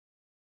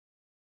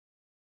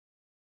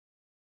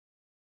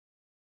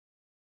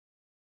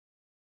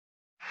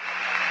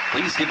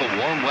Please give a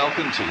warm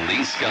welcome to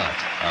Lee Scott,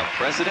 our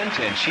President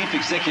and Chief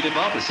Executive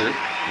Officer,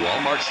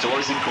 Walmart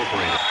Stores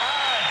Incorporated.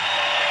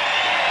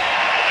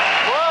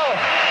 Whoa!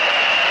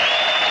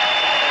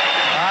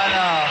 I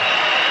know.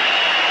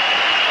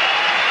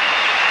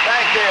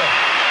 Thank you.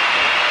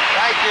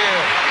 Thank you.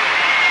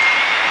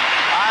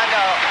 I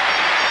know.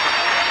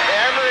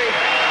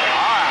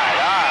 All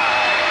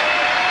right.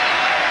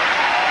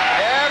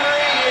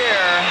 Every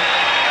year.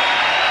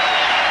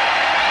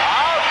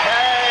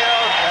 Okay.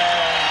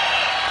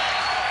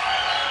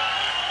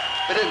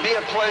 But it'd be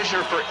a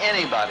pleasure for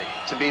anybody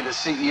to be the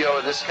CEO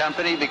of this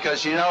company,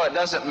 because, you know, it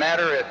doesn't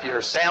matter if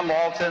you're Sam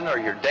Walton or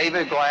you're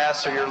David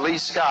Glass or you're Lee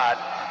Scott.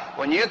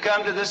 When you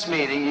come to this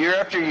meeting year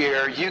after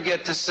year, you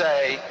get to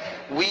say,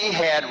 we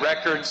had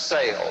record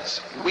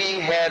sales. We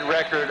had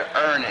record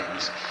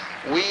earnings.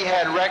 We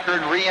had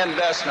record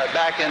reinvestment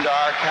back into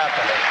our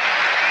company.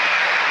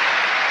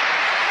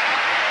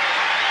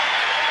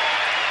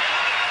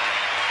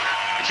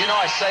 But you know,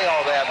 I say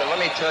all that, but let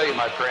me tell you,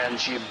 my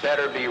friends, you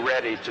better be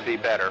ready to be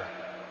better.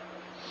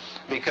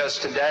 Because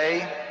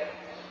today,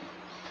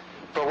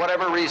 for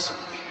whatever reason,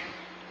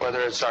 whether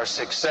it's our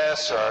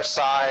success or our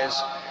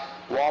size,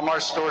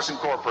 Walmart Stores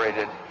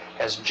Incorporated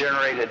has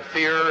generated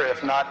fear,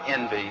 if not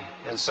envy,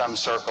 in some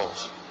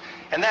circles.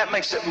 And that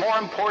makes it more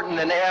important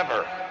than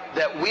ever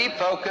that we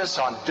focus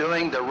on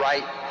doing the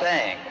right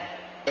thing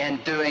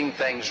and doing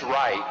things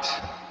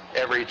right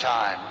every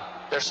time.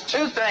 There's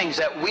two things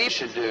that we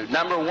should do.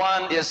 Number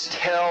one is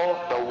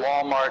tell the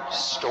Walmart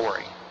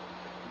story.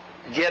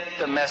 Get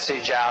the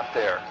message out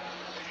there.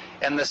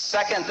 And the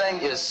second thing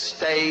is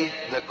stay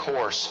the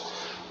course.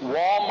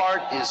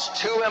 Walmart is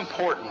too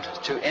important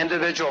to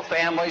individual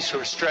families who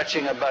are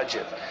stretching a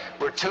budget.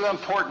 We're too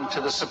important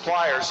to the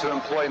suppliers who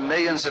employ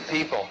millions of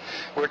people.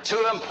 We're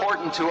too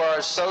important to our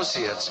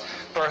associates,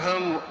 for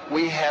whom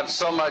we have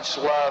so much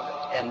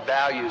love and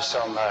value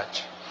so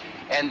much.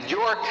 And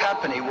your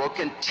company will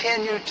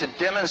continue to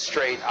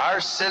demonstrate our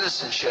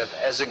citizenship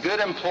as a good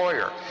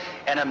employer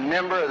and a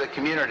member of the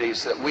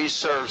communities that we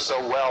serve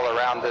so well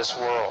around this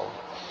world.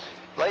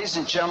 Ladies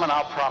and gentlemen,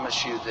 I'll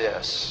promise you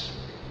this.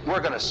 We're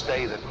going to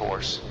stay the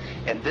course,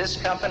 and this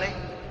company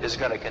is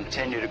going to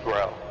continue to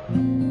grow.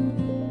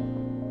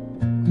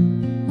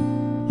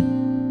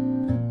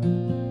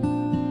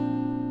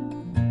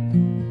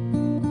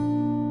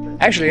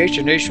 Actually,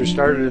 H&H was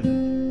started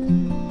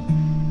in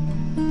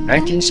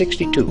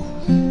 1962.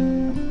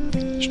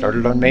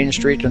 Started on Main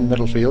Street in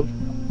Middlefield.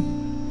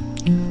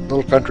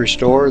 Little country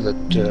store that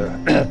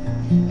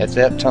at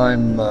that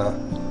time I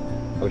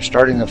was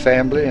starting a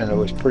family, and it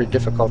was pretty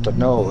difficult to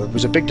know. It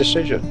was a big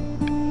decision.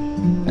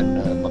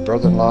 And my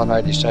brother-in-law and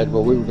I decided,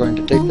 well, we were going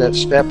to take that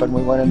step, and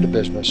we went into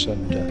business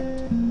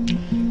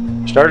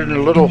and started in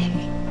a little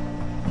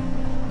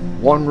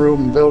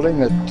one-room building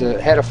that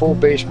had a full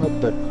basement,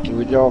 but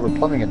we did all the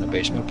plumbing in the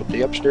basement, but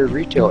the upstairs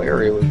retail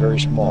area was very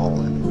small,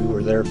 and we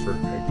were there for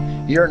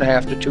a year and a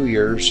half to 2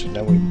 years, and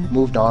then we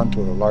moved on to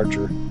a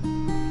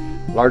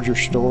larger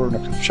store and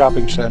a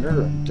shopping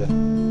center, and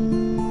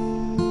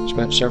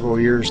spent several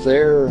years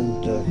there,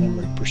 and then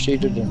we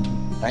proceeded in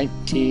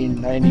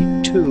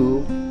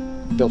 1992,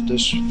 built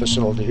this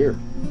facility here.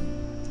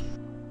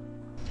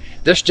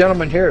 This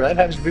gentleman here, that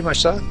happens to be my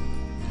son.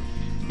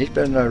 He's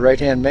been a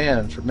right-hand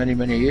man for many,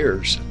 many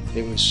years.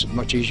 It was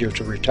much easier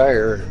to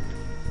retire in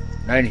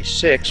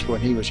 '96 when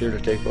he was here to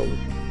take over.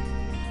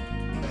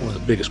 One of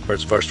the biggest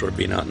parts of our store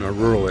being out in our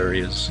rural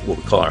areas, what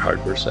we call our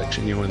hardware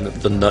section, you know, and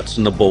the nuts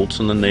and the bolts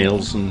and the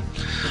nails and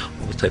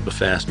all the type of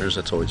fasteners.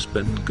 That's always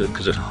been good,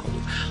 because a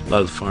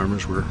lot of the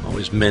farmers were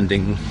always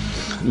mending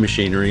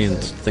machinery and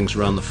things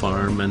around the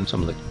farm, and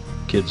some of the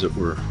kids that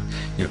were,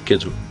 you know,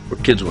 kids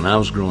when I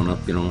was growing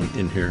up, you know,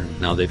 in here.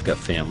 Now they've got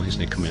families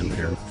and they come in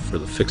here for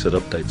the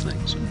fix-it-up type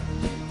things.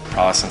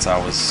 Probably since I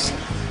was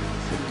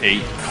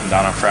 8, come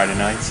down on Friday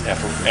nights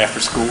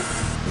after school,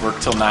 work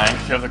till 9.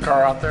 You have the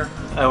car out there?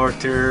 I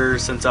worked here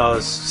since I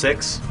was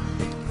 6.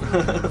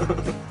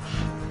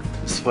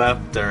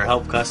 Swept or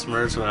helped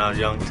customers when I was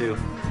young too.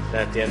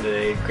 At the end of the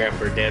day,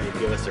 Grandpa or Dad would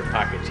give us their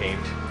pocket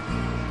change.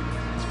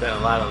 Spent a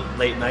lot of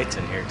late nights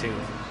in here too,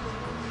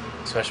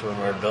 especially when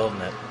we were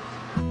building it.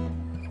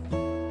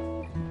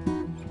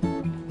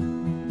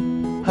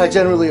 I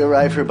generally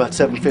arrive here about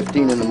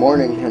 7:15 in the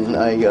morning, and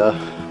I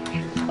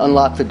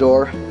unlock the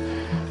door.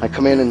 I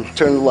come in and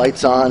turn the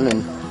lights on,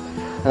 and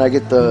I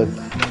get the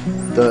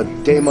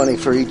day money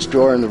for each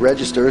drawer in the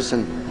registers,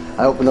 and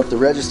I open up the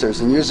registers,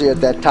 and usually at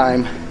that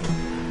time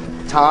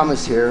Tom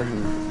is here,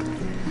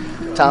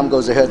 and Tom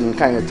goes ahead and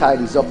kind of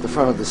tidies up the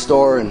front of the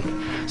store and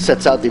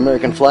sets out the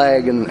American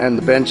flag and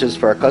the benches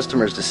for our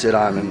customers to sit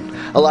on. And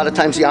a lot of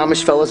times the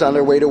Amish fellas on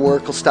their way to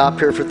work will stop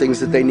here for things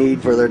that they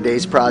need for their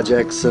day's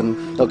projects, and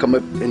they'll come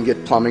up and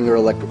get plumbing or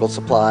electrical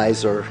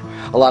supplies, or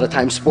a lot of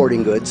times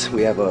sporting goods.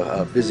 We have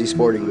a busy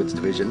sporting goods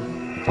division.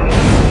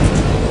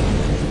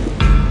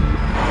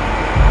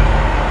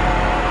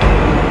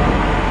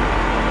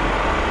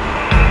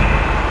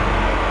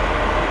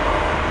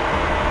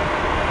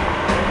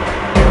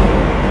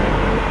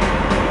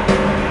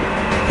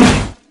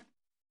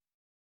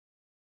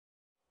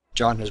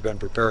 John has been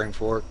preparing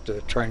for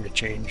it, trying to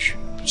change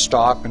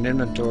stock and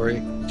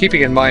inventory,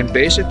 keeping in mind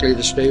basically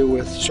to stay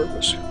with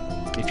service.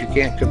 If you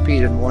can't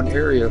compete in one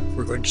area,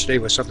 we're going to stay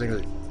with something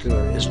that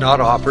is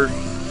not offered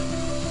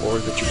or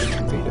that you can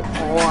compete in.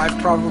 Oh,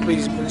 I've probably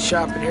been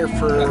shopping here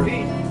for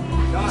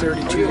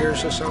 32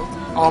 years or so.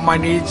 All my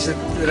needs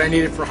that I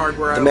needed for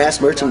hardware. The mass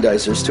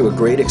merchandisers, to a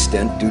great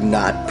extent, do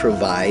not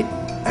provide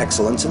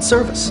excellence in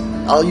service.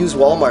 I'll use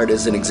Walmart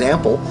as an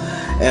example,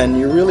 and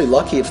you're really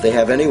lucky if they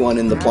have anyone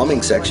in the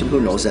plumbing section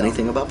who knows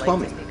anything about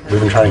plumbing. We've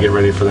been trying to get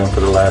ready for them for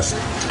the last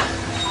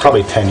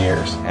probably 10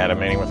 years. Had a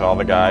meeting with all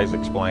the guys,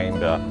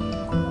 explained the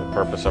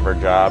purpose of our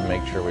job,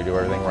 make sure we do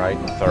everything right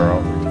and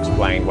thorough,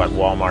 explained what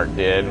Walmart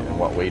did and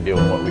what we do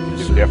and what we can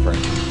do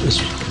different.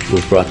 This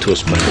was brought to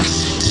us by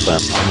a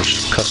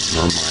Amish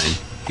customer of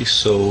mine. He's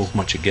so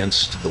much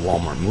against the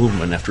Walmart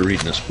movement after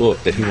reading this book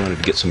that he wanted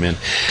to get some in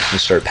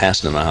and start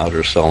passing them out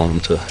or selling them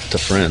to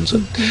friends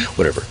at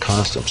whatever it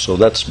cost him. So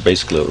that's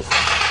basically,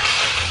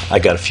 I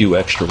got a few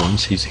extra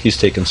ones. He's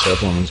taken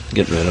several and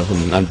getting rid of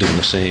them, and I'm doing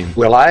the same.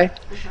 Well, I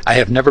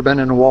have never been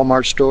in a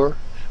Walmart store.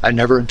 I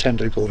never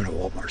intended to go in a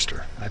Walmart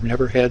store. I've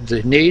never had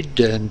the need,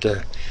 and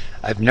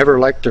I've never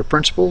liked their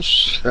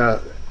principles.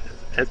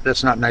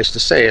 That's not nice to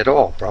say at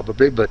all,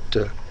 probably, but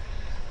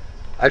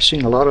I've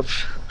seen a lot of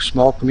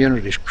small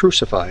communities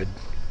crucified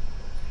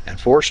and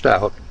forced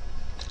out,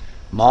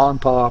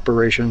 ma-and-pa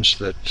operations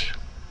that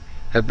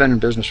have been in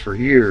business for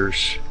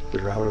years.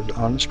 They're out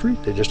on the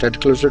street. They just had to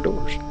close their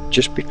doors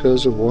just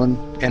because of one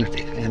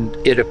entity. And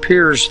it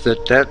appears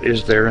that that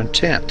is their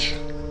intent,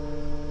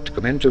 to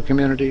come into a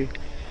community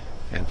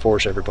and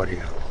force everybody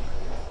out.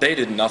 They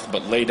did nothing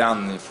but lay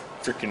down the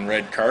freaking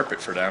red carpet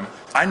for them.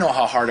 I know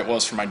how hard it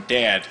was for my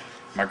dad,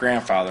 my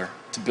grandfather,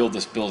 to build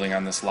this building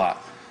on this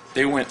lot.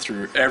 They went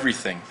through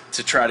everything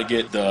to try to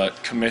get the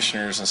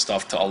commissioners and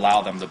stuff to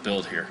allow them to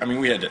build here. I mean,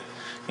 we had to,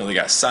 they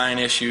got sign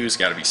issues,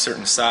 got to be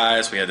certain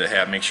size. We had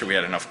to make sure we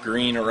had enough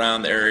green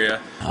around the area.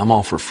 I'm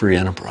all for free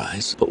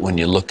enterprise, but when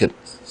you look at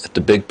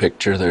the big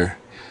picture, they're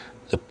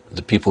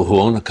the people who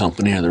own a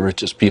company are the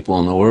richest people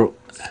in the world.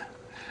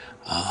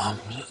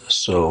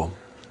 So,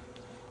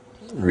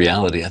 in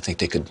reality, I think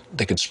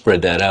they could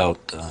spread that out.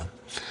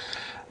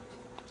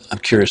 I'm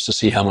curious to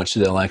see how much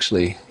they'll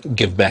actually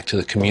give back to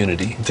the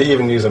community. To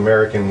even use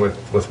American with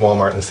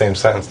Walmart in the same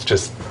sentence,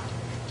 just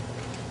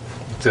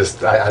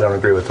I don't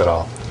agree with it at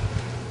all.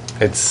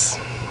 It's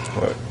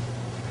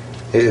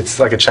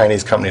like a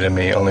Chinese company to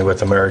me, only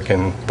with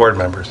American board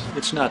members.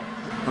 It's not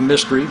a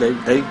mystery.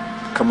 They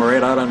come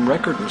right out on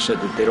record and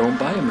said that they don't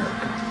buy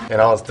American. And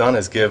all it's done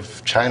is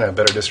give China a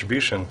better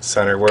distribution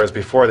center, whereas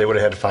before they would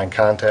have had to find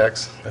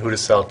contacts, who to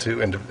sell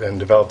to, and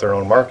develop their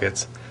own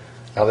markets.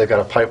 Now they've got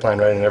a pipeline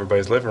right in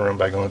everybody's living room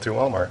by going through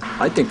Walmart.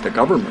 I think the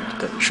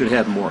government should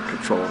have more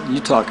control. You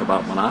talk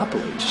about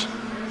monopolies.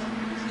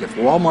 If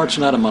Walmart's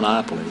not a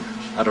monopoly,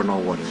 I don't know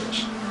what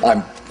is.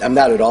 I'm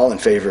not at all in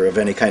favor of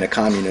any kind of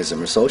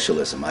communism or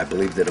socialism. I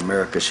believe that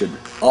America should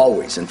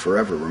always and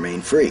forever remain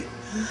free.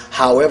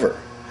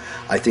 However,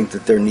 I think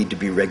that there need to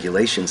be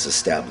regulations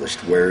established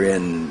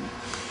wherein,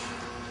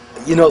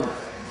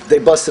 they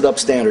busted up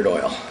Standard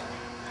Oil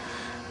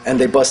and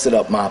they busted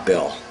up Ma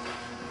Bell.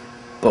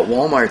 But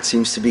Walmart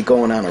seems to be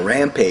going on a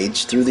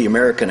rampage through the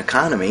American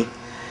economy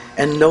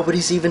and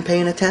nobody's even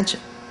paying attention.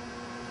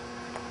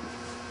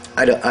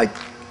 The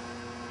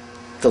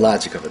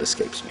logic of it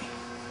escapes me.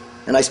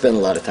 And I spend a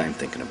lot of time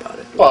thinking about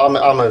it. Well,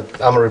 I'm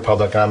a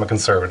Republican, I'm a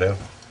conservative,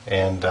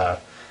 and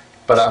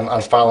but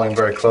I'm following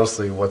very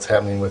closely what's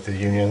happening with the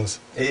unions.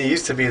 It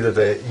used to be that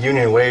the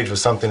union wage was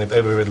something that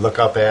everybody would look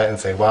up at and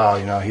say, wow,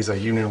 he's a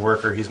union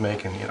worker, he's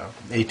making,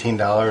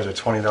 $18 or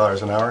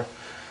 $20 an hour.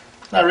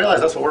 And I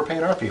realize that's what we're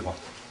paying our people.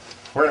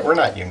 We're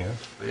not union.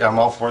 Yeah, I'm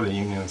all for the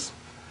unions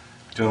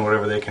doing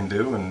whatever they can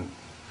do, and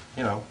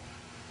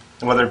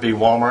whether it be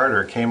Walmart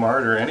or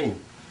Kmart or any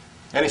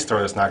store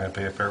that's not going to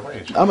pay a fair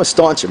wage. I'm a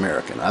staunch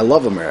American. I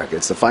love America.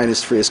 It's the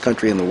finest, freest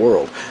country in the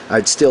world.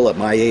 I'd still, at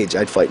my age,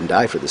 I'd fight and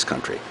die for this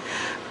country.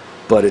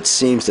 But it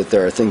seems that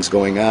there are things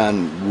going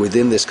on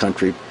within this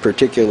country,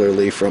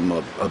 particularly from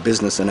a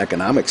business and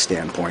economic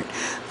standpoint,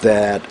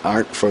 that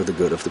aren't for the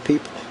good of the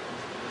people.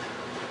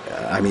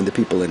 The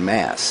people in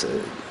mass.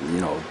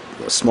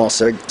 A small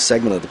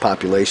segment of the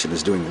population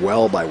is doing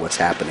well by what's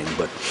happening,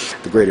 but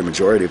the greater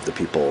majority of the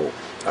people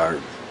are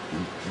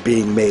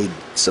being made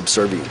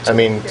subservient.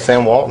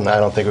 Sam Walton, I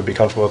don't think would be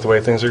comfortable with the way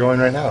things are going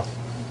right now.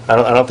 I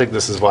don't think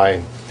this is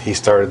why he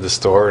started the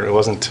store. It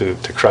wasn't to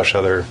crush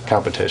other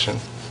competition.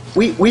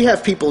 We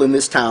have people in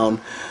this town,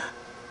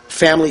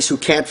 families who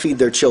can't feed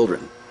their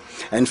children,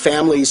 and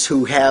families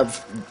who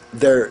have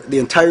the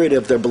entirety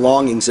of their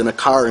belongings in a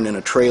car and in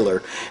a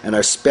trailer and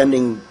are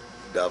spending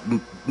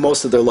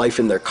most of their life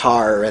in their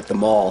car or at the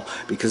mall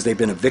because they've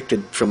been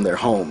evicted from their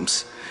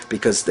homes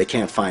because they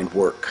can't find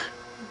work.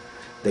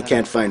 They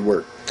can't find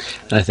work.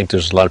 And I think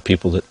there's a lot of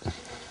people that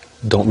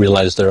don't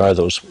realize there are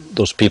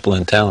those people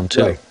in town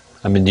too.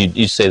 Right.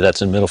 You say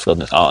that's in Middlefield,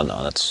 and oh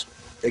no, that's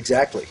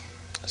exactly.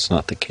 That's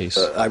not the case.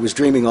 I was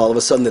dreaming all of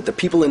a sudden that the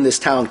people in this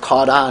town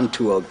caught on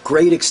to a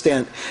great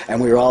extent,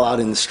 and we were all out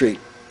in the street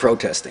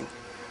protesting.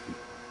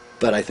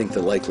 But I think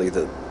the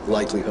likelihood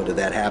of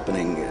that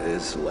happening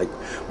is like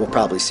we'll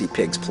probably see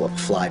pigs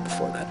fly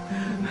before that.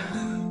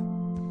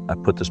 I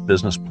put this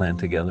business plan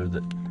together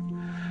that,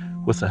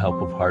 with the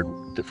help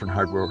of different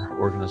hardware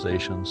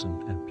organizations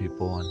and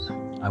people,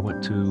 and I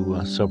went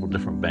to several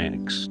different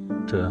banks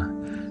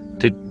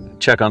to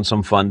check on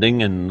some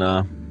funding. And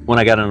when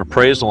I got an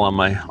appraisal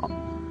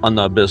on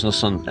the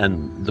business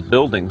and the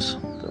buildings,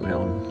 you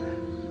know,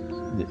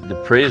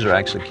 the appraiser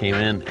actually came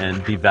in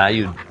and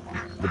devalued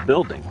the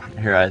building.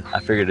 Here I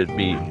figured it'd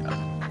be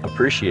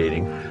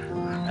appreciating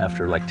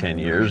after like 10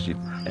 years,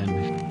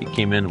 and he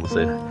came in with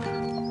a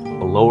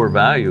lower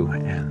value,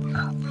 and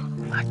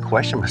I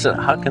questioned myself,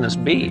 how can this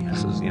be? I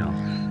says, you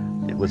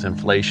know, with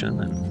inflation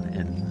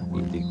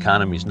and the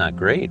economy's not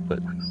great, but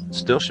it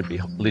still should be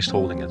at least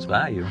holding its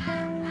value.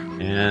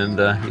 And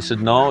he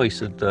said, no, he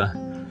said,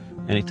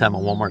 anytime a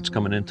Walmart's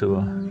coming into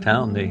a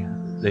town,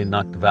 they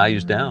knock the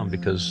values down,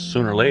 because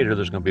sooner or later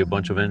there's going to be a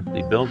bunch of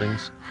empty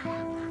buildings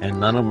and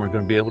none of them are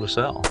going to be able to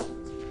sell.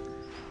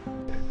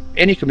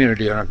 Any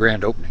community on a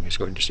grand opening is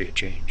going to see a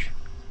change,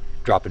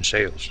 drop in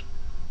sales.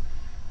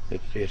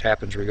 It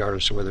happens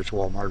regardless of whether it's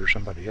Walmart or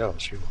somebody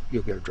else.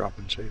 You'll get a drop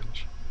in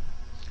sales.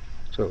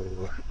 So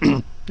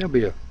there'll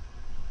be a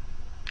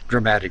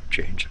dramatic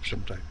change of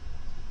some type.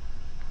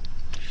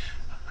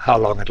 How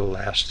long it'll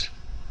last?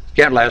 It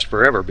can't last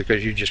forever,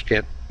 because you just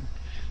can't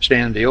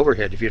stand the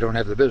overhead if you don't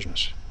have the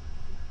business.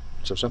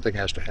 So something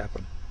has to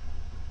happen.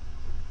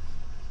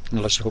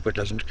 And let's hope it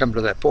doesn't come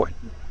to that point.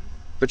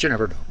 But you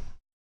never know.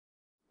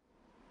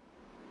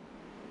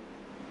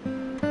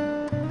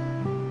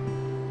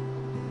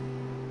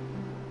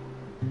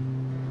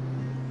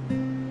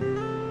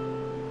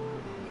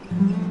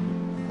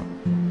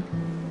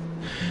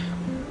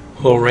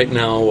 Well, right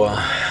now,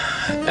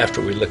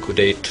 after we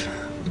liquidate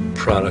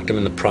product, I'm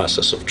in the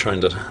process of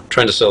trying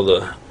to sell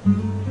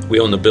we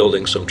own the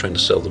building, so I'm trying to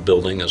sell the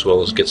building as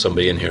well as get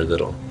somebody in here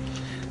that'll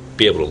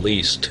be able to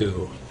lease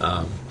too.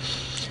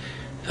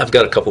 I've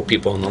got a couple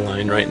people on the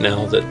line right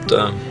now that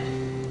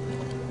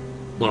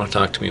want to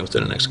talk to me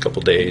within the next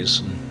couple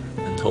days,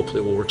 and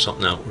hopefully we'll work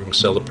something out. We're going to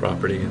sell the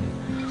property,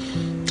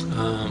 and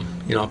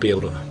you know, I'll be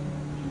able to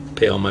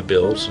pay all my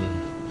bills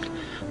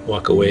and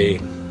walk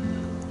away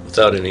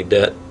without any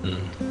debt, and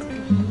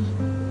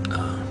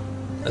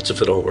that's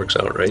if it all works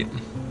out right.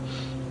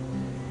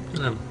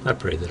 And I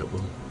pray that it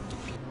will.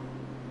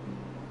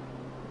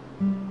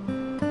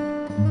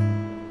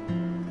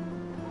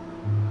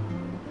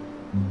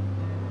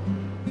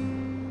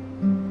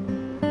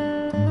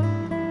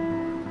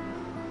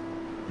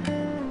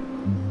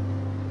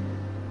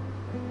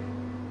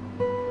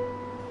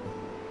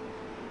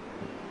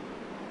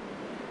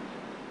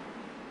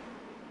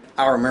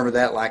 I remember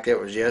that like it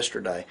was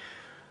yesterday.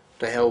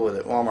 To hell with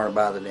it, Walmart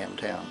by the damn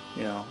town.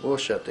 You know, we'll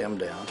shut them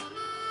down.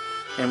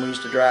 And we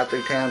used to drive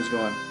through towns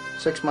going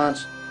 6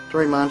 months,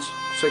 3 months,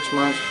 6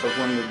 months of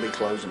when we'd be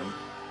closing them.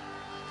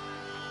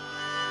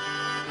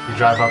 You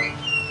drive up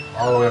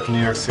all the way up to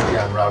New York City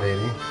on Route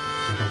 80. You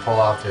can pull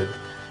out to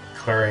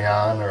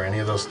Clarion or any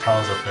of those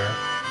towns up there,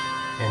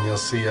 and you'll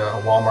see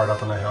a Walmart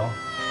up on the hill.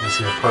 You'll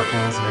see a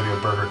Perkins, maybe a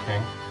Burger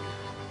King.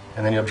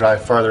 And then you'll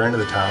drive farther into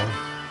the town,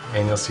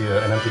 and you'll see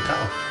an empty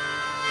town.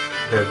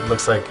 It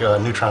looks like a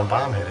neutron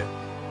bomb hit it.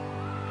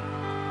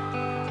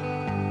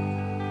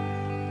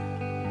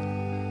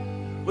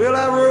 Well,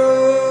 I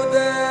rode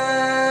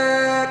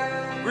that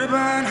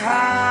ribbon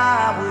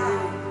highway.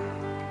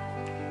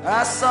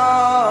 I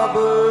saw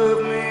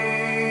above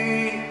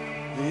me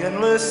the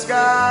endless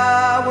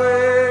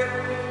skyway.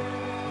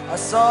 I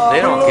saw.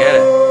 They don't get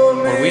it.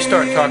 When we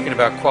start talking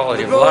about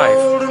quality of life,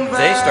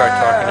 they start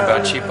talking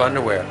about cheap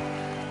underwear.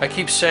 I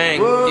keep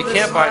saying you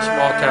can't buy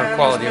small-town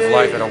quality of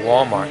life at a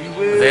Walmart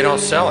if they don't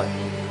sell it.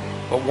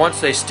 But once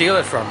they steal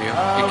it from you,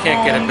 you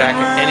can't get it back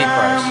at any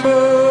price.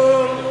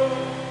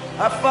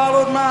 I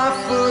followed my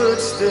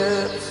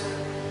footsteps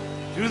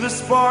through the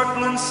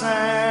sparkling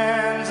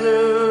sands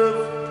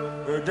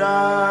of her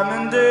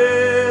diamond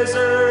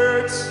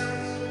deserts,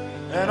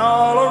 and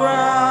all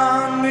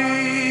around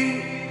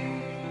me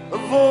a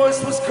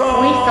voice was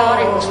calling. We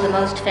thought it was the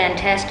most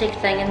fantastic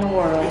thing in the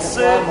world that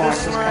Walmart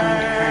was coming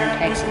to Hearne,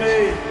 Texas.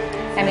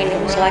 I mean,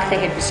 it was like they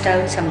had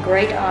bestowed some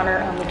great honor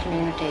on the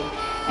community,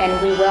 and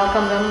we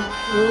welcomed them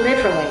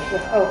literally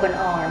with open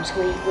arms.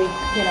 We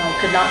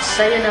could not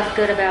say enough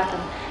good about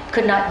them,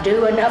 could not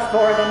do enough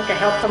for them to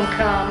help them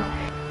come.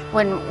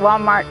 When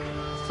Walmart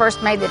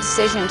first made the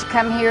decision to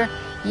come here,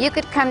 you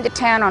could come to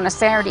town on a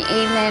Saturday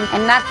evening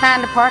and not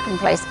find a parking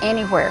place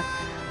anywhere.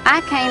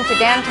 I came to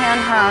downtown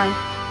Hearne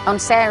on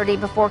Saturday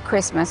before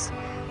Christmas,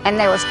 and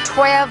there was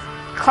 12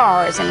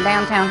 cars in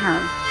downtown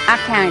Hearne. I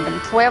counted them,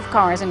 12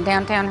 cars in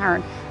downtown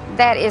Hearne.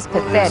 That is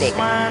pathetic. This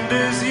land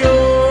is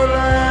your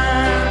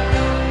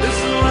land,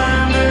 this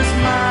land is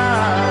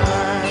my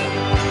land.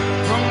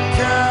 From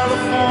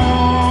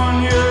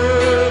California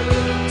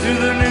to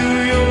the New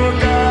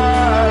York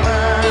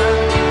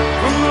Island,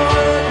 from the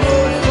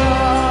Redwood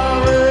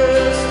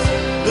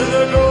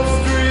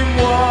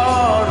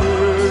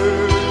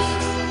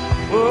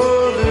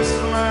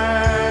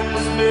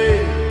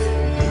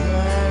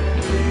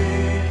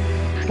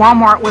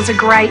Walmart was a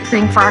great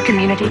thing for our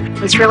community.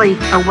 It's really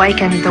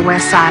awakened the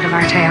west side of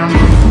our town.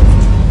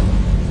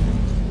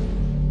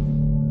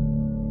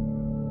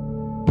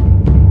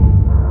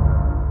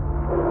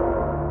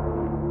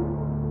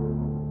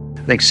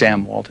 I think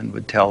Sam Walton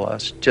would tell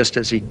us, just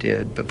as he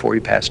did before he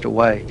passed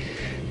away,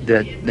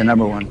 that the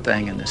number one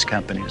thing in this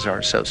company is our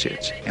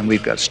associates. And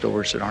we've got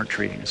stores that aren't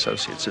treating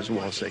associates as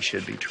well as they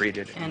should be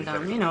treated. And,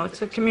 you know,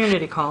 it's a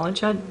community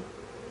college. I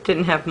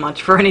didn't have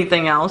much for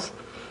anything else.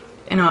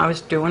 You know, I was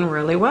doing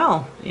really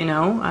well. You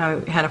know, I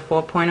had a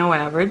 4.0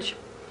 average.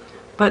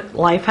 But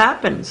life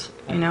happens.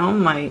 You know,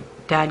 my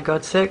dad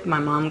got sick, my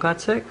mom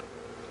got sick.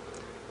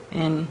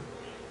 And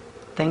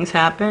things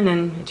happen,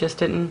 and it just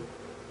didn't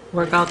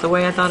work out the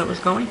way I thought it was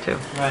going to.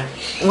 Right.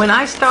 When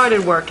I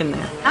started working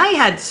there, I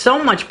had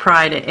so much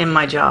pride in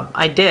my job.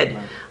 I did.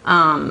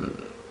 I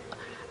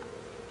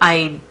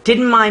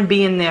didn't mind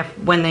being there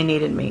when they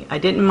needed me. I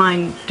didn't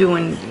mind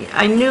doing,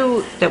 I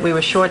knew that we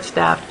were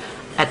short-staffed.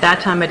 At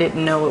that time I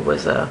didn't know it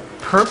was a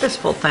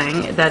purposeful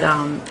thing, that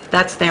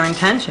that's their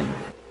intention.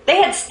 They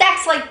had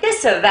stacks like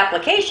this of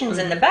applications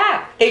in the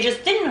back. They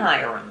just didn't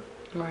hire them.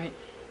 Right.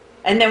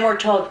 And then we're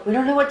told, we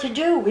don't know what to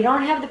do. We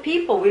don't have the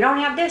people. We don't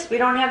have this. We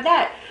don't have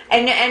that.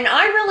 And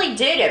I really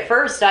did at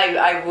first.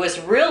 I was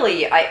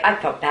really, I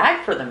felt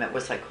bad for them. It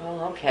was like,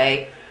 oh,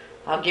 okay,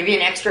 I'll give you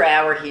an extra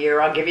hour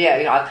here.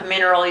 I'll come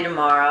in early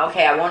tomorrow.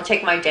 Okay, I won't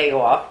take my day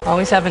off.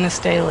 Always having to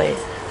stay late.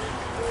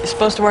 You're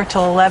supposed to work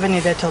till 11,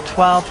 you're there till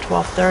 12,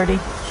 12:30.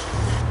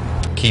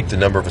 Keep the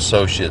number of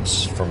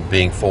associates from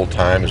being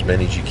full-time as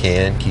many as you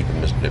can. Keep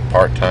them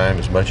part-time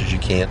as much as you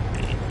can.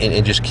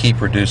 And just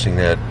keep reducing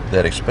that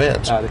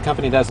expense. The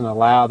company doesn't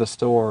allow the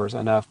stores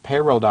enough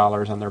payroll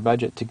dollars on their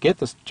budget to get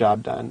this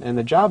job done, and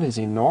the job is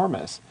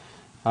enormous.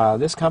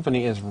 This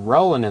company is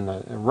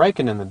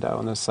raking in the dough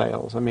in the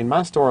sales. I mean,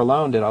 my store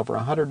alone did over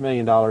 $100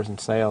 million in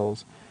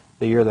sales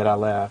the year that I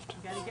left.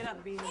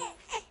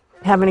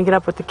 Having to get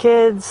up with the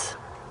kids,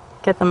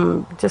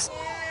 getting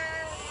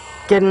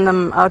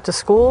them out to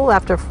school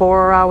after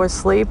 4 hours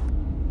sleep.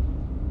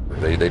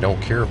 They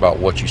don't care about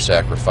what you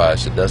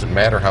sacrifice. It doesn't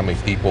matter how many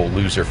people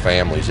lose their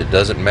families. It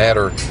doesn't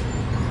matter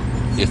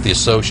if the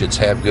associates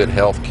have good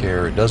health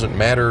care. It doesn't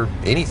matter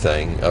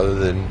anything other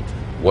than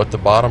what the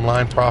bottom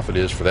line profit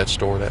is for that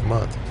store that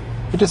month.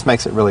 It just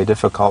makes it really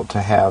difficult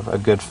to have a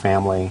good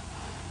family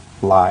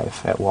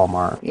life at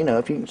Walmart. You know,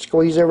 if you can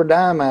squeeze every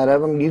dime out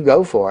of them, you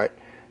go for it.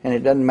 And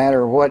it doesn't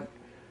matter what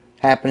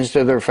happens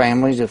to their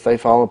families. If they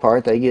fall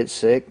apart, they get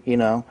sick, you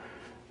know.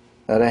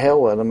 To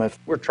hell with them.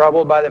 We're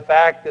troubled by the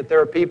fact that there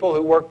are people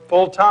who work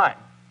full-time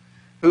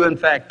who in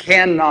fact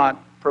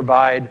cannot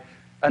provide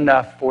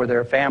enough for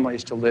their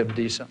families to live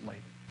decently.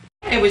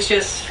 It was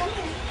just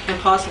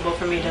impossible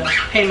for me to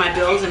pay my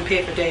bills and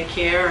pay for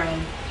daycare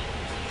and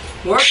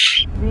work.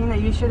 Meaning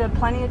that you should have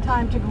plenty of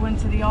time to go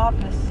into the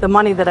office. The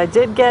money that I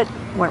did get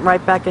went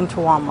right back into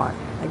Walmart.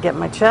 I get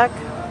my check,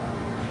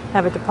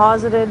 have it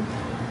deposited,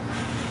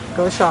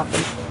 go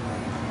shopping.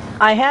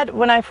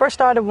 When I first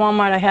started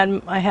Walmart,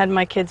 I had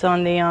my kids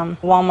on the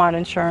Walmart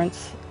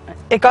insurance.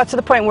 It got to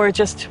the point where it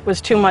just was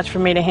too much for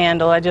me to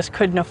handle. I just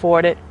couldn't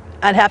afford it.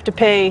 I'd have to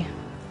pay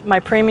my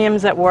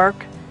premiums at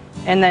work,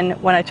 and then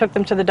when I took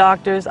them to the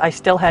doctors, I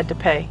still had to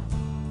pay.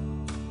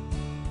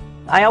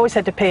 I always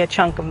had to pay a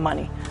chunk of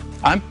money.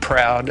 I'm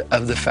proud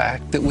of the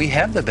fact that we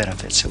have the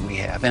benefits that we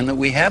have and that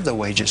we have the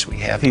wages we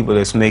have. People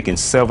that's making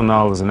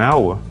 $7 an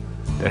hour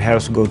that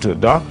has to go to a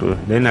doctor,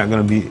 they're not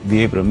going to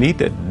be able to meet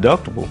that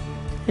deductible.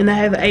 And I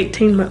have an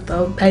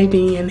 18-month-old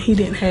baby, and he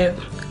didn't have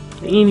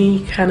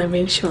any kind of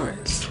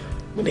insurance.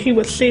 When he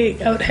was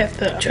sick, I would have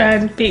to try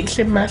and fix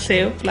it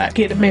myself, like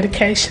get the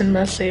medication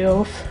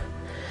myself.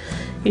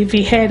 If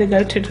he had to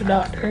go to the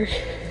doctor,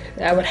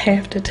 I would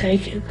have to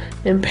take him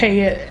and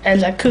pay it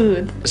as I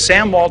could.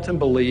 Sam Walton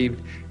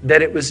believed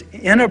that it was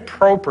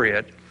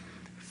inappropriate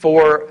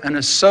for an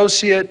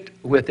associate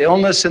with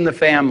illness in the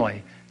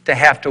family to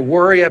have to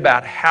worry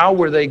about how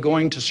were they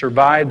going to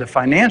survive the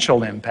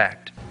financial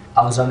impact.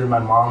 I was under my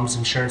mom's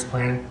insurance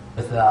plan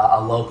with a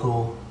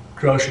local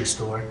grocery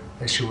store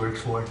that she worked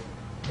for,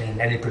 and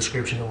any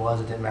prescription it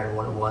didn't matter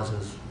what it was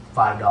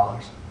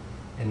 $5.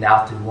 And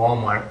now through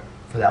Walmart,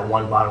 for that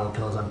one bottle of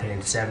pills, I'm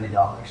paying $70.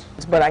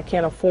 But I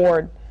can't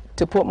afford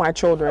to put my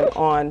children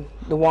on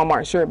the Walmart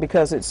insurance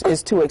because it's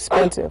too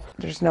expensive.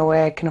 There's no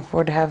way I can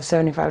afford to have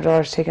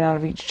 $75 taken out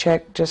of each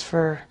check just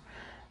for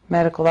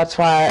medical. That's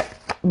why,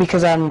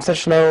 because I'm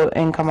such low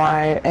income,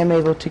 I am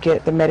able to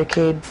get the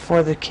Medicaid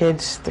for the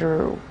kids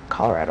through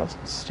Colorado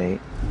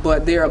State.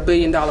 But they're $1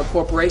 billion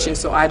corporation,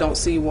 so I don't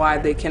see why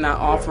they cannot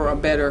offer a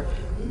better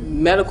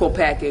medical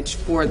package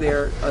for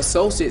their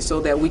associates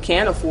so that we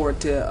can afford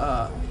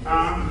to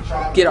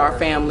get our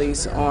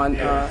families on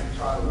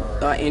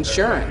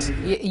insurance.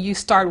 You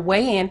start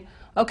weighing,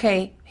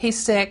 okay,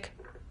 he's sick,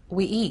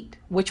 we eat.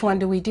 Which one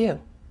do we do?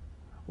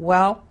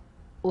 Well,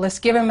 let's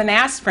give him an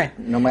aspirin.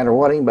 No matter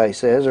what anybody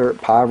says, they're at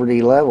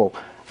poverty level.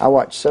 I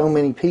watch so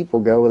many people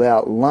go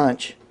without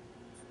lunch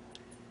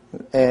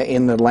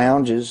in the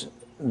lounges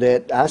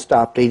that I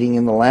stopped eating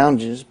in the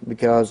lounges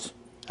because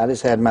I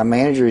just had my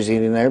managers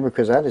eating there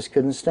because I just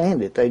couldn't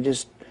stand it. They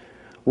just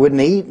wouldn't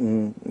eat,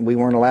 and we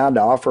weren't allowed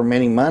to offer them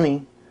any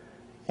money.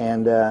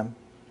 And there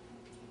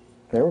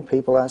were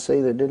people I see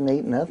that didn't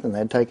eat nothing.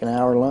 They'd take an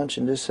hour lunch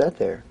and just sit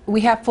there.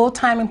 We have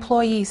full-time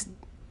employees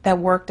that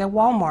worked at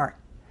Walmart,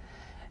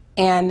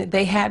 and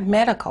they had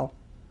medical,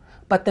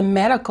 but the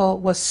medical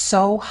was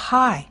so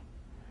high,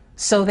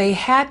 so they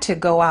had to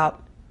go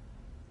out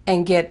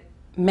and get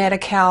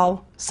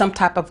Medi-Cal, some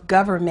type of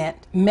government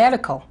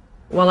medical.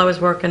 While I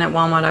was working at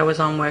Walmart, I was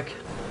on WIC.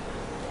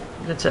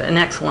 It's an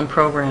excellent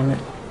program. It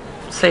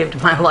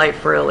saved my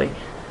life, really,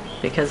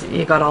 because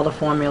you got all the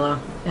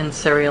formula and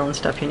cereal and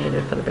stuff you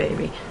needed for the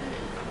baby.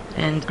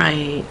 And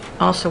I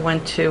also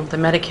went to the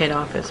Medicaid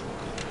office.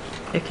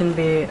 It can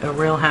be a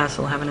real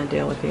hassle having to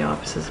deal with the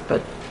offices,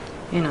 but,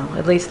 you know,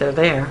 at least they're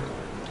there.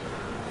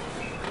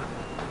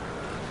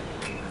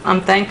 I'm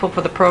thankful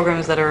for the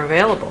programs that are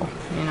available,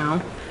 you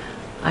know.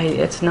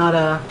 It's not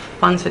a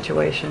fun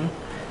situation.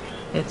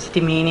 It's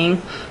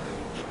demeaning.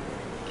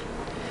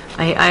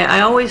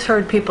 I always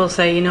heard people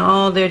say, you know,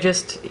 oh, they're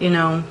just, you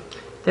know,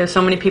 there's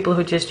so many people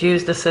who just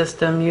use the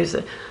system, use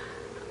it.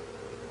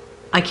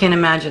 I can't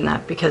imagine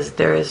that, because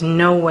there is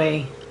no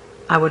way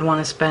I would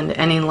want to spend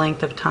any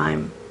length of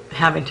time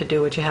having to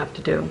do what you have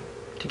to do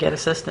to get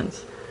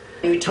assistance.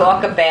 You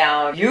talk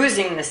about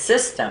using the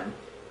system.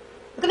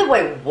 Look at the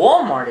way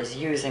Walmart is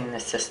using the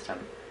system.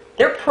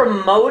 They're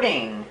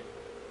promoting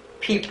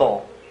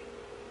people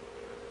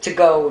to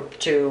go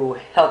to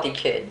Healthy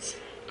Kids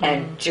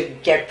and to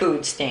get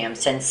food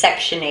stamps and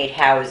Section 8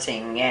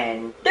 housing,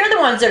 and they're the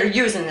ones that are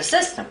using the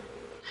system.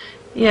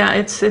 Yeah,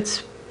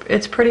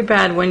 it's pretty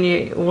bad when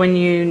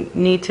you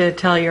need to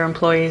tell your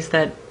employees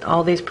that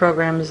all these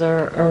programs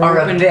are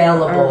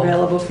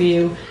available for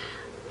you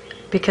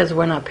because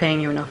we're not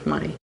paying you enough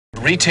money.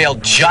 Retail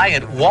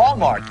giant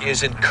Walmart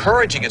is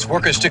encouraging its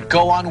workers to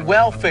go on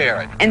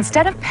welfare.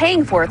 Instead of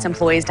paying for its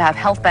employees to have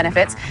health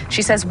benefits,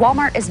 she says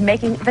Walmart is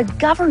making the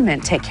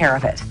government take care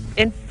of it.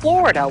 In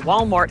Florida,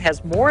 Walmart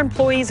has more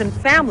employees and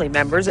family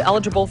members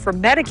eligible for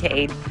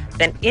Medicaid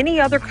than any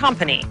other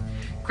company.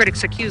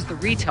 Critics accuse the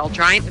retail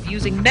giant of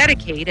using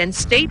Medicaid and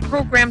state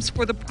programs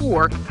for the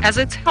poor as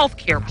its health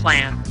care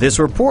plan. This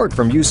report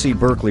from UC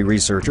Berkeley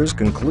researchers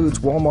concludes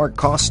Walmart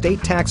costs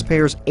state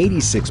taxpayers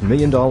 $86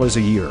 million a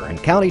year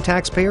and county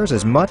taxpayers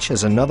as much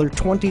as another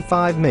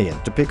 $25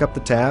 million to pick up the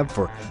tab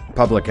for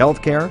public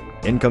health care,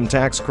 income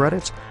tax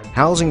credits,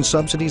 housing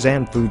subsidies,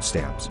 and food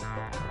stamps.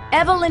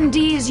 Evelyn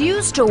Dees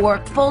used to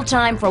work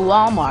full-time for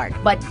Walmart,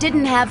 but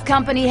didn't have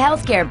company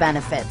health care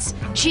benefits.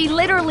 She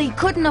literally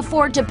couldn't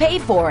afford to pay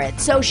for it,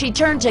 so she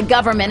turned to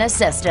government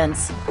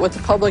assistance. What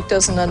the public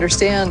doesn't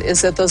understand is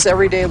that those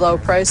everyday low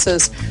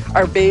prices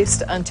are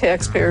based on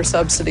taxpayer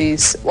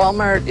subsidies.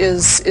 Walmart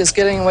is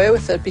getting away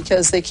with it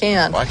because they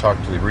can. I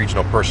talked to the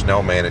regional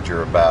personnel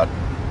manager about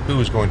who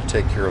was going to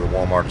take care of the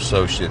Walmart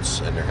associates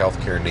and their health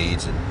care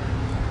needs,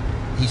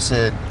 and he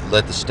said,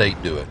 let the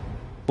state do it.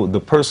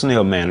 The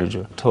personnel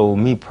manager told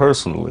me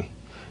personally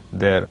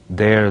that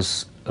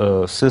there's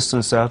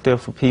assistance out there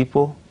for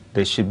people.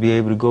 They should be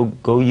able to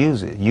go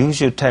use it.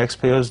 Use your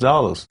taxpayers'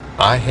 dollars.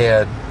 I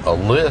had a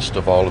list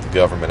of all of the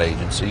government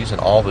agencies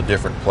and all the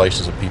different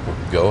places that people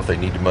could go if they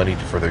needed money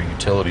for their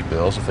utility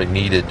bills, if they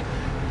needed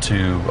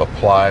to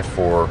apply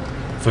for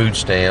food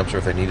stamps, or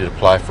if they needed to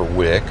apply for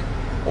WIC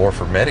or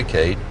for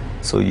Medicaid.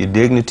 So your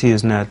dignity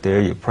is not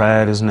there, your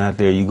pride is not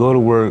there. You go to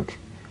work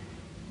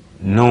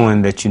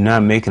knowing that you're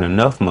not making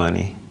enough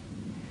money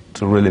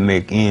to really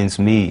make ends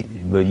meet,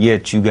 but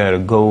yet you got to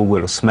go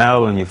with a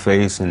smile on your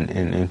face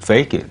and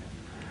fake it.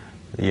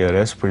 Yeah,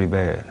 that's pretty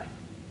bad.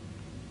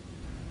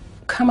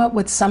 Come up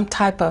with some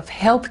type of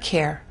health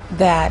care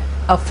that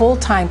a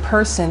full-time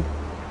person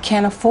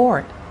can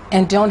afford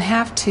and don't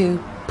have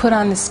to put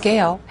on the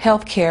scale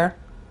health care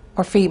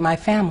or feed my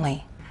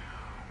family.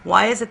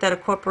 Why is it that a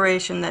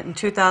corporation that in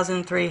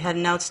 2003 had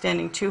an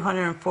outstanding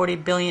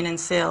 $240 billion in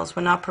sales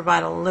would not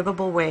provide a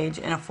livable wage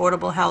and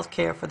affordable health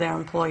care for their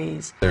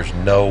employees? There's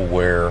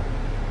nowhere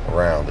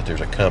around that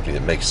there's a company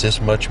that makes this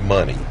much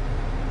money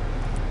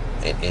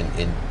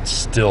and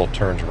still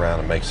turns around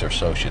and makes their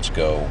associates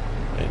go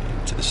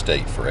to the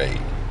state for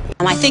aid.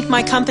 And I think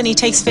my company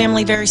takes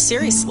family very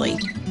seriously,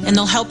 and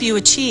they'll help you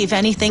achieve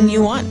anything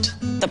you want.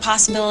 The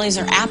possibilities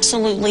are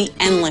absolutely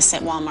endless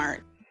at Walmart.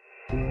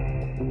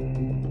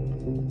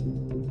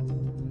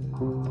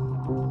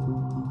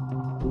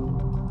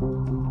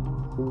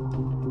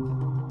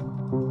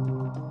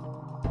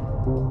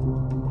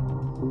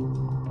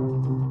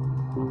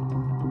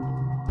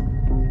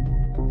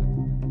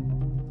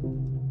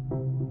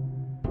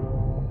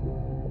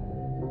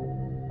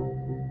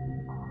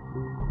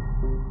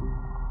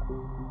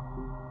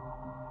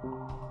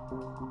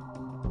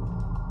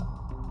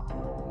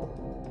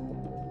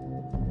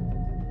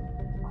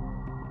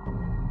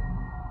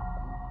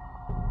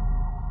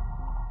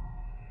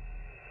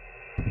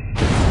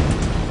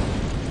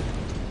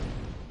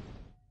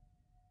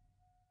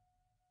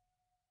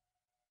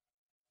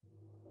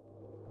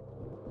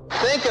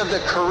 Think of the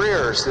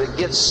careers that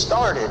get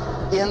started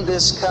in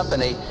this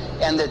company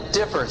and the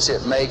difference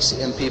it makes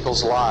in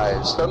people's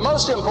lives. But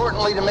most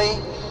importantly to me,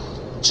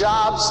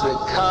 jobs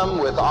that come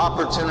with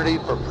opportunity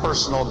for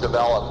personal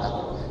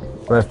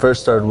development. When I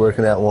first started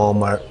working at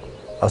Walmart,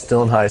 I was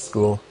still in high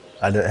school.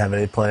 I didn't have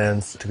any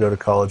plans to go to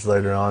college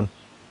later on.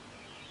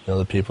 You know,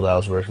 the people that I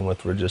was working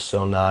with were just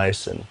so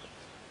nice, and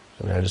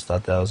I just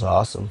thought that was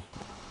awesome.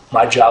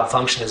 My job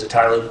function as a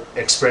tire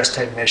express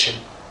technician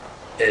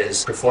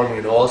is performing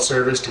an oil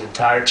service, doing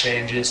tire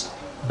changes,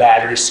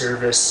 battery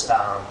service,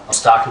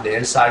 stocking the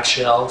inside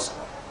shelves,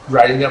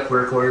 writing up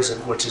work orders,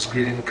 which is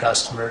greeting the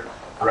customer,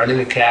 running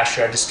a cash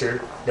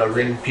register,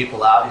 ringing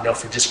people out,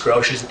 for just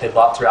groceries that they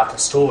bought throughout the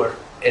store,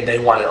 and they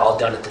want it all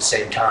done at the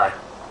same time.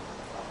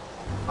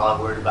 All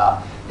I'm worried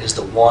about is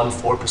the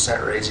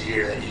 4% raise a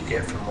year that you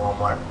get from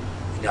Walmart.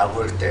 I've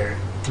worked there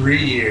 3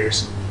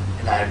 years,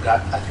 and I've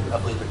got, I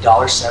believe, a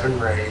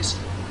 $1.07 raise.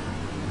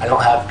 I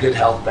don't have good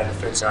health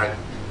benefits. I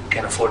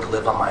can't afford to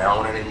live on my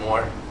own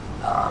anymore.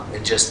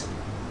 And just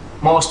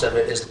most of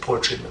it is the poor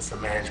treatment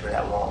from management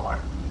at Walmart.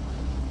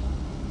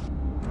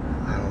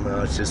 I don't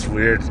know, it's just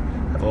weird.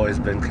 I've always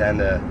been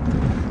kind of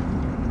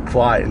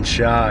quiet and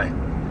shy.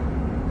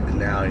 And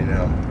now,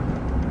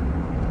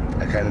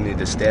 I kind of need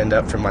to stand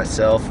up for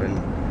myself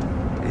and,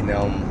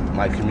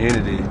 my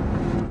community.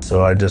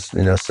 So I just,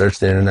 searched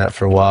the internet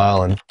for a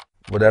while, and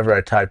whatever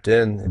I typed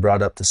in, it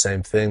brought up the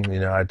same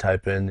thing. I'd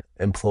type in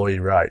employee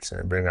rights, and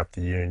it'd bring up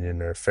the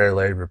union, or fair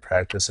labor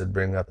practice, it'd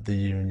bring up the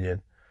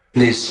union.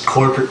 These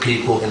corporate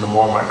people in the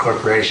Walmart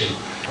Corporation,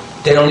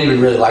 they don't even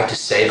really like to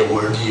say the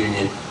word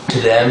union. To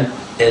them,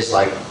 it's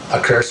like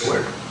a curse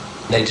word.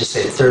 They just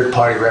say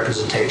third-party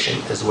representation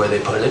is the way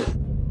they put it.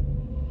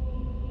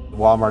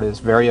 Walmart is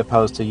very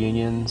opposed to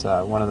unions,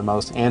 one of the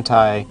most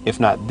if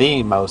not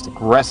the most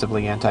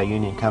aggressively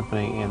anti-union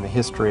company in the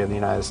history of the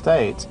United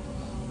States.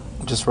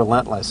 Just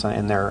relentless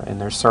in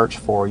their search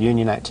for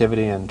union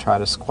activity and try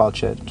to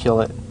squelch it,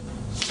 kill it.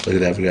 Look at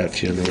that, we got a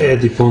few in the room. Ed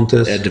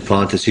DePontis. Ed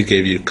DePontis, he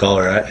gave you a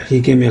call, right?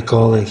 He gave me a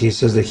call, and he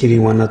says that he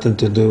didn't want nothing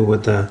to do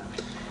with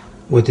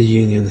the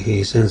union.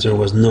 His answer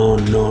was no,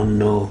 no,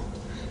 no.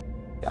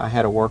 I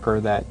had a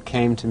worker that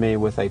came to me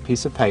with a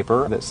piece of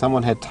paper that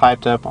someone had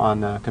typed up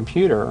on a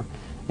computer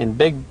in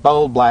big,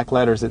 bold black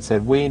letters that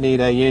said, "We need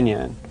a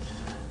union."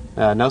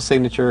 No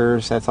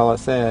signatures, that's all it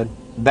said.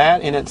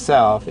 That in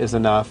itself is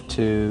enough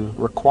to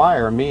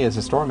require me as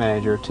a store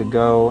manager to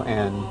go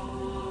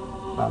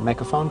and make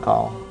a phone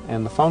call.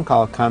 And the phone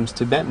call comes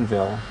to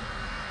Bentonville.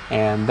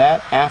 And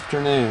that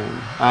afternoon,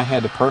 I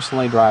had to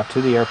personally drive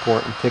to the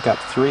airport and pick up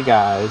 3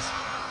 guys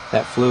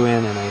that flew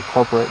in a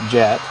corporate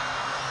jet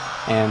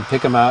and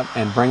pick them up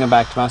and bring them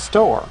back to my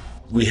store.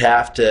 We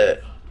have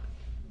to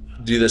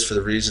do this for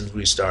the reasons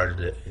we started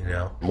it,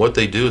 What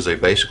they do is they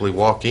basically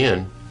walk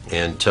in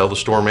and tell the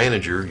store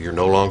manager, you're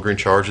no longer in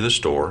charge of the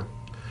store.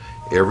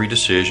 Every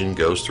decision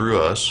goes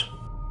through us.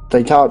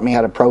 They taught me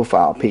how to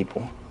profile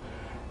people.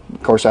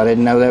 Of course, I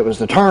didn't know that was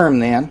the term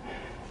then,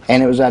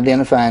 and it was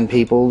identifying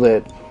people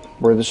that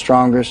were the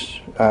strongest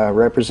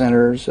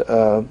representatives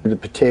of the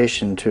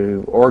petition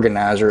to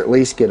organize or at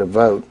least get a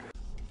vote.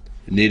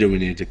 Anita, we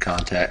need to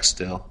contact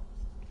still.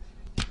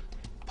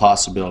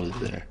 Possibility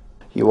there.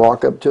 You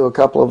walk up to a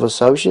couple of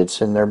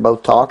associates and they're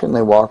both talking,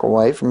 they walk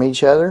away from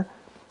each other.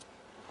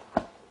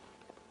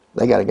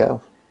 They got to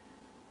go.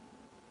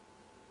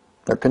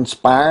 They're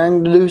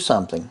conspiring to do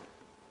something.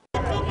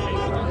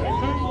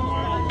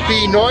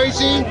 Be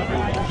noisy,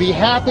 be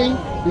happy,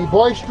 be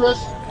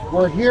boisterous.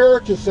 We're here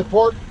to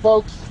support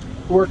folks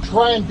who are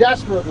trying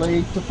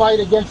desperately to fight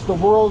against the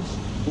world's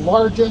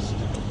largest,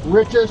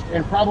 richest,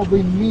 and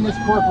probably meanest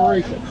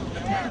corporation.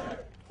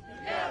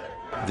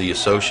 The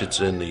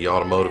associates in the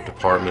automotive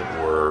department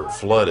were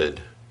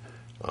flooded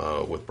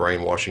with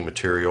brainwashing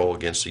material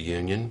against the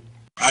union.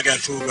 I got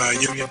fooled by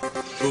a union,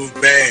 fooled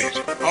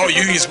bad. All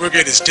unions work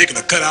at is taking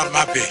a cut out of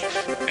my pay.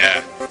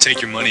 Yeah,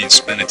 take your money and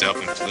spend it to help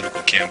in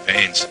political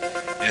campaigns.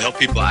 And help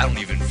people I don't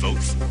even vote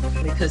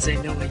for. Because they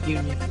know a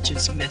union is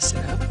just messing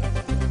up.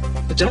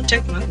 But don't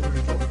take my word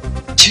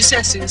for it. Just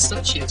ask the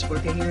associates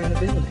working here in the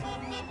building.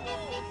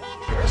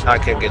 I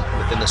can't get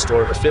within the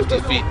store for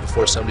 50 feet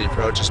before somebody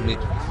approaches me,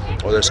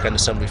 or there's kind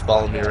of somebody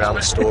following me around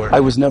the store.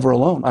 I was never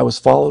alone. I was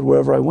followed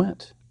wherever I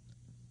went.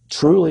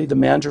 Truly, the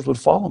managers would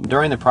follow me.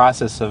 During the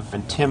process of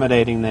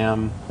intimidating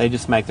them, they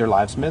just make their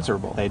lives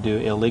miserable. They do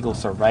illegal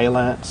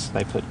surveillance.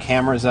 They put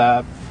cameras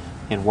up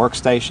in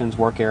workstations,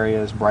 work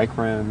areas, break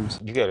rooms.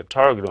 You got a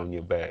target on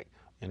your back,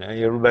 and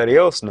everybody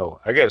else know.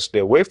 I got to stay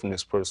away from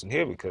this person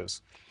here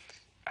because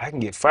I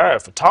can get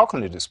fired for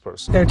talking to this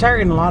person. They're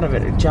targeting a lot of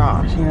it at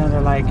Josh.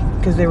 They're like,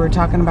 because they were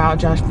talking about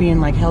Josh being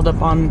like held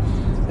up on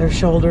their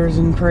shoulders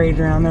and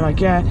paraded around. They're like,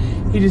 yeah,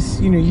 he just,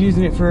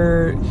 using it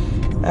for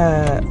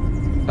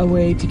a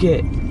way to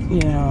get,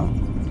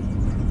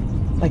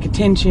 like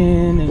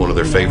attention. And, one of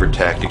their favorite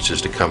tactics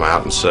is to come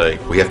out and say,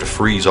 we have to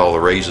freeze all the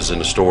raises in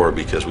the store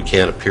because we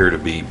can't appear to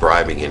be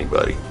bribing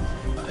anybody.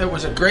 It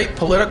was a great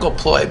political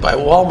ploy by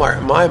Walmart,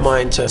 in my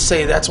mind, to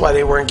say that's why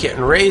they weren't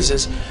getting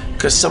raises,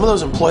 because some of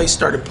those employees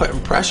started putting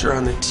pressure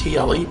on the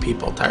TLE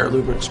people, Tire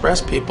Lubricant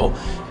Express people,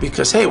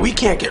 because, hey, we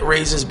can't get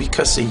raises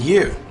because of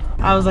you.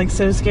 I was like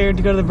so scared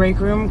to go to the break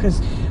room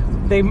because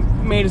they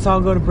made us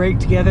all go to break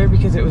together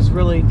because it was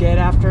really dead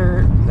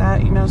after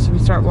that, you know, so we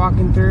start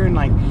walking through and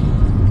like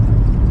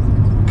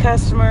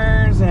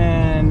customers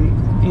and,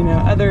 you know,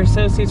 other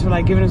associates were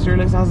like giving us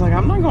dirty looks. I was like,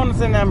 I'm not going to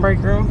sit in that break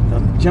room.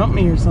 They'll jump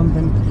me or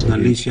something.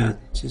 Alicia,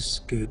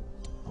 she's good.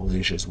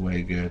 Alicia's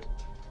way good.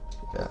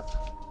 Yeah.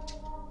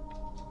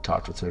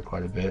 Talked with her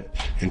quite a bit.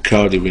 And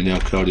Cody, we know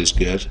Cody's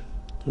good.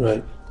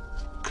 Right.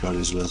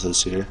 Cody's with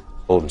us here.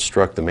 We'll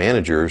instruct the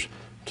managers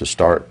to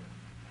start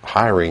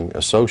hiring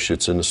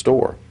associates in the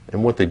store.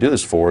 And what they do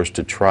this for is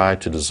to try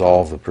to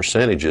dissolve the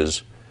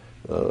percentages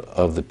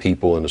of the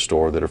people in the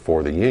store that are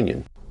for the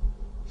union.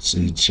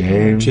 See,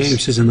 James.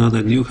 James is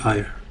another new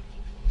hire.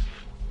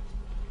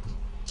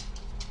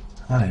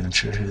 I'm not even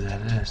sure who that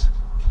is.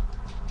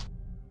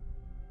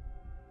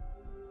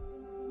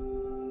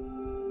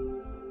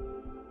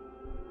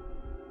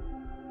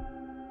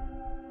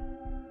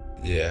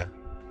 Yeah.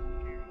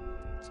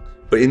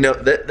 But you know,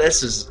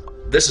 this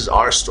is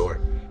our store.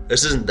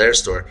 This isn't their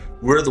store.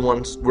 We're the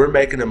ones, we're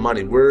making the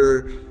money.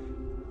 We're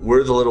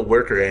the little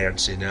worker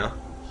ants, you know?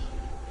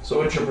 So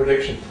what's your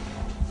prediction?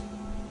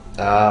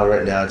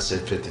 Right now I'd say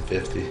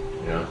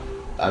 50-50. Yeah.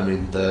 I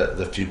mean,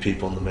 the few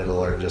people in the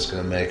middle are just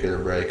going to make it or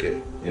break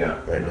it.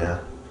 Yeah. Right now.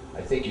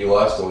 I think you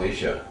lost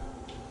Alicia.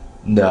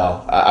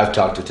 No, I've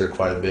talked with her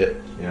quite a bit.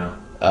 Yeah.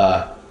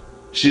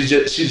 She's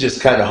just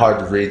kind of hard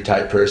to read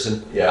type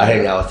person. Yeah. I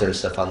hang out with her and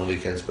stuff on the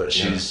weekends, but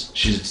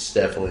she's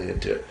definitely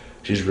into it.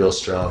 She's real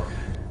strong.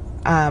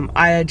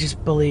 I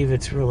just believe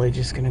it's really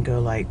just gonna go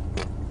like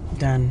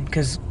done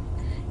because,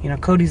 you know,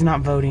 Cody's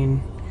not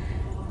voting,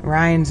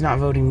 Ryan's not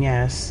voting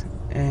yes,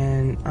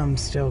 and I'm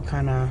still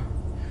kind of.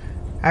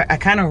 I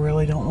kind of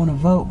really don't want to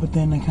vote, but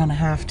then I kind of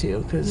have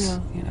to because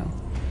you know.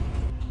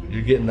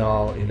 You're getting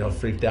all, you know,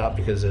 freaked out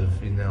because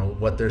of, you know,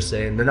 what they're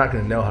saying. They're not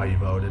going to know how you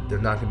voted. They're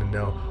not going to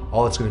know.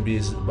 All it's going to be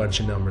is a bunch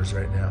of numbers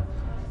right now.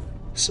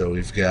 So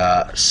we've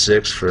got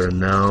 6 for a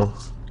no.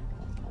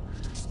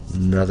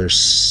 Another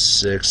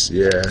 6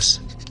 yes.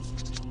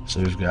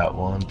 So we've got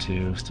 1,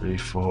 2, 3,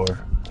 4,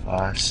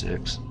 5,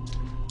 6,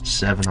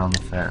 7 on the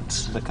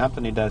fence. The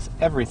company does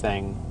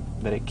everything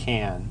that it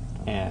can,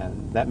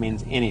 and that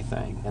means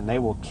anything, and they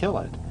will kill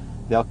it.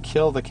 They'll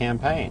kill the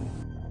campaign.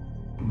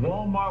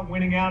 Walmart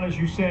winning out, as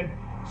you said,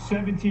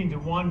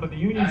 17-1, but the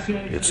union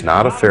said it's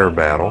not a fair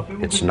battle.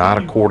 It's not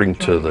according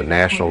to the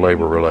National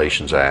Labor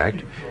Relations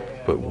Act.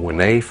 But when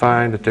they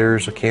find that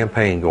there's a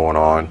campaign going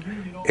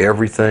on,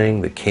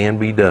 everything that can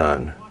be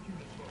done,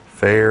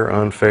 fair,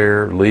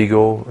 unfair,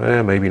 legal,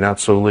 maybe not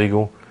so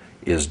legal,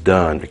 is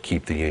done to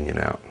keep the union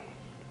out.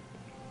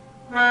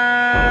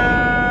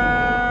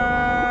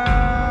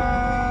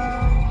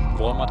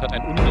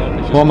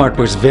 Walmart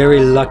was very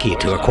lucky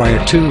to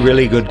acquire 2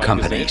 really good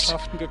companies.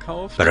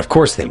 But of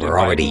course they were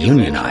already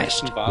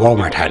unionized.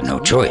 Walmart had no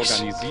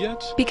choice.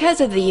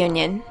 Because of the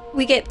union,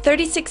 we get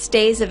 36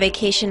 days of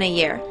vacation a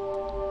year.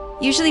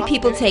 Usually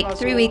people take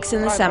 3 weeks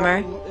in the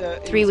summer,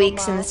 3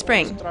 weeks in the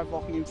spring.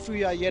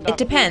 It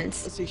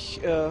depends.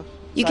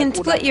 You can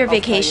split your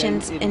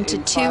vacations into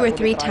 2 or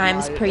 3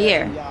 times per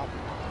year,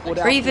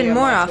 or even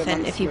more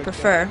often if you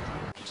prefer.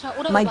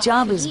 My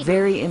job is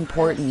very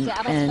important,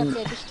 and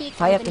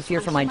if I have to fear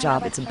for my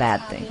job, it's a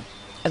bad thing.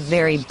 A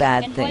very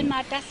bad thing.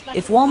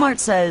 If Walmart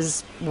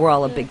says we're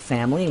all a big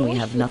family and we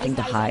have nothing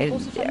to hide,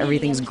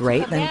 everything's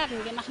great, then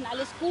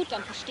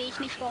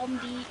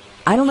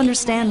I don't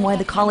understand why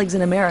the colleagues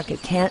in America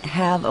can't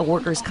have a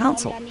workers'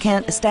 council,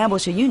 can't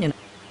establish a union.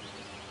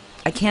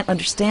 I can't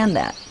understand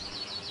that.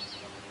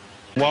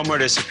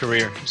 Walmart is a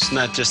career. It's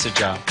not just a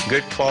job.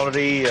 Good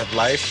quality of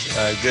life,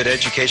 good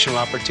educational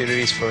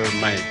opportunities for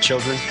my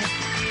children.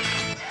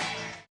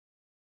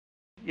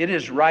 It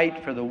is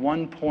right for the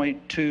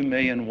 1.2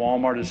 million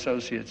Walmart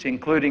associates,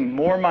 including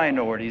more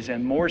minorities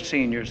and more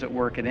seniors that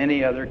work at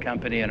any other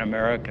company in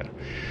America.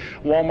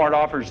 Walmart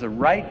offers the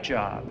right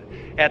job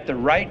at the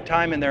right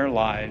time in their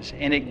lives,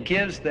 and it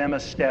gives them a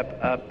step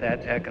up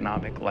that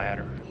economic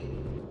ladder.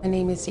 My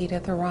name is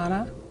Edith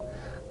Arana.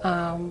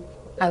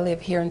 I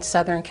live here in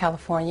Southern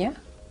California.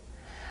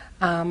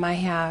 I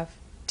have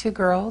 2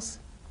 girls.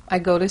 I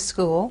go to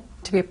school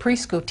to be a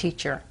preschool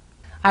teacher.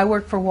 I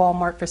worked for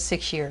Walmart for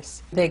 6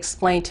 years. They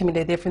explained to me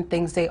the different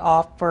things they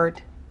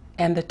offered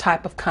and the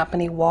type of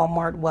company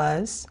Walmart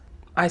was.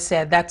 I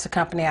said, that's a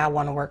company I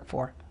want to work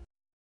for.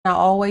 I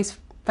always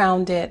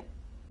found it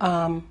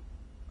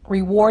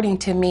rewarding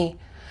to me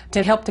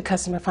to help the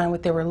customer find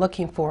what they were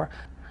looking for.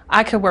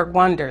 I could work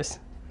wonders.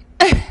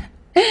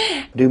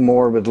 Do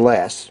more with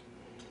less.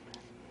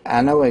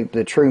 I know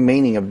the true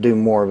meaning of do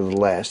more with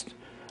less.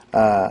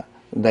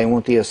 They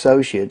want the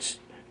associates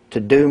to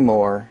do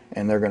more,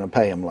 and they're going to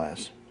pay them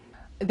less.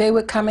 They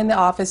would come in the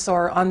office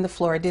or on the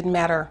floor, it didn't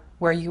matter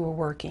where you were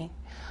working.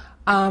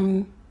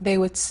 They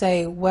would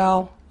say,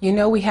 well, you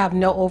know we have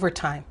no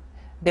overtime.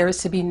 There is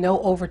to be no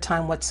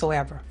overtime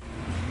whatsoever.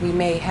 We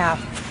may have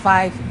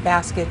 5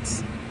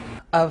 baskets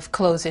of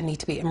clothes that need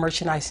to be,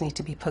 merchandise need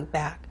to be put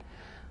back.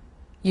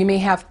 You may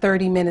have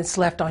 30 minutes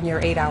left on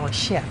your 8-hour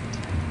shift,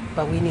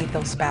 but we need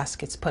those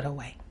baskets put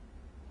away.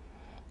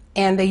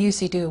 And they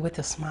usually do it with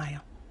a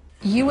smile.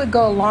 You would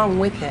go along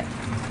with it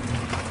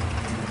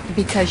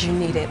because you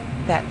needed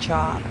that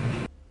job.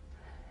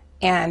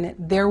 And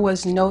there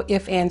was no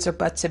ifs, ands, or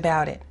buts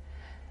about it.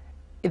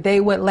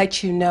 They would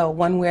let you know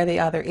one way or the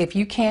other, if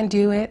you can't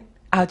do it,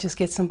 I'll just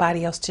get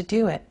somebody else to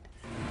do it.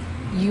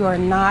 You are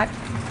not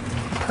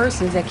a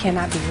person that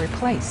cannot be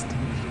replaced.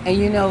 And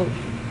you know,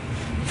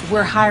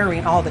 we're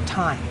hiring all the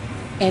time.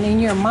 And in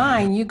your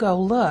mind, you go,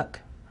 look,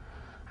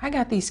 I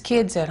got these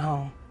kids at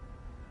home.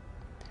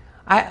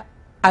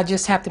 I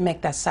just have to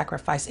make that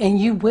sacrifice, and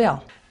you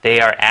will. They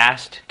are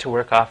asked to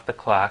work off the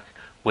clock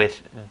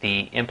with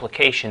the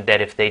implication that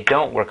if they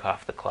don't work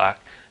off the clock,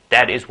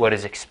 that is what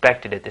is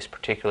expected at this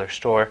particular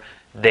store,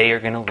 they are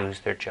going to lose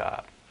their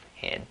job.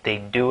 And they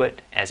do it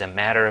as a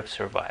matter of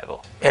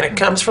survival. And it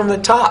comes from the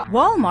top.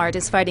 Walmart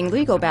is fighting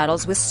legal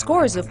battles with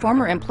scores of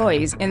former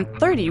employees in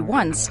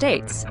 31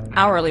 states.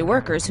 Hourly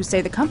workers who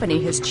say the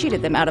company has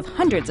cheated them out of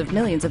hundreds of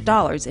millions of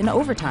dollars in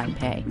overtime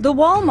pay. The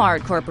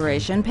Walmart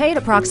Corporation paid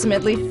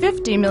approximately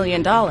 $50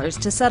 million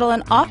to settle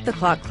an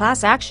off-the-clock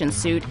class action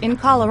suit in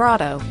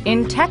Colorado.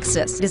 In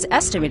Texas, it is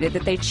estimated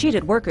that they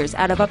cheated workers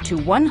out of up to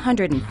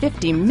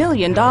 $150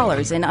 million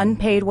in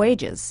unpaid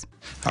wages.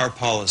 Our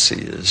policy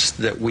is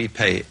that we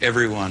pay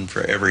everyone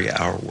for every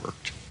hour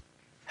worked.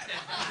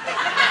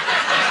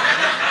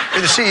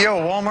 You're the CEO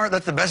of Walmart,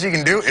 that's the best you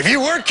can do? If you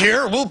work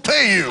here, we'll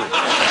pay you.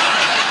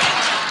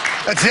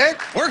 That's it?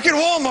 Work at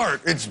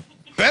Walmart. It's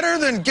better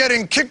than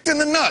getting kicked in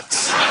the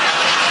nuts.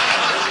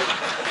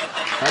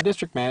 Our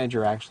district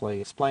manager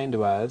actually explained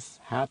to us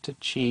how to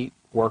cheat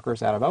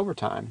workers out of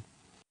overtime.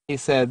 He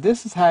said,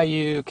 this is how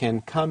you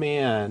can come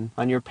in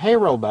on your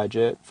payroll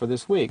budget for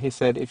this week. He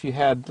said, if you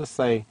had, let's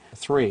say,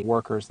 3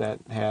 workers that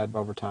had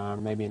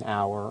overtime, maybe an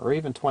hour, or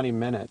even 20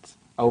 minutes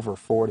over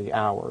 40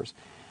 hours,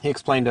 he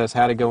explained to us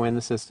how to go in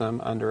the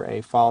system under a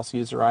false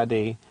user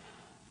ID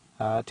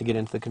to get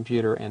into the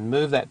computer and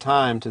move that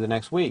time to the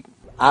next week.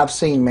 I've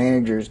seen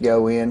managers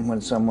go in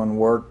when someone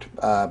worked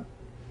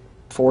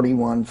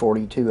 41,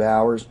 42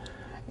 hours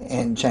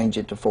and change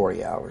it to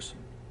 40 hours.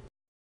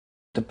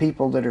 The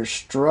people that are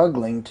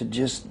struggling to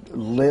just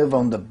live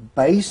on the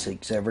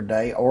basics every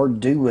day or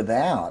do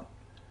without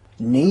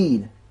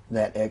need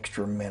that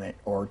extra minute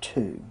or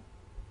 2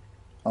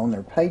 on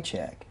their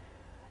paycheck.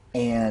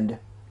 And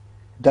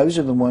those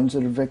are the ones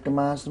that are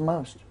victimized the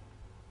most.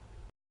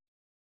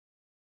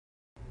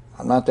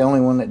 I'm not the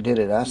only one that did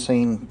it. I've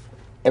seen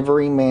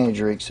every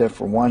manager except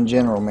for one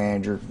general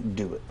manager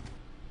do it.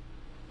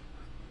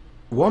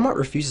 Walmart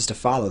refuses to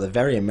follow the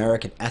very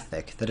American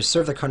ethic that has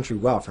served the country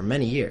well for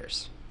many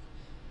years.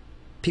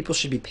 People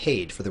should be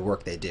paid for the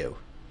work they do.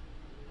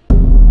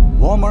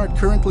 Walmart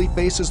currently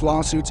faces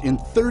lawsuits in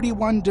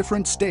 31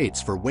 different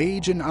states for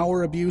wage and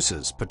hour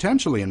abuses,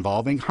 potentially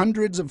involving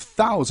hundreds of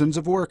thousands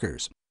of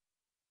workers.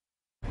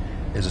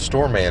 As a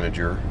store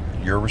manager,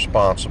 you're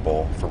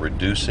responsible for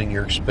reducing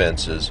your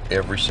expenses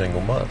every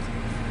single month.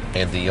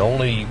 And the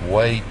only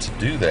way to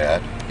do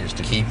that is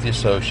to keep the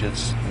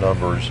associates'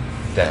 numbers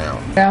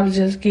down. I was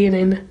just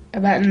getting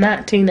about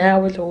 19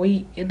 hours a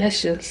week, and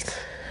that's just,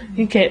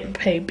 you can't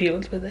pay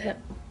bills with that.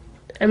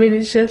 I mean,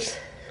 it's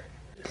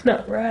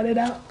not right at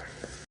all.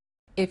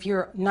 If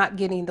you're not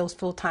getting those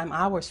full-time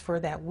hours for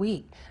that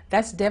week,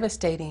 that's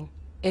devastating.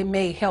 It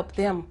may help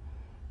them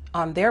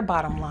on their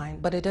bottom line,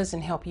 but it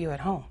doesn't help you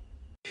at home.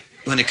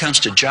 When it comes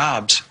to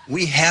jobs,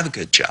 we have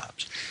good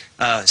jobs.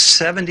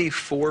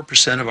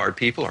 74% of our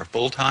people are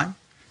full-time.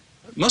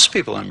 Most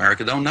people in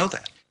America don't know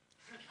that.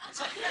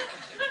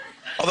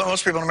 Although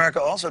most people in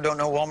America also don't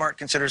know Walmart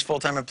considers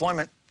full-time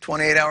employment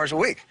 28 hours a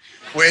week,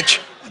 which,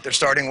 at their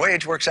starting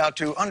wage, works out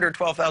to under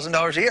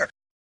 $12,000 a year.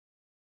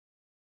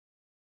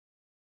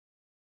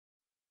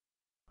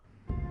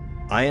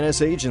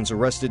 INS agents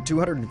arrested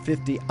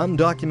 250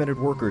 undocumented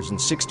workers in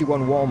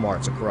 61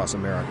 Walmarts across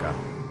America.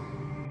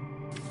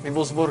 We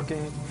was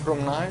working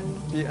from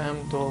 9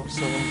 p.m. to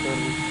 7:30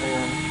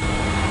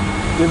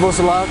 a.m. We was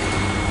locked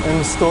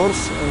in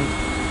stores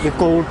and we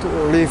could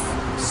leave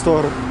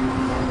store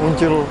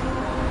until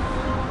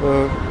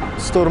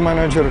store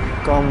manager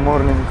come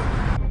morning.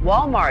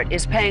 Walmart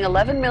is paying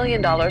 $11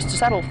 million to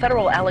settle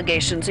federal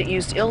allegations it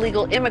used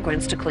illegal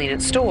immigrants to clean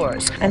its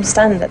stores. I'm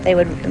stunned that they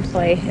would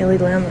employ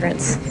illegal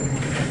immigrants.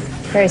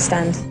 Very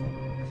stunned.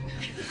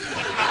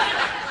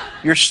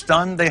 You're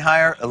stunned they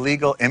hire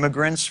illegal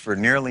immigrants for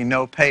nearly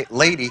no pay.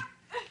 Lady,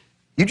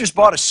 you just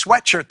bought a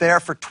sweatshirt there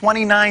for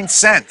 29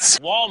 cents.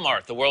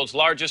 Walmart, the world's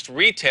largest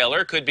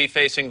retailer, could be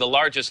facing the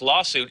largest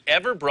lawsuit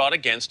ever brought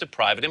against a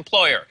private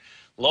employer.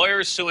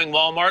 Lawyers suing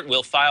Walmart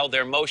will file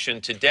their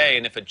motion today,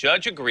 and if a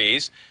judge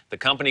agrees, the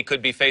company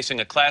could be facing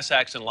a class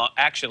action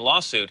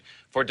lawsuit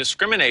for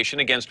discrimination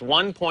against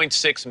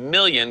 1.6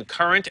 million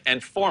current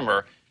and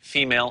former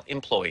female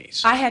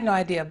employees. I had no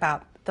idea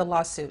about the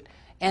lawsuit,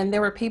 and there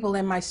were people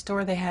in my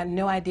store that had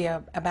no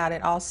idea about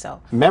it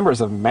also.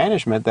 Members of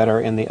management that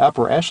are in the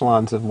upper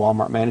echelons of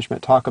Walmart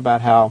management talk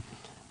about how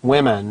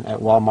women at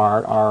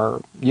Walmart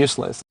are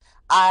useless.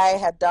 I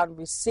had done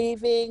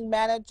receiving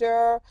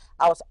manager,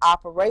 I was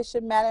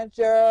operation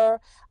manager,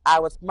 I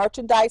was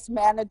merchandise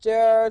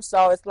manager,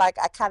 so it's like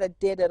I kind of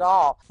did it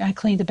all. I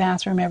cleaned the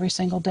bathroom every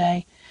single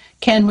day.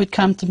 Ken would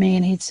come to me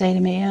and he'd say to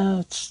me, "Oh,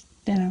 it's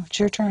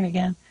your turn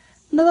again."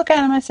 And I look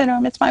at him, I said,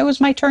 "Oh, it was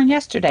my turn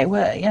yesterday."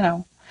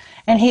 Well,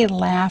 and he'd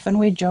laugh and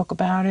we'd joke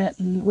about it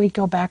and we'd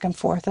go back and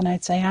forth and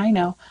I'd say, "I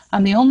know,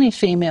 I'm the only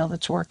female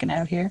that's working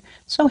out here,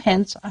 so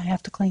hence I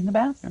have to clean the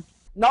bathroom."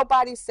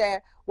 Nobody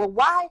said, "Well,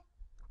 why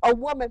a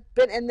woman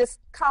been in this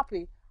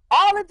company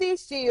all of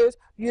these years?"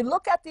 You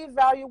look at the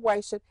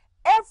evaluation,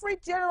 every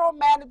general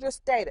manager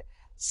stated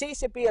she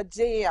should be a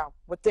GM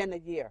within a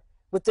year,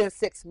 within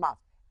 6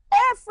 months.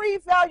 Every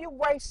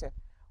evaluation.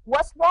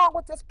 What's wrong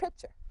with this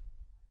picture?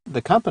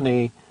 The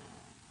company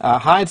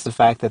hides the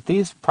fact that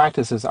these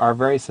practices are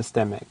very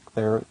systemic.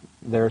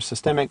 They're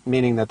systemic,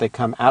 meaning that they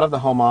come out of the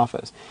home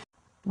office.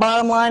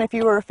 Bottom line, if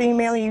you were a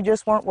female, you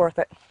just weren't worth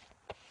it.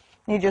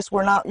 You just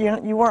were not,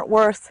 you weren't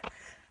worth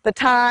the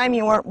time,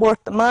 you weren't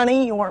worth the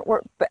money, you weren't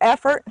worth the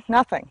effort,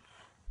 nothing.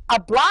 A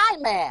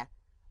blind man.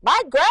 My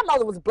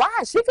grandmother was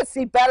blind. She could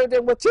see better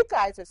than what you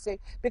guys are seeing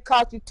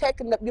because you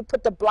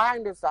put the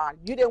blinders on.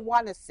 You didn't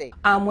want to see.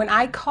 When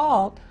I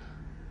called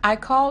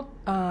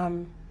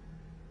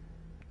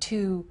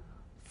to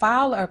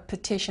file a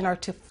petition or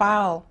to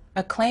file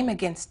a claim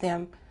against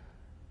them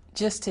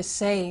just to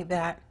say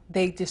that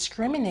they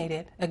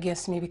discriminated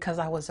against me because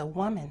I was a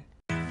woman.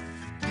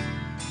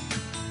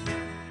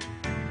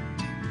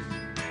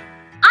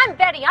 I'm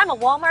Betty. I'm a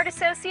Walmart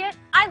associate.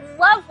 I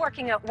love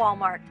working at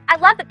Walmart. I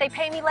love that they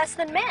pay me less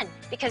than men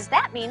because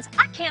that means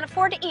I can't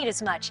afford to eat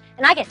as much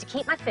and I get to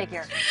keep my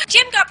figure.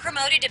 Jim got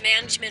promoted to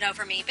management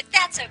over me, but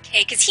that's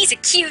okay because he's a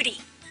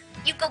cutie.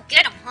 You go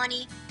get him,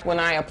 honey. When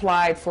I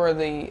applied for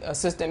the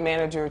assistant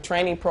manager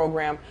training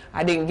program,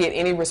 I didn't get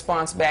any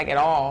response back at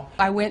all.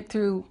 I went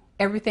through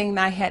everything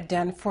that I had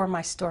done for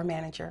my store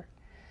manager,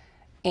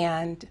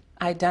 and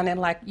I done it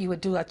like you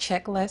would do a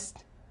checklist.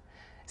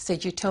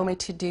 Said, "You told me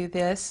to do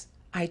this,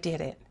 I did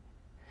it.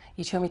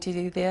 You told me to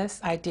do this,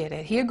 I did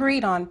it." He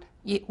agreed on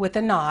with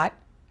a nod,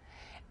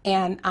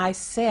 and I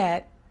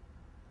said,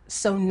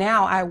 "So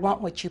now I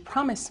want what you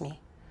promised me."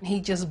 He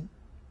just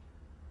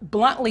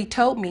bluntly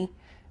told me,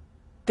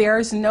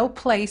 "There's no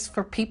place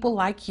for people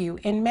like you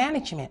in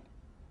management."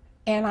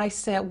 And I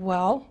said,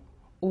 "Well,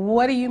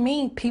 what do you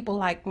mean people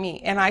like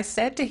me?" And I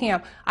said to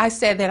him, I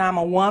said that I'm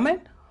a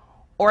woman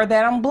or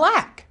that I'm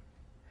black.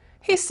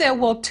 He said,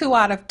 "Well, 2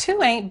 out of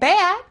 2 ain't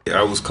bad."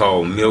 I was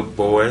called milk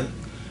boy,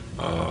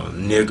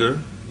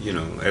 nigger,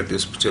 at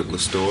this particular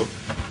store.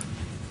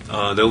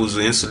 There was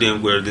an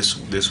incident where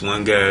this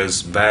one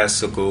guy's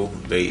bicycle,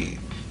 they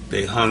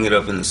hung it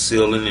up in the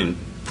ceiling and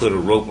put a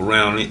rope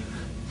around it.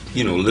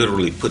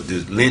 Literally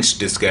lynched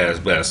this guy's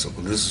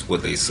bicycle. This is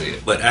what they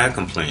said. But I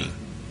complained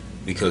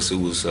because it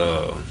was,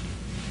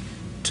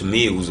 to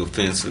me, it was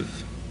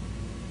offensive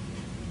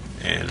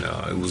and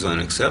it was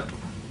unacceptable.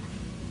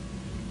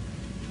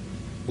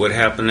 What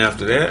happened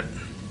after that?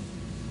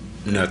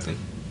 Nothing.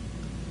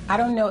 I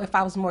don't know if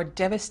I was more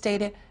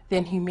devastated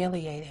than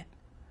humiliated.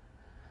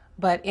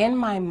 But in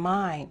my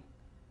mind,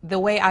 the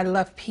way I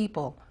love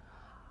people,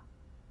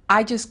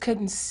 I just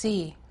couldn't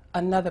see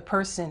another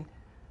person.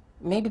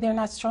 Maybe they're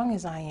not strong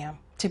as I am,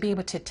 to be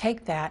able to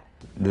take that.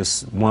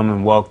 This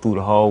woman walked through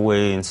the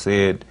hallway and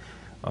said,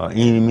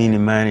 "Eeny, meeny,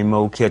 miny,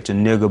 mo, catch a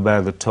nigger by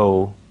the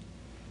toe."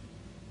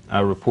 I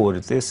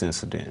reported this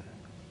incident.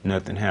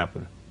 Nothing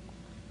happened.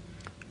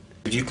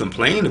 If you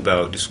complain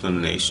about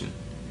discrimination,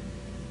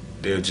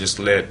 they'll just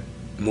let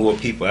more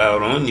people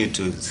out on you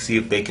to see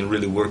if they can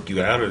really work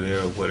you out of there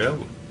or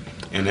whatever.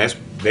 And that's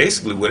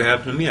basically what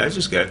happened to me. I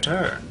just got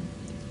tired.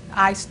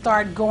 I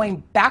started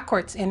going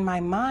backwards in my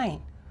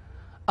mind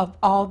of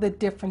all the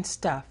different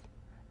stuff,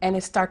 and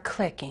it started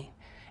clicking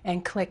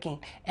and clicking,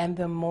 and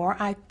the more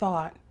I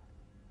thought,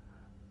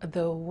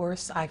 the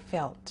worse I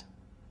felt,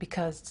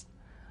 because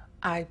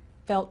I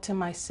felt to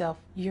myself,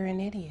 "You're an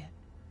idiot.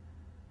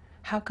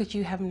 How could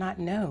you have not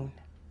known?"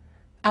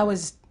 I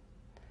was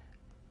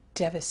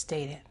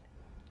devastated.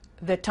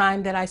 The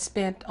time that I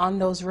spent on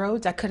those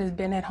roads, I could have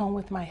been at home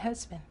with my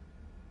husband,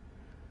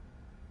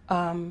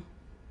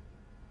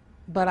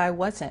 but I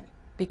wasn't,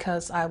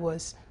 because I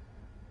was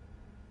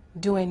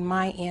doing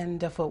my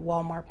end of what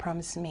Walmart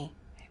promised me.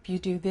 If you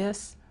do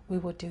this, we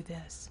will do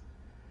this.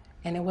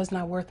 And it was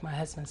not worth my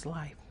husband's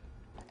life.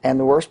 And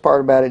the worst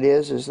part about it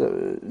is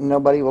that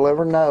nobody will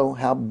ever know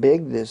how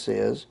big this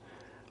is,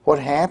 what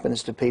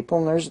happens to people,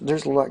 and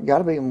there's got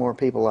to be more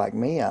people like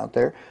me out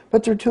there,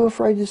 but they're too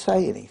afraid to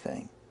say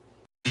anything.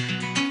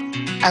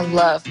 I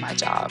love my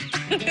job.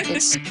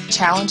 It's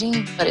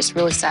challenging, but it's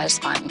really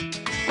satisfying.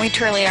 We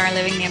truly are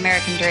living the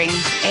American dream.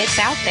 It's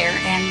out there,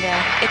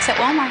 and it's at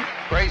Walmart.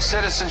 Great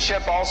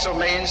citizenship also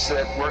means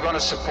that we're going to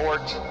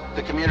support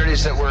the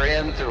communities that we're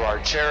in through our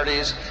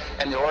charities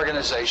and the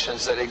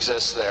organizations that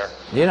exist there.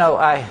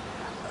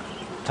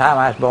 Time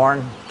I was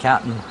born,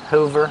 counting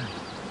Hoover,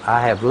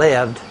 I have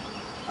lived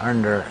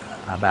under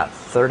about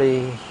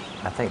 30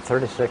 I think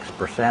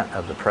 36%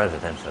 of the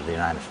presidents of the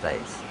United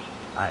States.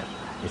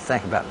 You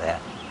think about that.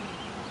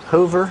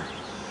 Hoover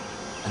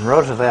and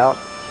Roosevelt,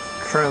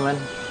 Truman,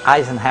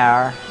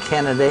 Eisenhower,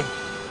 Kennedy,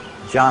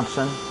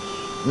 Johnson,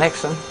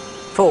 Nixon,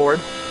 Ford,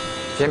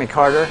 Jimmy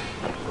Carter,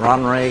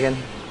 Ronald Reagan,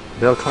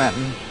 Bill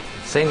Clinton,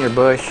 Senior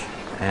Bush,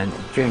 and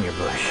Junior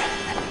Bush.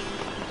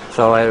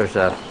 So there's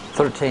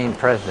 13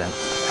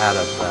 presidents out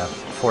of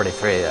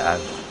 43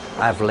 that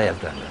I've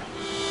lived under.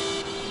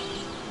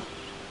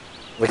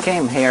 We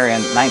came here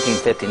in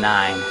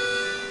 1959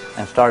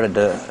 and started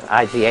the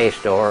IGA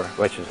store,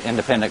 which is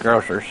Independent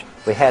Grocers.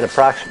 We had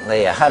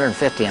approximately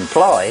 150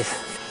 employees,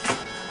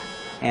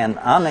 and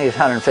on these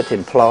 150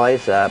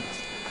 employees, the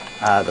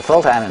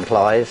full-time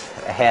employees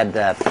had,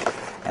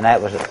 and that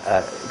was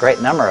a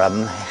great number of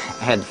them,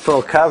 had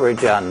full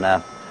coverage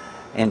on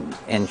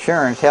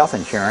insurance, health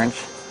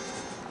insurance.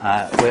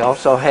 We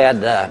also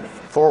had a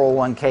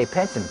 401k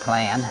pension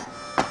plan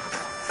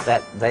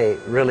that they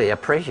really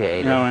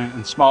appreciated. You know,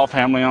 in small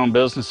family-owned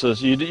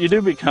businesses, you do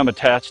become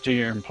attached to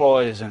your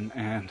employees,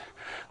 and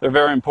they're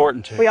very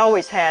important to you. We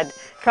always tried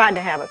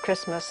to have a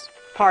Christmas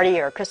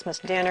party or a Christmas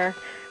dinner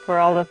where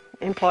all the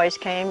employees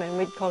came and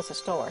we'd close the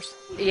stores.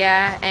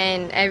 Yeah,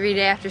 and every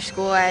day after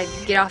school I'd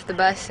get off the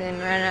bus and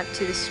run up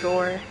to the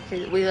store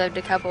because we lived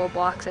a couple of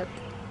blocks up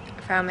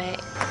from it.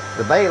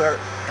 The baler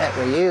that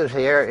we use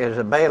here is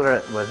a baler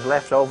that was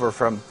left over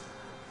from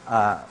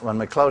when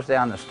we closed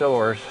down the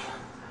stores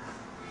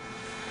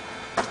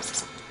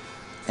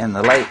in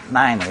the late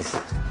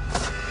 90s.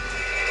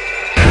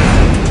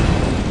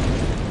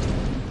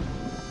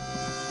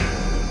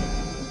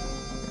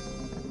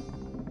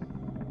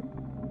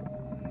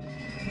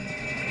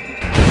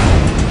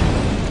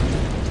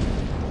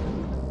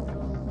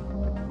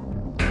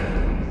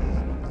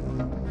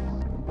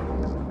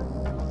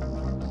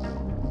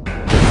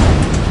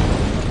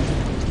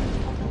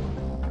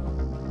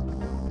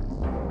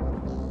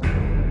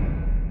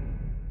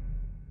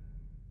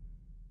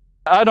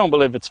 I don't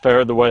believe it's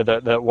fair the way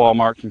that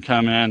Walmart can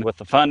come in with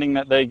the funding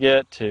that they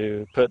get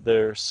to put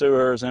their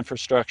sewers,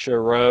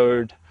 infrastructure,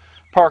 road,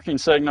 parking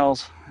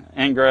signals,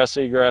 ingress,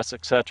 egress,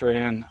 etc.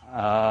 in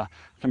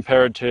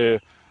compared to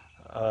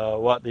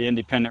what the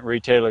independent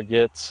retailer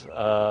gets.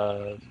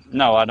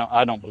 No,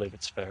 I don't believe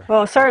it's fair.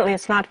 Well, certainly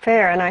it's not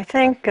fair, and I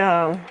think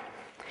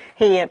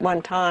he at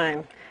one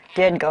time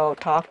did go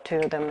talk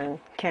to them in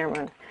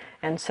Cameron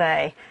and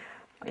say,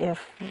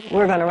 if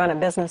we're going to run a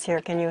business here,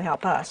 can you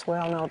help us?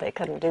 Well, no, they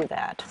couldn't do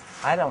that.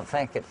 I don't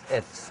think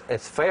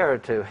it's fair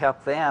to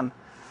help them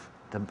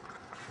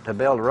to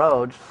build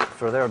roads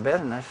for their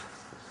business,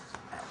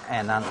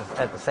 and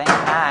at the same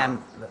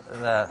time,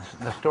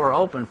 the store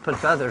open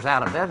puts others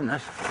out of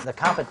business. The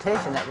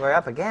competition that we're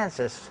up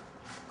against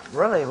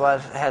really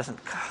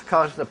hasn't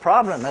caused the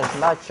problem as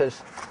much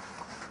as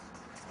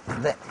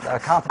the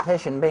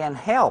competition being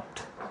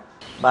helped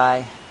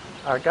by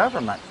our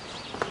government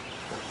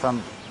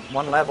from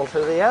one level to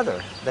the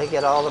other. They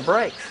get all the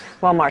breaks.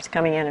 Walmart's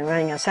coming in and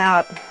running us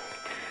out.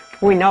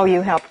 We know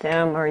you helped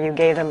them or you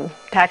gave them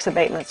tax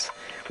abatements.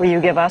 Will you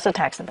give us a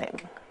tax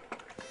abatement?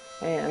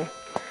 And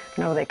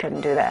no, they couldn't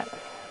do that.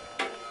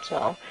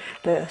 So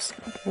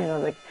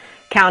the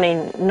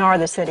county nor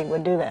the city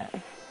would do that.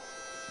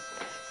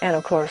 And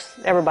of course,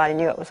 everybody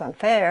knew it was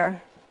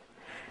unfair,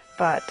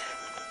 but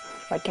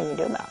what can you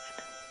do about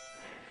it?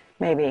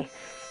 Maybe,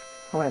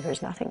 well,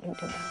 there's nothing you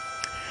can do about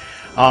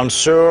it. On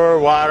sewer,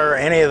 water,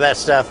 any of that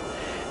stuff,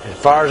 as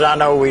far as I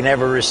know, we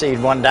never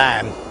received one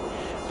dime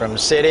from the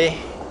city,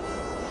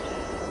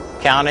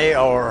 county,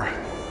 or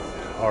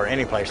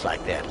any place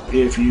like that.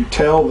 If you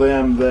tell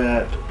them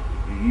that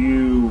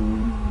you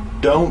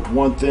don't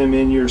want them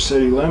in your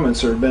city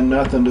limits, there's been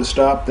nothing to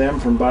stop them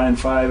from buying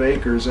 5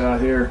 acres out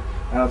here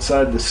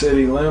outside the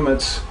city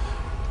limits,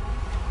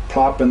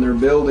 plopping their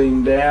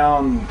building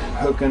down,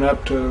 hooking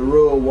up to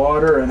rural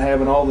water, and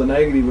having all the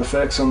negative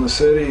effects on the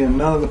city and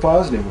none of the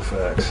positive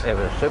effects. It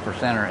was a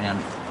supercenter in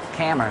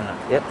Cameron.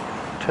 It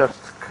took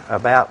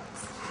about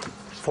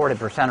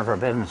 40% of our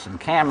business in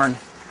Cameron,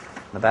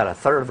 and about a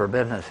third of our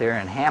business here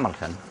in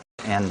Hamilton.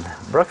 In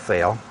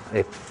Brookville,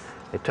 it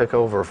took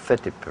over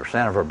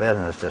 50% of our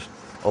business just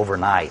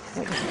overnight.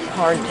 It was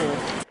hard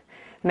to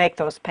make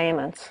those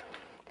payments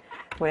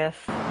with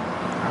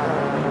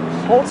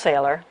a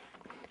wholesaler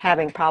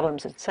having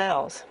problems it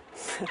sells.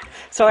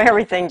 So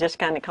everything just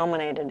kind of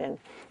culminated in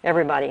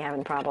everybody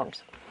having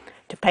problems.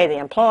 To pay the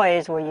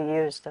employees, well, you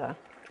used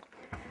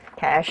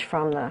cash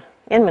from the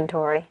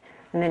inventory,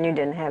 and then you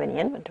didn't have any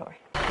inventory.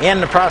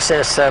 In the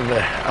process of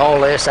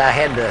all this, I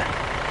had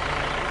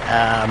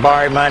to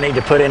borrow money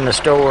to put in the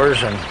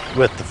stores, and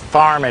with the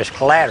farm as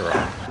collateral.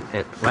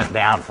 It went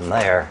down from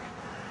there,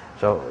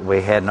 so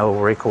we had no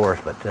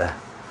recourse but to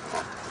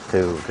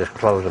just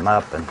close them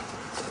up. And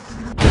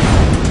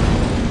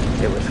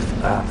it was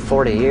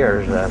 40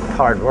 years of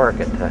hard work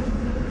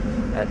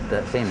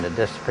that seemed to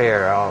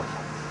disappear all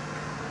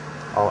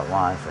at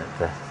once.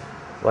 It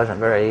wasn't a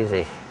very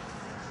easy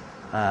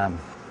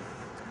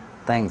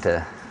thing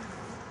to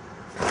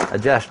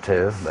adjust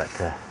to,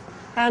 but...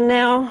 And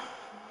now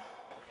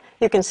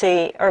You can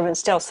see Irvin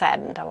still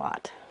saddened a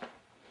lot.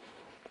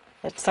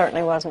 It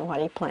certainly wasn't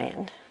what he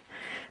planned.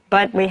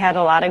 But we had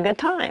a lot of good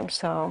times,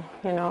 so,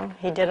 you know,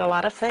 he did a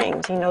lot of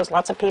things. He knows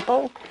lots of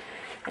people,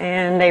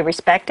 and they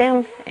respect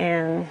him,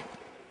 and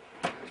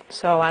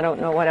so I don't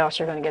know what else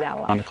you're going to get out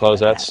of On it. to close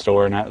that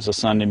store, and that was a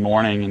Sunday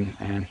morning,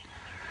 and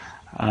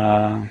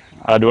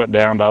I went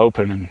down to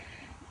open,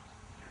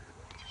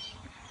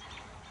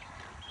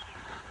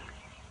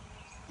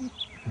 and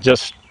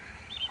just...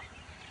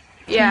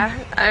 Yeah,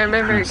 I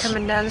remember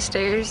coming down the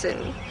stairs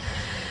and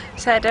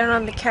sat down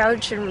on the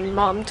couch, and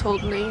Mom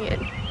told me,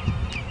 and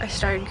I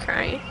started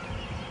crying.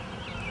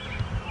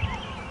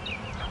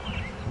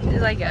 It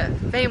was like a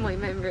family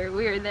member.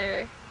 We were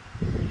there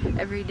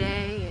every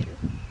day, and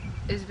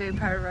it was a big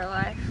part of our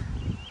life.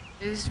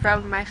 It was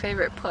probably my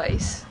favorite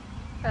place.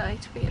 I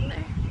liked being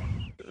there.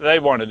 They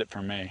wanted it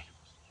for me,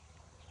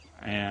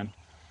 and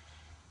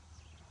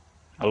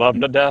I love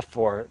them to death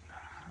for it.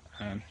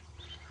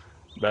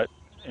 But,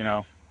 you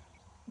know,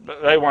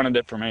 they wanted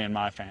it for me and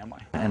my family.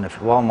 And if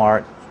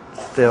Walmart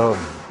still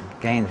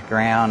gains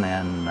ground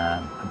and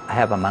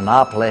have a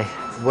monopoly,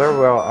 where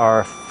will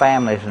our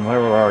families and where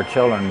will our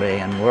children be,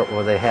 and what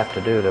will they have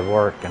to do to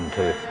work and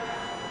to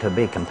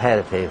be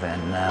competitive?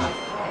 And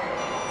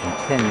in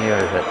 10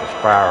 years that the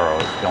spiral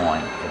is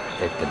going,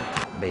 it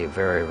could be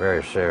very,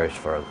 very serious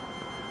for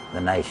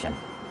the nation.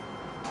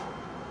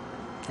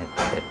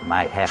 It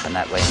might happen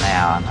that way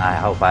now, and I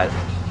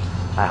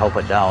hope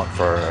it don't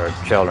for our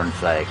children's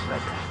sake,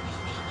 but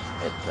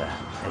it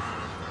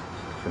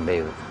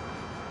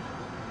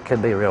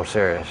could be real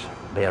serious,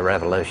 be a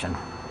revolution.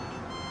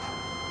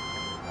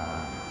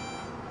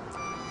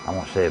 I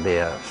won't say it'd be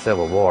a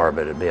civil war,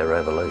 but it'd be a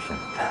revolution.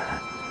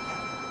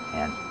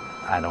 And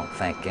I don't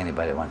think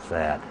anybody wants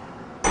that.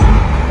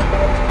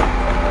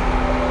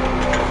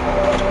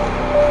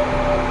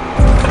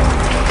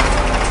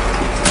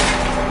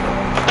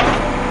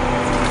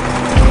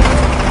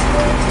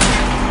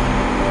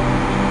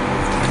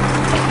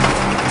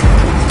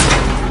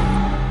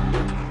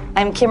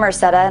 I'm Kim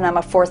Ursetta, and I'm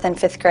a 4th and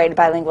 5th grade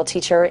bilingual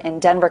teacher in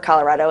Denver,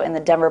 Colorado, in the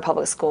Denver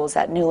Public Schools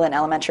at Newland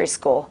Elementary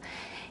School.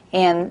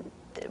 And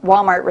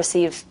Walmart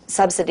received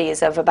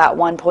subsidies of about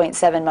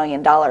 $1.7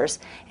 million.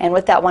 And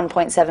with that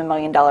 $1.7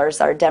 million,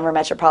 our Denver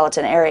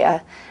metropolitan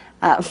area,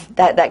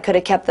 that could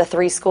have kept the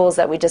 3 schools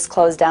that we just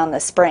closed down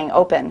this spring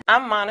open.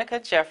 I'm Monica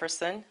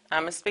Jefferson.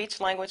 I'm a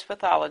speech-language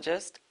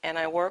pathologist, and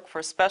I work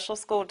for Special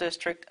School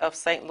District of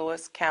St.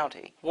 Louis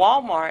County.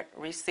 Walmart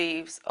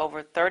receives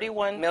over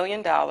 $31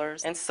 million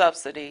in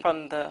subsidy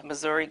from the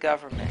Missouri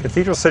government.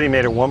 Cathedral City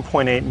made a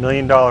 $1.8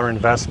 million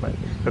investment,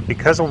 but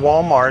because of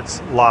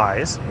Walmart's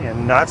lies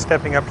and not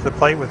stepping up to the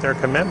plate with their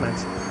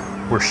commitments,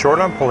 we're short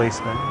on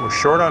policemen, we're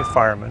short on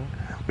firemen,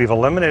 we've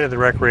eliminated the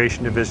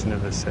recreation division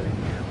of the city.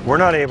 We're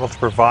not able to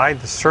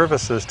provide the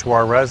services to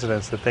our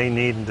residents that they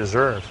need and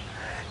deserve.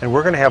 And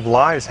we're going to have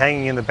lives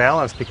hanging in the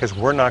balance because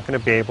we're not going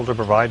to be able to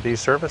provide these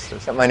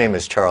services. My name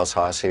is Charles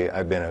Hasse.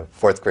 I've been a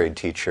 4th grade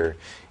teacher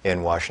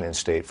in Washington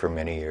State for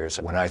many years.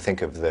 When I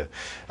think of the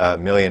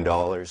 $1 million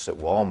that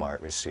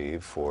Walmart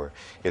received for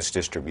its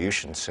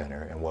distribution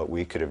center and what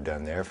we could have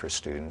done there for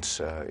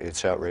students,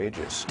 it's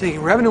outrageous.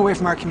 Taking revenue away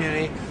from our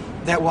community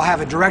that will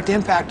have a direct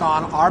impact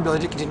on our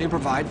ability to continue to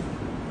provide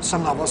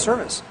some level of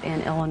service.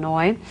 In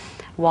Illinois,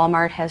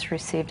 Walmart has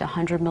received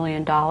 $100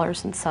 million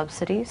in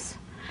subsidies,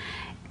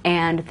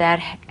 and that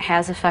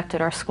has affected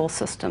our school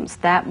systems.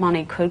 That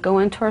money could go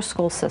into our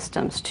school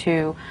systems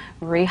to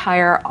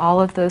rehire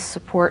all of those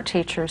support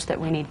teachers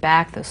that we need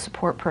back, those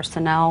support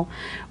personnel.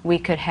 We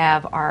could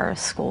have our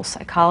school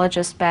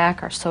psychologists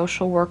back, our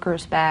social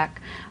workers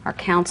back, our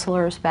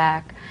counselors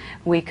back.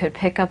 We could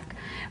pick up,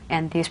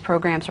 and these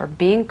programs are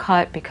being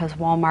cut because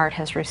Walmart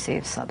has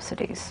received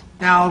subsidies.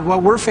 Now,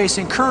 what we're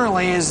facing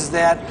currently is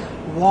that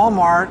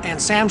Walmart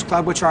and Sam's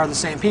Club, which are the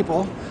same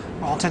people,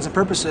 for all intents and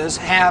purposes,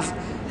 have,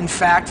 in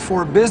fact,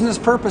 for business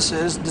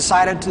purposes,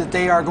 decided that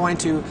they are going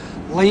to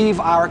leave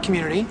our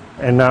community.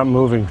 And not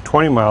moving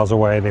 20 miles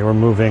away, they were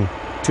moving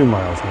 2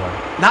 miles away.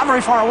 Not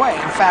very far away.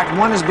 In fact,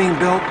 one is being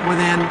built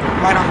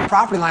right on the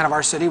property line of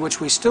our city, which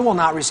we still will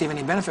not receive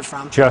any benefit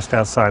from. Just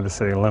outside the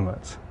city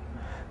limits.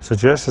 So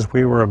just as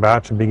we were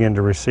about to begin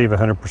to receive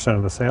 100%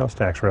 of the sales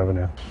tax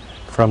revenue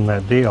from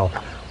that deal,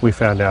 we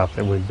found out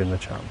that we'd been the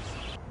chums.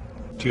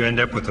 You end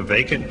up with a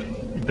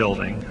vacant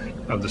building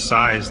of the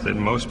size that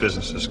most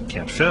businesses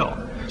can't fill.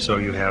 So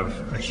you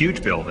have a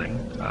huge building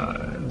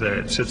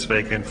that sits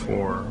vacant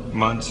for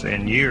months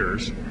and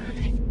years.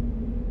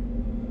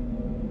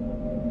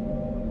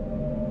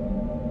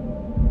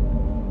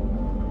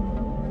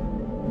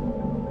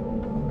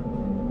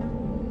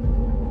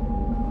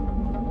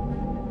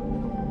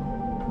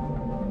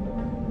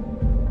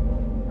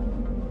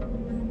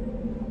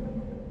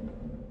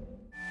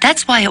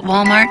 That's why at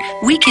Walmart,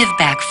 we give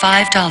back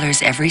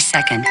 $5 every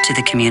second to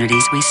the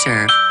communities we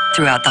serve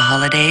throughout the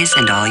holidays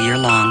and all year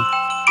long.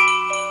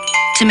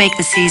 To make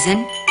the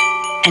season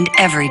and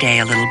every day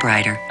a little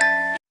brighter.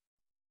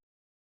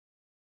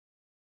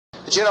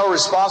 But you know,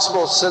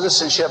 responsible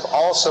citizenship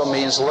also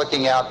means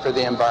looking out for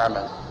the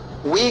environment.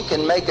 we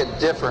can make a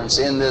difference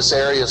in this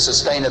area of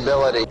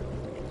sustainability.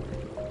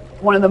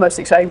 One of the most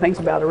exciting things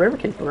about a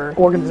Riverkeeper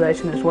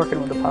organization is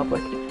working with the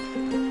public.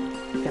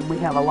 And we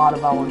have a lot of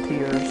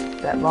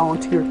volunteers that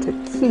volunteer to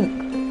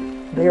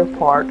keep their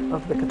part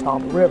of the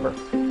Catawba River.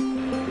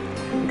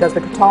 Because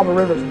the Catawba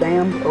River is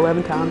dammed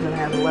 11 times and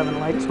has 11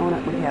 lakes on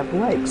it. We have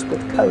lakes with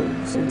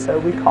coves, and so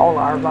we call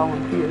our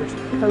volunteers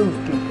cove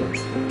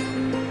keepers.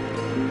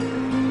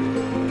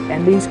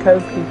 And these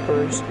cove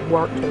keepers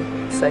work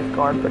to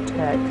safeguard,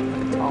 protect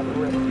the Catawba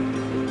River.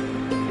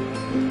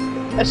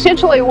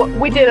 Essentially,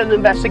 we did an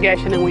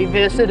investigation and we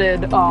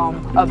visited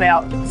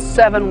about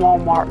 7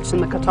 Walmarts in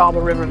the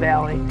Catawba River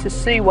Valley to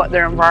see what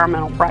their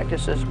environmental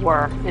practices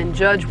were and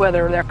judge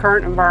whether their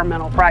current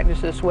environmental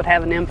practices would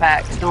have an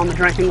impact on the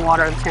drinking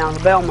water of the town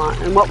of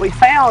Belmont. And what we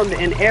found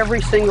in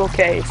every single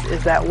case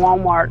is that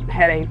Walmart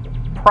had a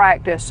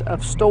practice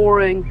of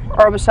storing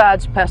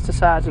herbicides,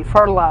 pesticides, and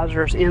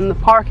fertilizers in the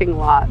parking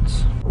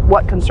lots.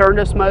 What concerned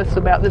us most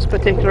about this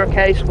particular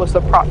case was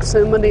the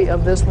proximity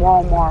of this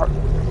Walmart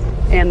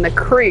and the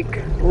creek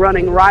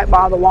running right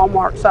by the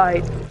Walmart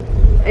site,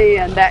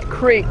 and that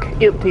creek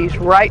empties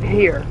right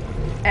here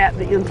at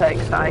the intake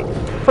site.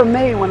 For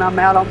me, when I'm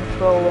out on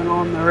patrol and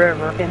on the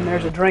river and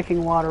there's a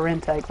drinking water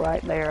intake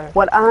right there,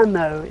 what I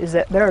know is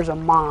that there's a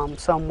mom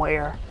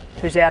somewhere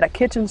who's at a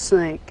kitchen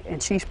sink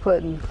and she's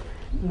putting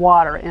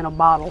water in a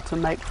bottle to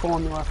make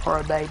formula for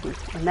a baby,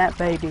 and that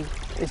baby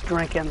is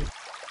drinking.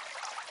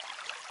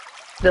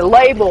 The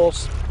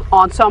labels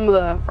on some of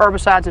the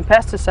herbicides and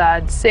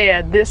pesticides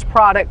said this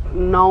product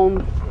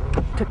known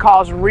to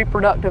cause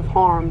reproductive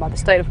harm by the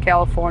state of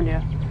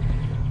California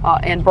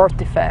and birth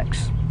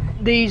defects.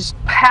 These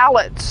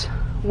pallets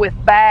with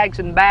bags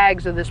and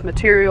bags of this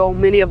material,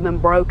 many of them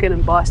broken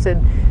and busted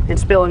and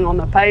spilling on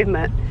the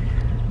pavement,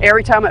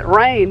 every time it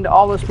rained,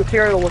 all this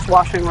material was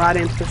washing right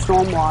into the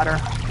stormwater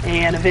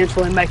and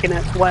eventually making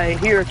its way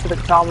here to the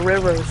Catawba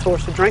River, the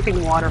source of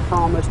drinking water for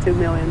almost 2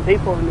 million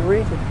people in the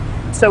region.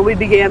 So we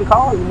began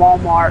calling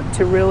Walmart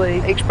to really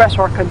express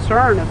our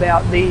concern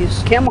about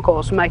these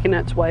chemicals making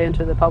its way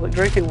into the public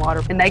drinking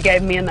water. And they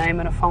gave me a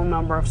name and a phone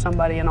number of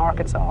somebody in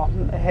Arkansas,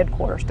 the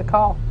headquarters, to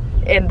call.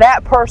 And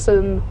that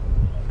person,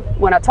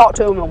 when I talked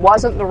to them, it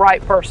wasn't the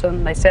right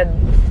person. They said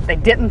they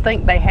didn't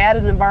think they had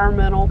an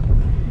environmental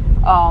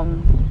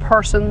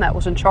person that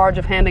was in charge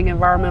of handling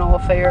environmental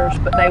affairs,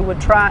 but they would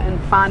try and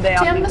find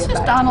out. Tim, this is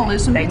Donna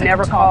Lisson. They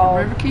never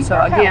called.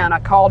 So again, I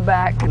called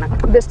back, and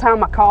this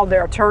time I called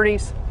their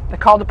attorneys. I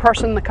called the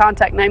person, the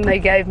contact name they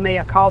gave me.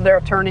 I called their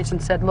attorneys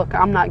and said, look,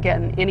 I'm not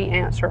getting any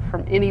answer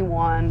from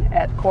anyone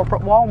at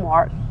corporate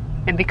Walmart.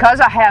 And because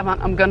I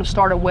haven't, I'm going to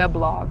start a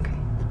weblog.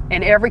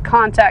 And every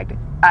contact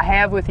I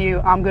have with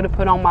you, I'm going to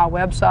put on my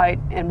website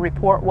and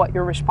report what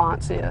your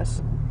response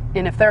is.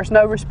 And if there's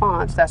no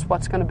response, that's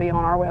what's going to be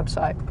on our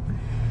website.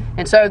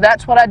 And so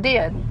that's what I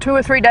did. 2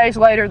 or 3 days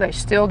later, they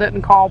still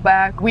didn't call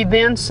back. We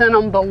then sent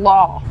them the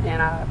law,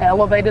 and I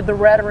elevated the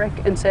rhetoric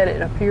and said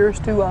it appears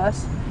to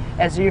us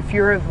as if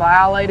you're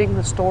violating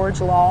the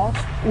storage laws.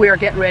 We are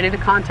getting ready to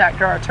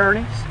contact our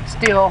attorneys.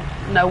 Still,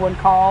 no one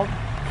called.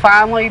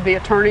 Finally, the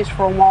attorneys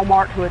for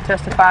Walmart who had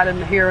testified in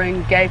the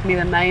hearing gave me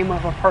the name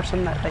of a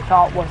person that they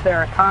thought was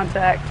their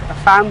contact. I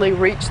finally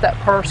reached that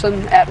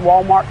person at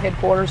Walmart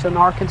headquarters in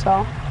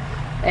Arkansas,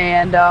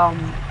 and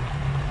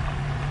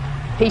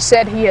he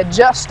said he had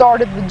just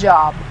started the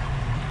job.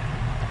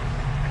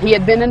 He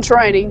had been in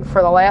training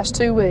for the last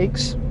 2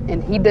 weeks,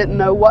 and he didn't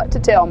know what to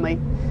tell me.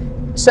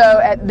 So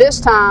at this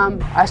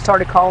time, I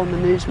started calling the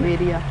news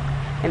media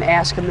and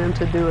asking them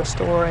to do a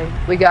story.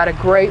 We got a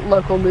great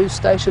local news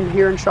station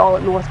here in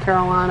Charlotte, North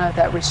Carolina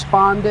that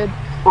responded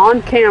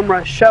on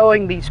camera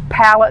showing these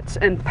pallets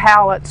and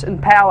pallets and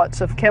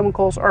pallets of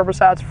chemicals,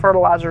 herbicides,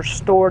 fertilizers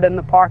stored in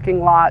the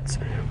parking lots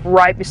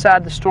right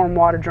beside the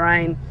stormwater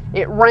drain.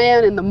 It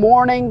ran in the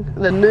morning,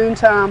 the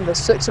noontime, the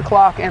 6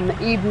 o'clock, and the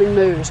evening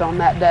news on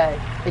that day.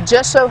 It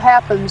just so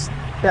happens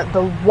that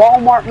the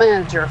Walmart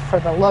manager for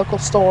the local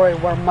story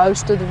where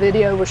most of the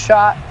video was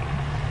shot,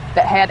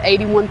 that had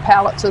 81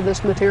 pallets of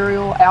this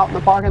material out in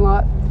the parking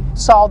lot,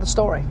 saw the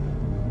story.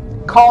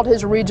 Called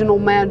his regional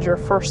manager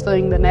first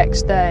thing the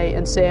next day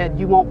and said,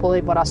 you won't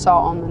believe what I saw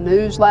on the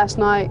news last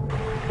night.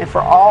 And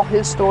for all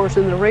his stores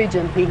in the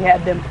region, he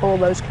had them pull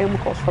those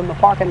chemicals from the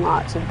parking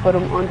lots and put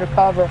them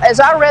undercover.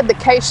 As I read the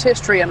case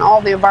history and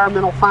all the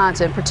environmental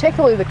fines, and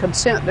particularly the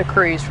consent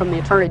decrees from the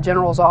Attorney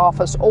General's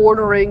office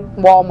ordering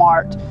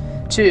Walmart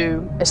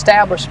to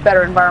establish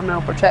better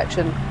environmental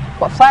protection,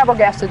 what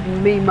flabbergasted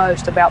me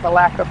most about the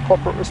lack of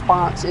corporate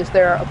response is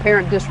their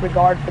apparent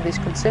disregard for these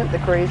consent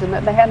decrees and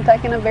that they hadn't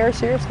taken it very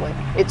seriously.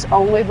 It's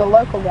only the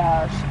local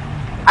guys.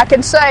 I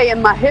can say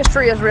in my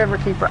history as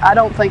Riverkeeper, I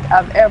don't think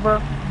I've ever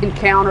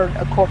encountered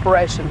a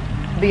corporation,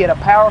 be it a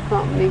power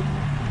company,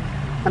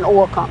 an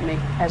oil company,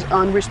 as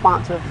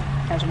unresponsive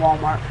as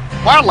Walmart.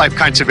 Wildlife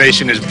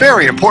conservation is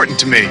very important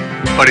to me,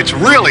 but it's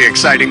really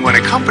exciting when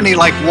a company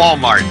like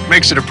Walmart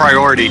makes it a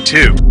priority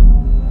too.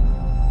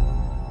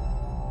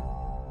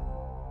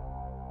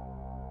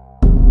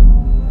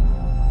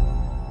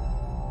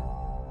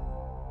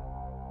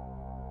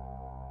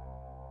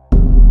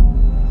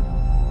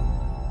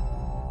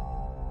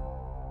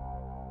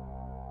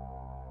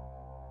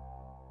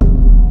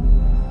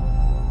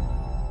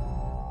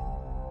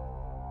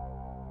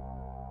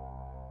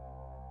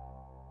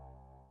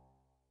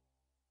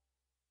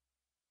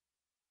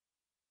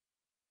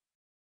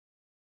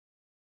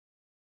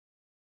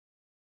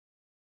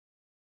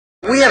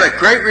 We have a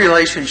great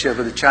relationship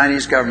with the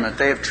Chinese government.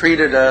 They have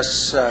treated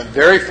us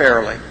very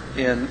fairly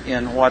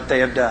in what they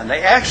have done.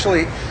 They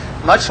actually,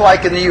 much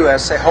like in the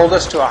U.S., they hold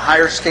us to a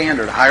higher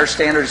standard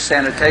of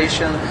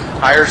sanitation,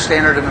 higher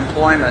standard of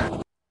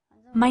employment.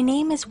 My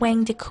name is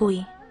Wang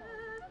Decui.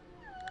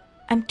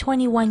 I'm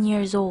 21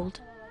 years old.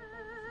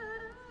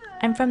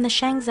 I'm from the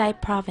Shanxi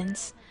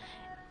province.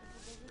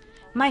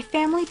 My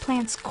family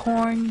plants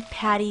corn,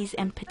 patties,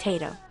 and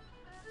potato.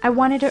 I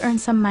wanted to earn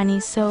some money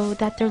so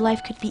that their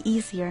life could be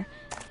easier.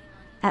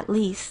 At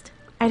least,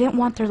 I didn't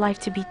want their life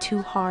to be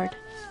too hard.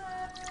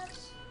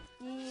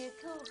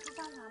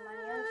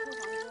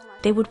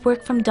 They would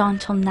work from dawn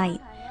till night.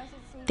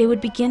 They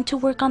would begin to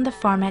work on the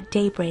farm at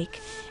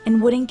daybreak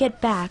and wouldn't get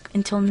back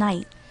until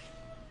night.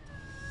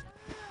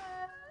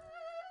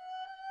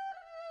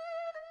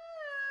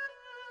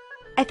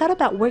 I thought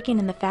about working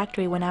in the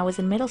factory when I was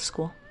in middle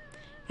school.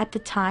 At the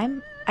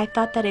time, I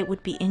thought that it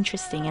would be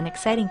interesting and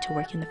exciting to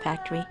work in the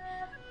factory.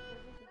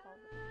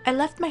 I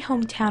left my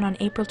hometown on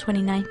April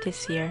 29th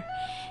this year,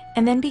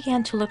 and then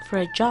began to look for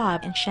a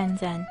job in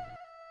Shenzhen.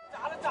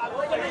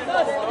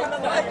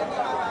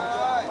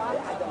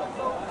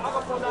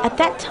 At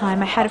that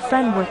time, I had a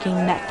friend working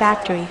in that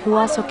factory who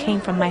also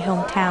came from my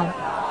hometown.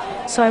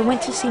 So I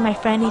went to see my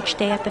friend each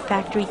day at the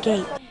factory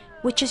gate,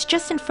 which is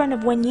just in front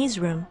of Wen Yi's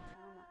room.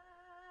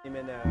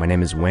 My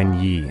name is Wen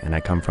Yi, and I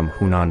come from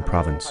Hunan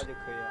province.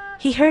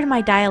 He heard my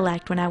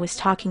dialect when I was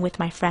talking with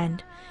my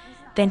friend.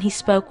 Then he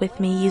spoke with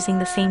me using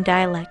the same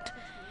dialect.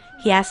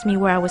 He asked me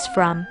where I was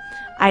from.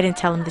 I didn't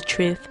tell him the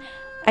truth.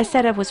 I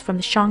said I was from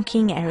the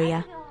Chongqing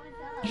area.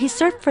 He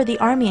served for the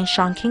army in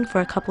Chongqing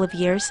for a couple of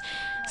years,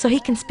 so he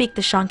can speak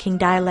the Chongqing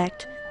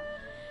dialect.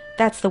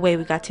 That's the way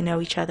we got to know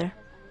each other.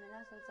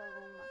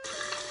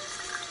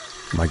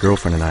 My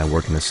girlfriend and I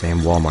work in the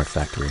same Walmart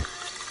factory.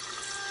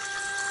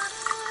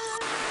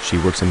 She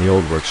works in the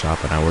old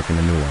workshop and I work in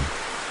the new one.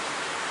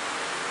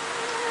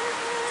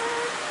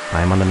 I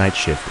am on the night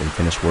shift and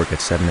finish work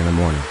at 7 in the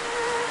morning.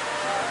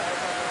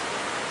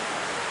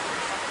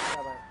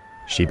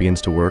 She begins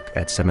to work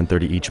at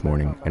 7:30 each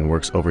morning and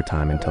works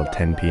overtime until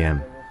 10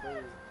 p.m.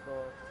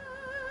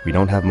 We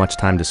don't have much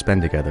time to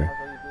spend together,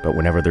 but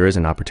whenever there is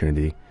an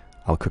opportunity,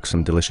 I'll cook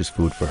some delicious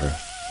food for her.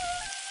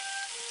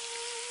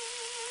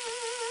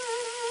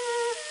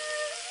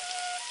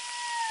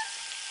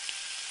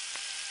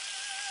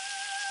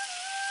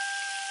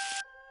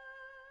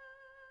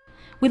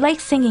 We like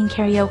singing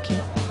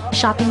karaoke,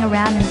 shopping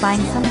around and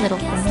buying some little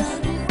things.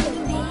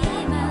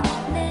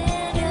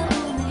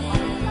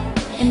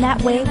 In that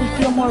way, we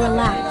feel more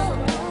relaxed.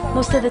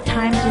 Most of the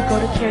times we go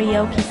to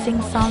karaoke, sing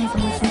songs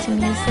and listen to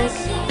music,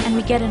 and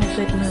we get in a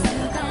good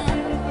mood.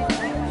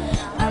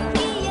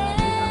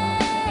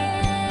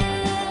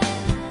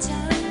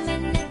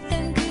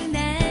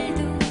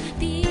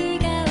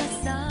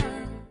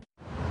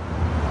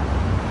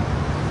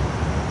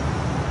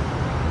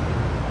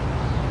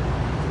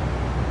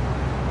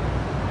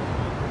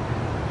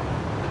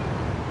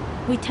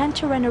 We tend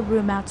to rent a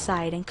room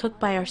outside and cook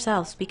by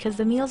ourselves because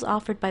the meals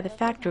offered by the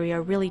factory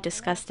are really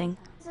disgusting.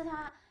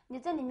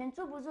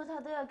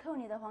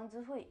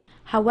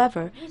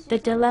 However, the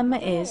dilemma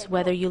is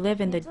whether you live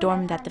in the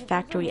dorm that the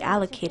factory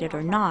allocated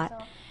or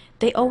not,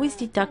 they always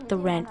deduct the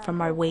rent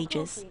from our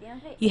wages.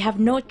 You have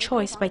no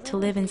choice but to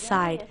live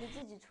inside.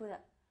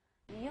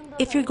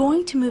 If you're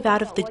going to move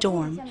out of the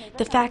dorm,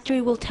 the factory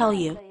will tell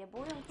you,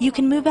 you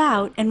can move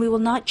out and we will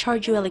not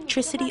charge you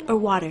electricity or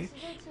water,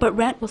 but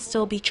rent will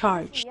still be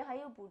charged.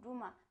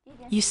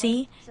 You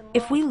see,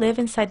 if we live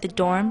inside the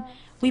dorm,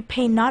 we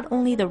pay not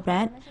only the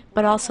rent,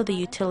 but also the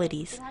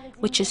utilities,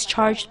 which is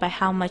charged by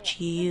how much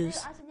you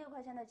use.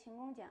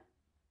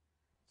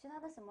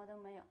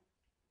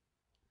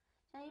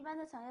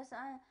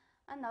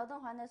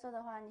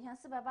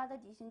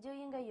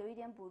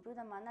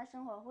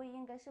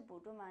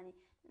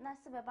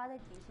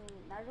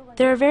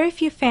 There are very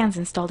few fans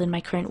installed in my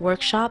current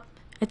workshop.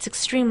 It's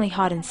extremely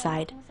hot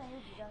inside.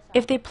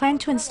 If they plan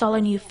to install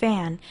a new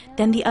fan,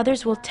 then the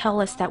others will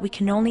tell us that we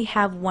can only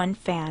have one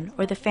fan,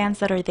 or the fans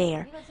that are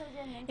there.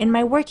 In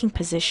my working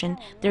position,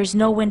 there's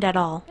no wind at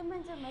all.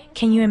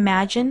 Can you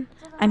imagine?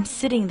 I'm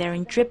sitting there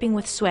and dripping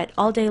with sweat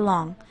all day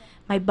long.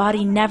 My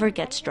body never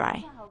gets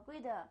dry.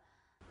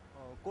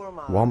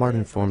 Walmart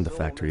informed the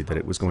factory that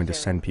it was going to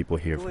send people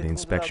here for the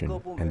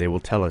inspection, and they will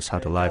tell us how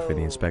to lie for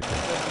the inspector.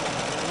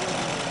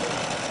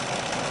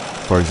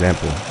 For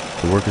example,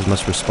 the workers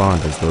must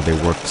respond as though they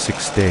worked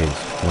 6 days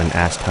when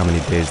asked how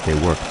many days they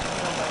worked,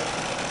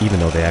 even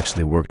though they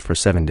actually worked for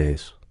 7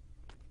 days.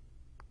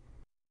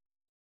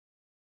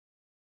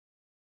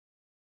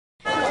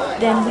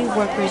 Then we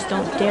workers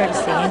don't dare to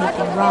say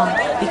anything wrong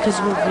because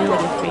we're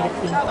really afraid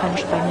of being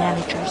punished by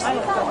managers.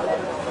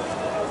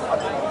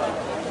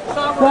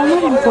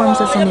 Walmart informs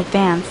us in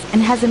advance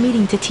and has a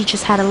meeting to teach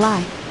us how to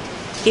lie.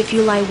 If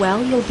you lie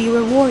well, you'll be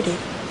rewarded.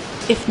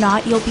 If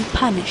not, you'll be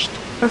punished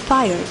or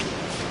fired.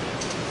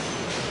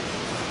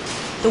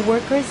 The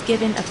worker is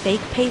given a fake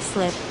pay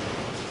slip,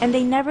 and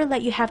they never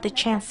let you have the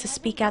chance to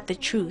speak out the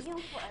truth,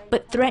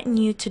 but threaten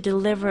you to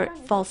deliver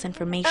false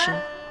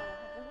information.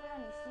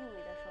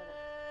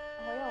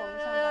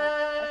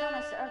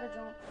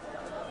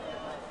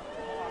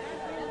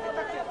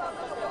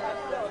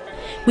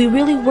 We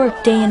really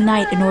work day and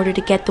night in order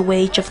to get the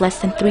wage of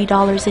less than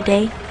 $3 a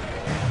day.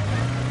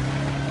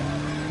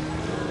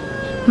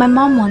 My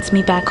mom wants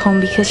me back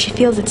home because she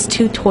feels it's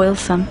too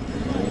toilsome,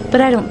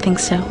 but I don't think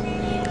so.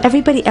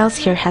 Everybody else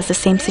here has the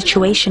same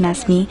situation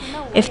as me.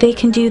 If they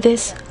can do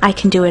this, I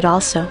can do it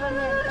also.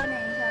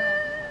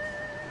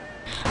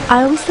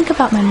 I always think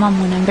about my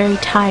mom when I'm very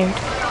tired.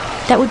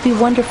 That would be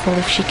wonderful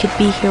if she could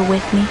be here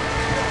with me.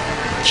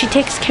 She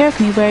takes care of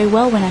me very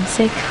well when I'm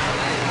sick.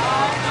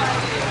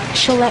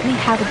 She'll let me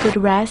have a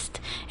good rest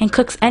and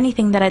cooks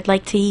anything that I'd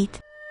like to eat.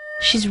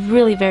 She's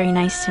really very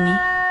nice to me.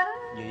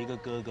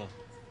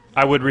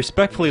 I would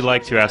respectfully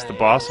like to ask the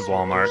boss of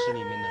Walmart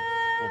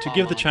to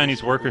give the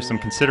Chinese workers some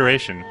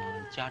consideration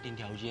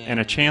and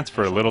a chance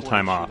for a little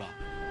time off.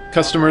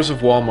 Customers of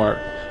Walmart,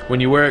 when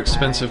you wear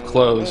expensive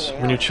clothes,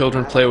 when your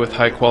children play with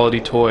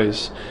high-quality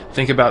toys,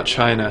 think about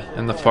China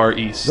and the Far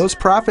East. Those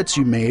profits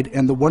you made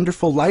and the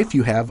wonderful life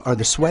you have are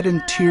the sweat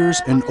and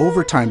tears and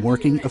overtime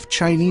working of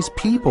Chinese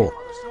people.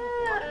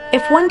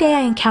 If one day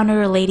I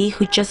encounter a lady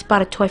who just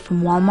bought a toy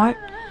from Walmart,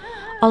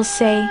 I'll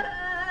say,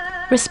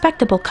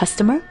 "Respectable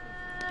customer,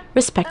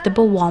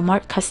 respectable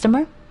Walmart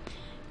customer,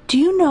 do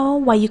you know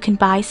why you can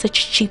buy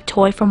such a cheap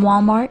toy from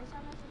Walmart?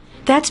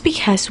 That's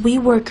because we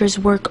workers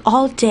work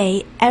all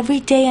day, every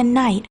day and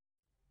night.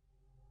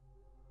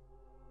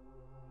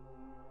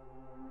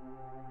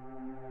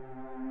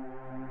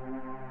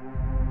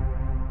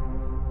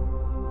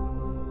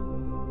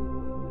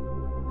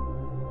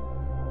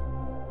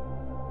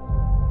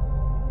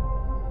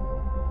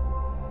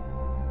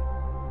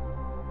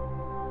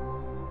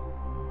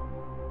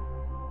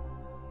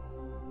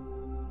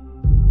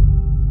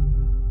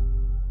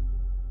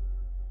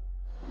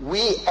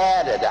 We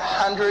added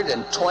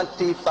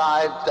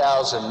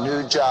 125,000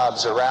 new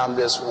jobs around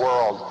this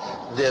world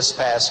this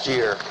past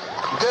year.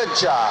 Good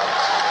job.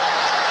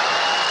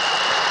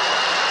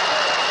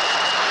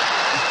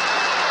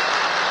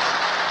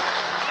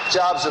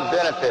 Jobs of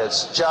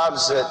benefits,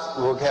 jobs that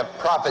will have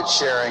profit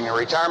sharing and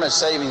retirement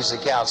savings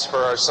accounts for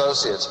our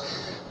associates.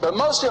 But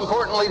most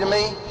importantly to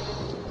me,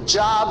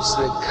 jobs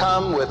that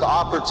come with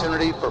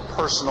opportunity for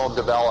personal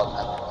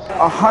development.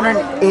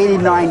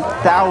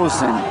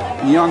 189,000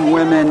 young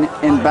women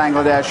in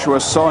Bangladesh who are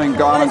sewing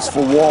garments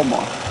for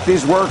Walmart.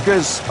 These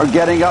workers are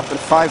getting up at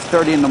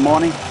 5:30 in the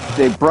morning.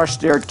 They brush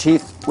their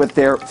teeth with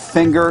their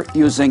finger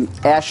using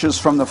ashes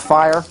from the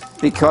fire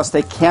because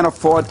they can't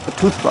afford a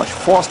toothbrush.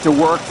 Forced to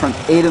work from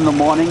 8 in the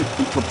morning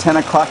until 10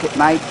 o'clock at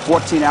night,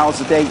 14 hours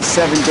a day,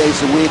 7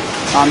 days a week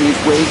on these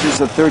wages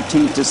of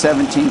 13 to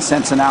 17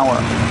 cents an hour.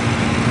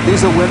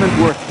 These are women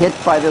who are hit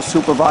by their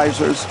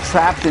supervisors,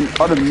 trapped in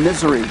utter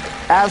misery.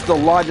 As the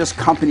largest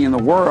company in the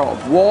world,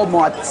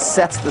 Walmart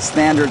sets the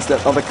standards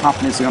that other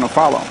companies are going to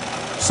follow.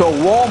 So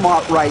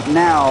Walmart right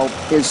now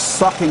is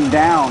sucking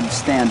down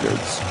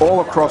standards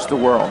all across the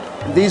world.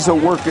 These are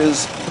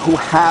workers who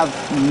have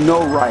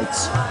no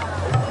rights.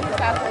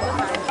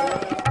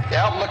 The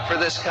outlook for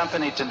this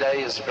company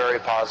today is very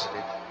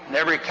positive. In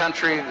every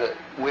country that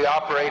we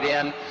operate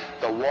in,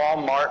 the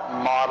Walmart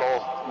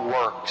model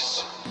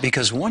works.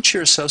 Because once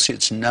your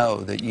associates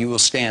know that you will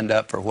stand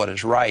up for what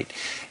is right,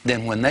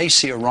 then when they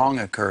see a wrong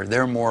occur,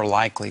 they're more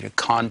likely to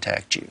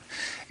contact you.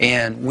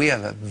 And we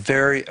have a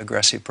very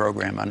aggressive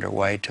program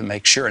underway to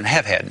make sure, and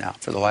have had now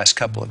for the last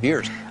couple of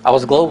years. I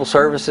was Global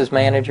Services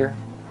Manager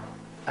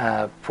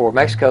for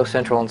Mexico,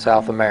 Central, and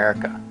South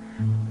America.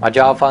 My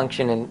job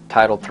function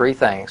entitled 3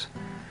 things.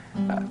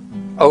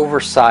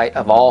 Oversight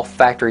of all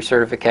factory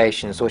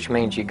certifications, which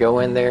means you go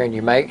in there and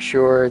you make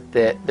sure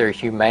that they're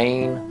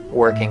humane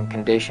working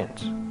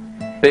conditions.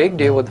 Big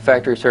deal with the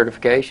factory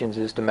certifications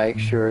is to make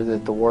sure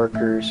that the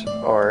workers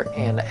are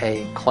in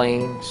a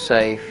clean,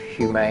 safe,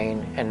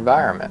 humane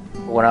environment.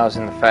 When I was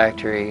in the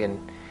factory, and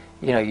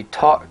you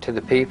talk to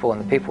the people, and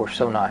the people were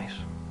so nice,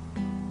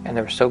 and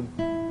they were so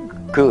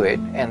good,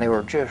 and they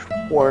were just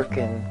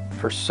working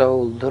for so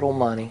little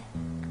money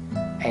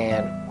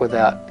and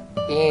without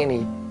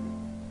any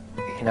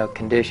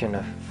condition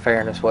of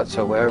fairness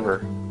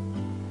whatsoever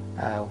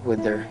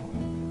with their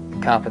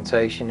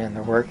compensation and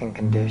their working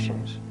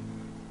conditions.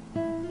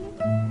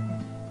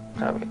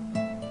 I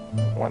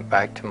went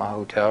back to my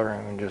hotel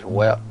room and just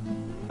wept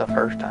the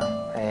first time.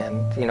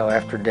 And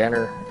after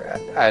dinner,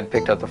 I had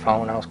picked up the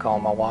phone. I was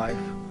calling my wife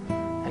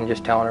and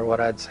just telling her what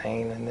I'd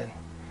seen, and then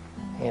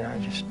I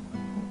just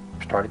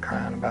started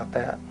crying about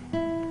that.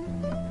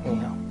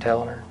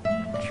 Telling her.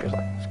 She was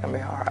like, "It's gonna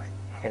be all right."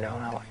 And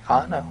I'm like,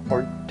 "I know,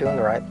 we're doing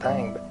the right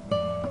thing," but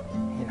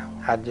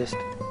I just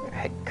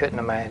couldn't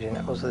imagine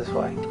it was this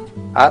way.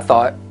 I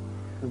thought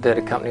that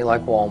a company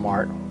like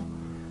Walmart,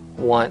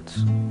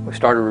 once we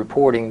started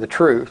reporting the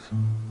truth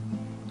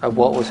of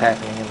what was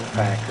happening in the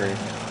factory,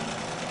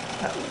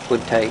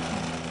 would take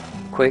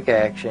quick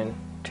action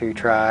to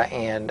try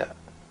and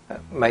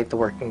make the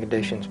working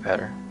conditions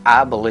better.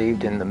 I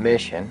believed in the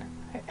mission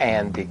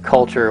and the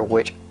culture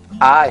which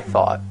I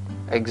thought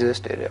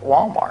existed at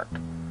Walmart.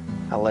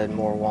 I led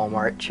more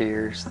Walmart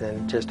cheers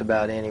than just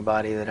about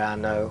anybody that I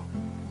know.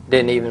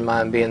 Didn't even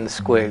mind being the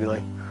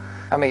squiggly.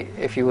 I mean,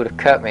 if you would have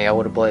cut me, I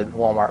would have bled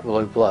Walmart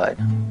blue blood.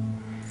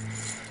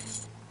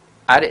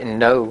 I didn't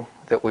know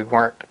that we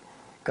weren't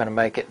going to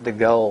make it the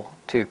goal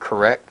to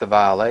correct the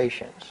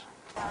violations.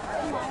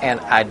 And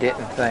I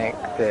didn't think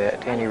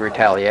that any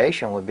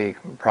retaliation would be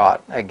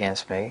brought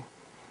against me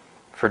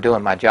for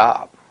doing my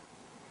job.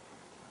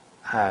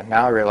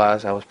 Now I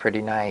realize I was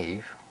pretty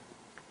naive,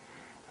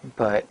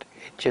 but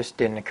it just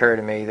didn't occur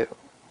to me that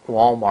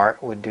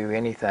Walmart would do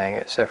anything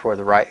except for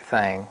the right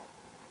thing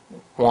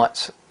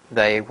once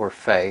they were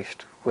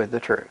faced with the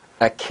truth.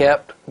 I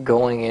kept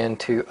going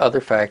into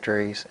other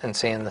factories and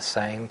seeing the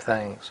same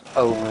things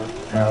over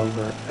and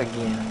over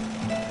again.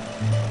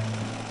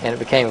 And it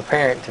became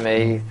apparent to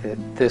me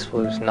that this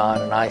was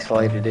not an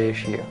isolated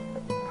issue.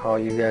 All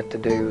you got to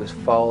do is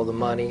follow the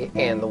money,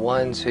 and the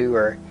ones who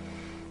are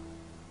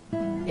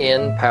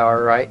in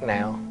power right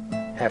now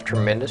have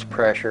tremendous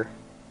pressure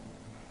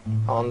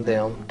on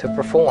them to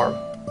perform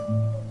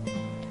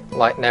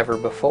like never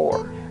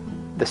before.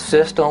 The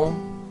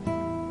system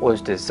was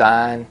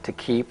designed to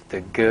keep the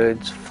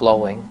goods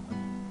flowing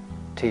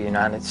to the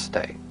United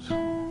States.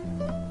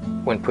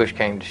 When push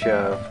came to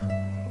shove,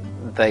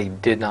 they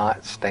did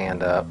not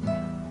stand up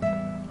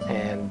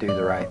and do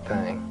the right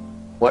thing.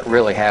 What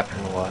really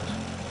happened was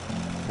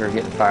we were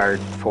getting fired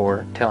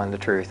for telling the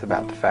truth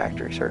about the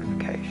factory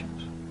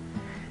certifications.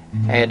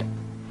 And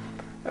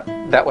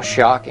that was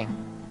shocking.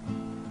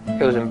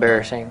 It was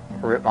embarrassing,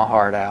 ripped my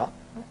heart out.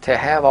 To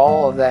have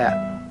all of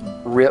that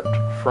ripped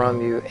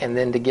from you and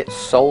then to get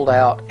sold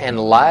out and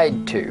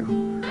lied to,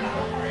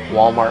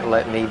 Walmart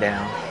let me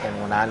down, and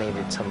when I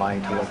needed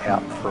somebody to look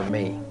out for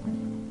me,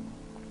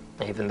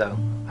 even though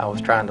I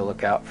was trying to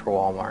look out for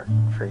Walmart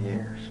for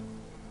years.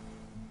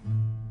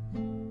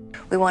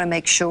 We want to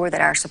make sure that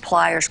our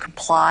suppliers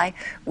comply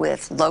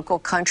with local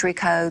country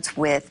codes,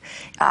 with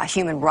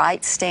human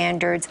rights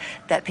standards,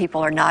 that people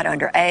are not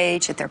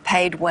underage, that they're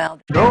paid well.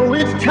 So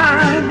it's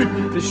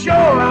time to show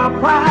our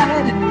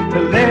pride, to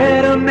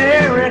let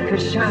America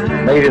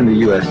shine. Made in the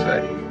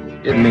USA,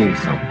 it means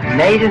something.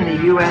 Made in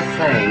the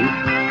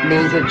USA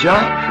means a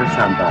job for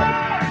somebody.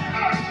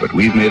 But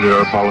we've made it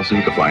our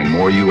policy to find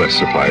more U.S.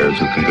 suppliers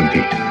who can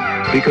compete.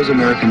 Because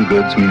American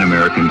goods mean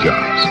American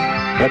jobs.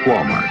 At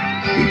Walmart,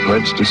 we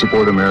pledge to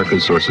support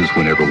America's sources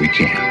whenever we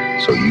can,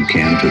 so you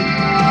can too.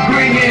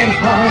 Bring it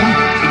home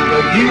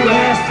to the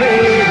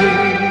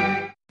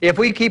USA. If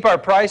we keep our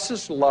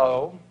prices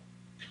low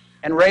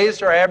and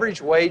raised our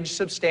average wage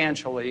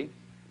substantially,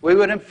 we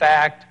would in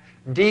fact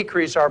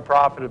decrease our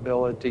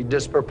profitability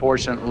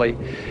disproportionately,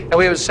 and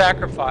we would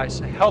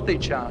sacrifice a healthy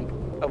chunk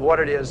of what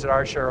it is that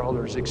our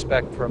shareholders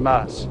expect from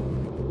us.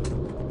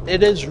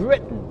 It is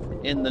written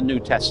in the New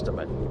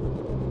Testament,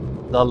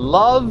 the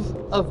love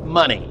of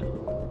money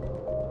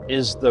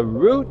is the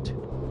root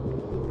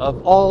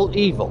of all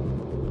evil.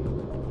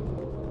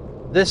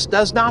 This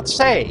does not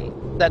say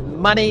that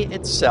money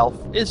itself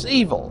is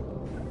evil.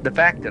 The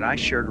fact that I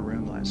shared a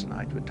room last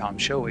night with Tom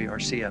Shoei, our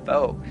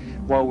CFO,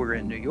 while we were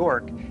in New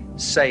York,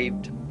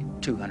 saved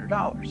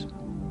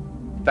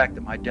 $200. The fact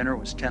that my dinner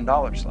was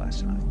 $10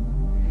 last night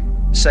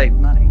saved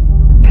money.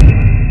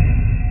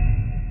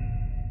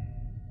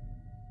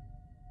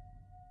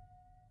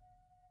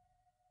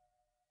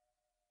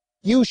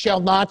 You shall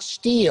not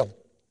steal.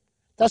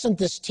 Doesn't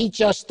this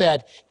teach us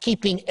that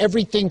keeping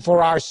everything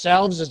for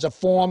ourselves is a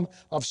form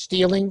of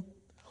stealing?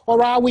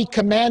 Or are we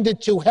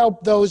commanded to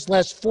help those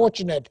less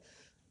fortunate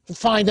to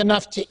find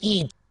enough to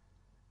eat?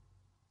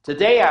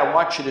 Today I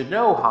want you to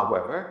know,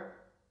 however,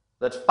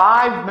 that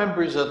 5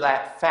 members of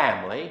that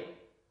family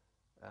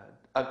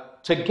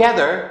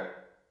together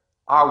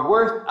are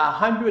worth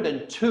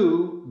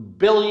 $102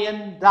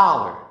 billion.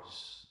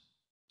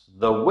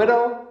 The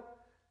widow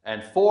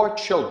and 4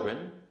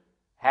 children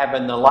have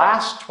in the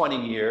last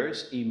 20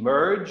 years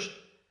emerged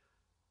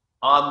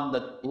on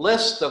the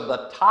list of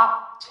the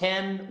top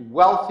 10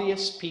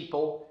 wealthiest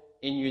people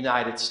in the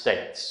United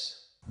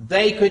States.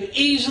 They could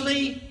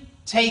easily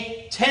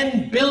take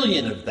 10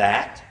 billion of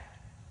that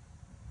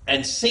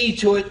and see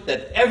to it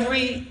that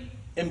every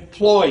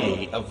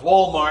employee of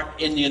Walmart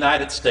in the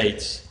United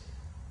States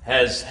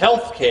has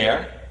health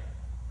care,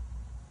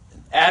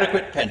 an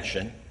adequate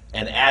pension,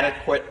 and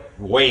adequate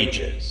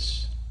wages.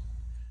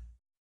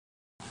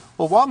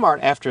 Well, Walmart,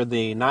 after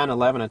the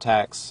 9/11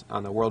 attacks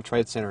on the World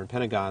Trade Center and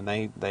Pentagon,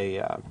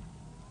 they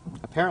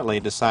apparently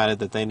decided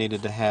that they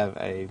needed to have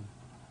a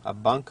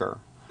bunker.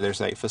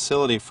 There's a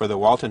facility for the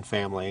Walton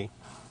family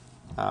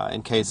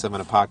in case of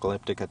an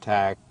apocalyptic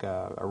attack,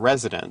 a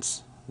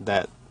residence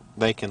that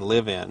they can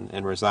live in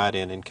and reside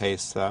in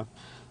case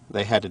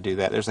they had to do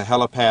that. There's a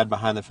helipad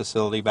behind the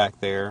facility back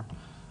there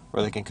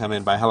where they can come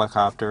in by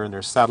helicopter, and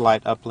there's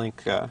satellite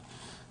uplink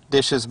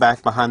dishes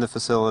back behind the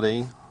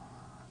facility.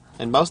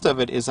 And most of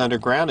it is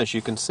underground, as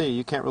you can see.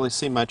 You can't really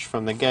see much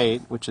from the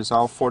gate, which is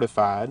all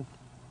fortified.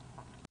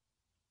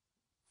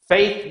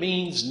 Faith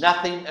means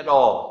nothing at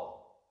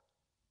all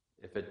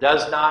if it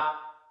does not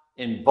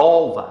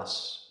involve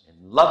us in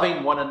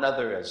loving one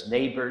another as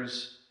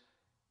neighbors,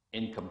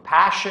 in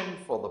compassion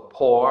for the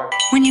poor.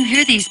 When you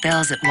hear these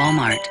bells at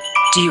Walmart,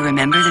 Do you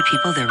remember the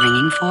people they're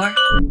ringing for?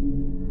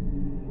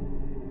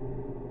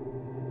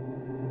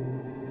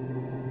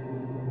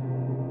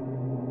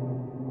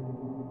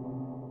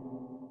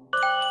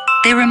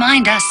 They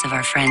remind us of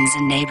our friends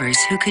and neighbors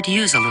who could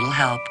use a little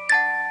help.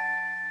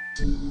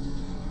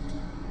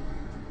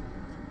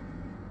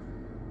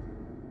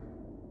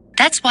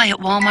 That's why at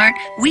Walmart,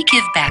 we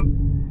give back.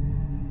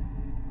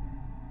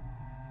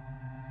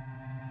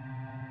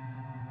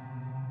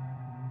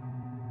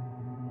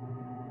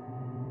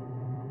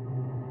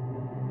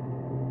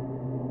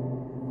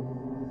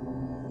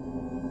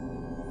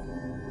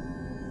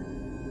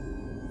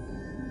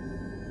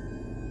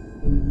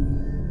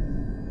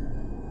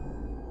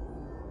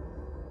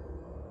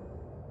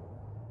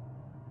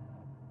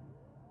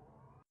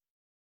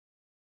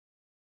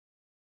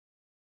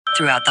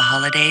 Throughout the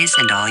holidays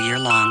and all year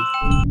long.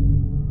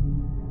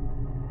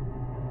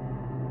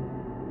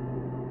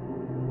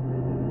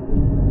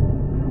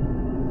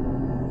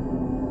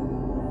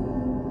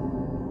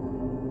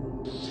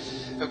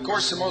 Of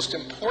course, the most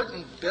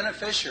important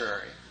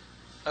beneficiary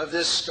of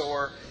this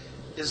store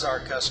is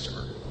our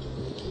customer.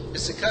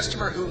 It's the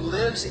customer who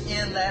lives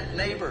in that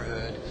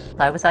neighborhood.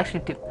 I was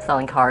actually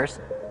selling cars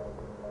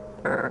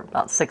for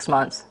about 6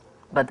 months,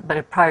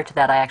 but prior to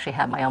that I actually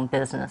had my own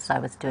business. I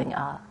was doing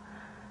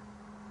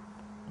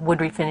wood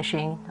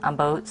refinishing on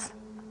boats,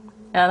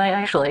 and I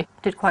actually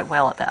did quite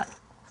well at that.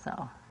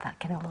 So that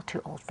getting a little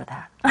too old for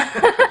that.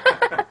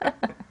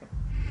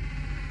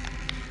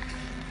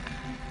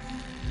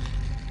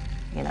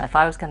 You know, if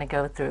I was going to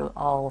go through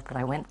all that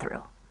I went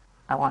through,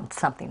 I wanted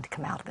something to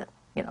come out of it.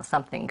 You know,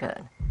 something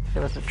good.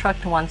 There was a truck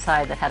to one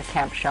side that had a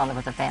camper shell, and there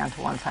was a van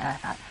to one side. I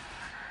thought,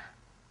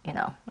 you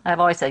know, I've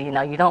always said, you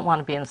know, you don't want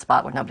to be in a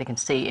spot where nobody can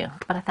see you.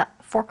 But I thought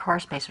 4 car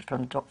spaces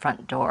from the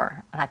front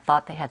door, and I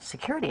thought they had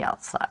security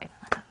outside.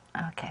 I thought,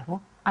 okay,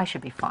 well, I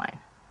should be fine.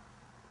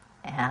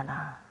 And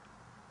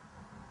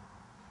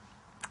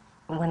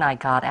when I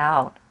got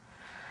out,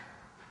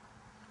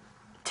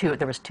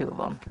 there was 2 of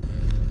them.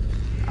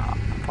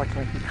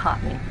 Unfortunately, he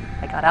caught me.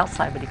 I got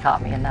outside, but he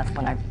caught me, and that's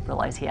when I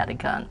realized he had a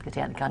gun, because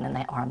he had a gun in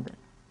the arm that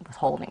was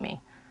holding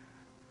me.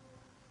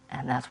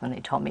 And that's when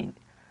they told me,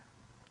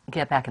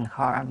 get back in the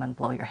car, I'm going to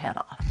blow your head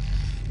off.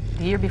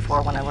 The year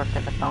before, when I worked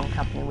at the phone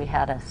company, we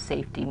had a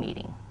safety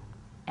meeting,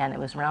 and it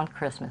was around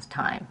Christmas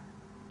time.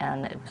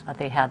 And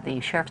they had the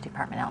sheriff's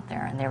department out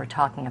there, and they were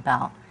talking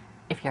about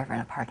if you're ever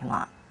in a parking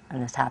lot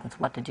and this happens,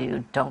 what to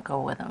do. Don't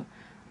go with them.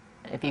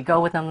 If you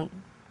go with them,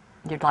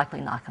 you're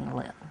likely not going to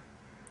live,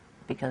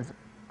 because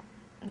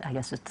I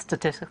guess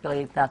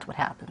statistically that's what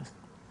happens.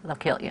 They'll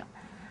kill you.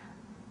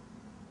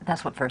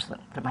 That's what first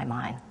went through my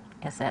mind,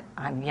 is that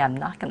I'm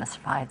not going to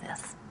survive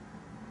this.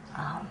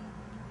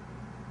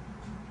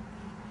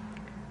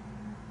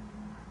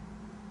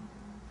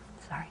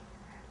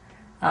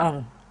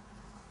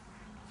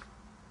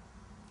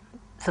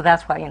 So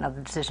that's why, you know,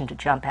 the decision to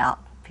jump out,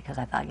 because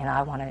I thought, you know,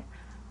 I want to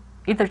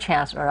either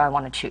chance or I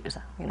want to choose,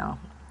 you know.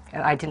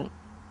 And I didn't,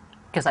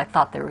 because I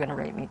thought they were going to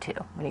rape me too.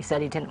 When he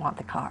said he didn't want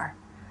the car,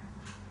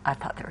 I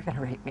thought they were going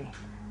to rape me.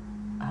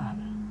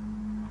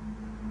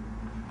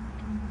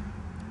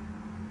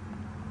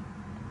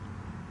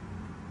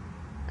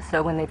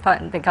 So when they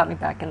got me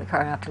back in the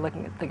car after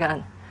looking at the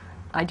gun,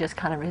 I just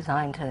kind of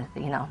resigned to,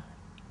 you know,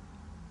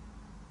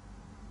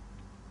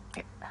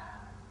 like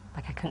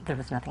I couldn't, there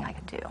was nothing I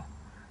could do.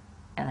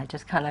 And I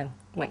just kind of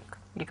went,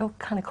 you go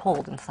kind of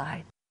cold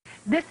inside.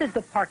 This is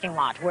the parking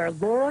lot where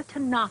Laura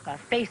Tanaka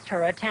faced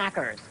her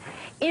attackers.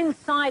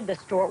 Inside the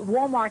store,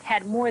 Walmart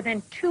had more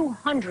than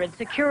 200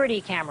 security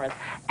cameras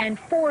and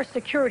 4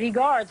 security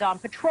guards on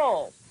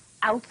patrol.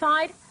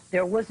 Outside,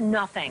 there was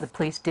nothing. The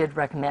police did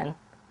recommend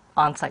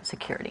on-site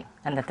security,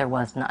 and that there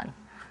was none.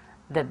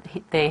 That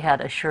they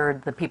had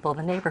assured the people of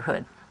the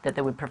neighborhood that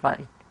they would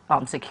provide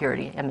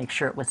security and make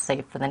sure it was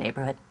safe for the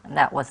neighborhood, and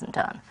that wasn't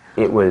done.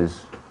 It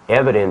was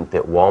evident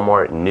that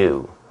Walmart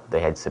knew they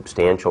had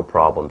substantial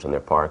problems in their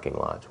parking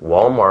lots.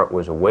 Walmart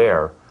was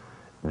aware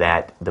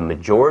that the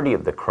majority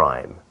of the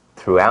crime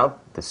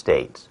throughout the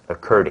states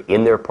occurred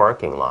in their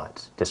parking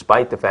lots.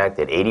 Despite the fact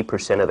that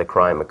 80% of the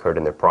crime occurred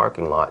in their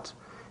parking lots,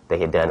 they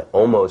had done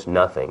almost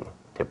nothing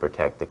to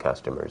protect the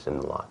customers in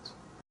the lots.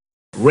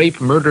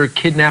 Rape, murder,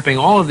 kidnapping,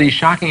 all of these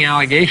shocking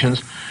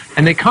allegations,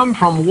 and they come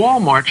from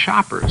Walmart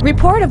shoppers.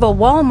 Report of a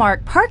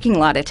Walmart parking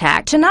lot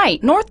attack.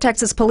 Tonight, North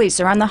Texas police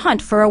are on the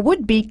hunt for a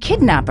would-be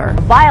kidnapper.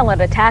 A violent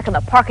attack in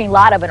the parking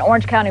lot of an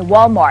Orange County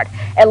Walmart.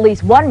 At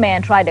least one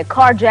man tried to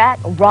carjack,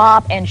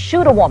 rob, and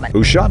shoot a woman.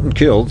 Who shot and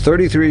killed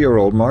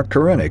 33-year-old Mark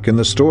Korenick in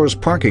the store's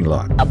parking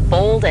lot. A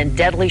bold and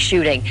deadly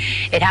shooting.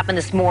 It happened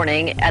this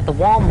morning at the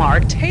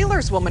Walmart.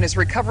 Taylor's woman is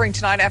recovering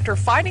tonight after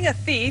fighting a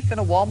thief in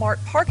a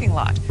Walmart parking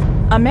lot.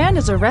 A man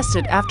is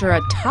arrested after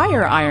a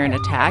tire iron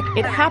attack.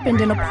 It happened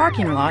in a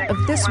parking lot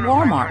of this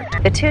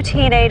Walmart. The two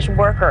teenage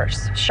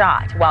workers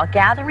shot while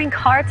gathering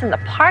carts in the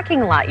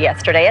parking lot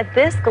yesterday at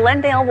this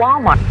Glendale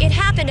Walmart. It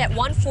happened at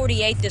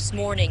 1:48 this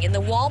morning in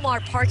the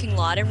Walmart parking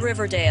lot in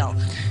Riverdale.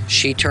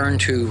 She turned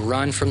to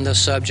run from the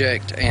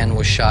subject and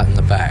was shot in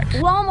the back.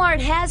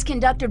 Walmart has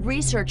conducted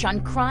research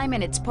on crime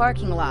in its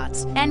parking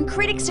lots, and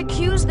critics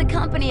accuse the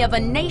company of a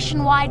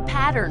nationwide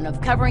pattern of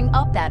covering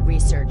up that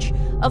research,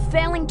 of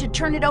failing to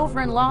turn it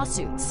over in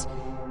lawsuits.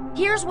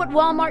 Here's what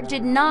Walmart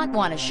did not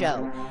want to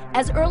show.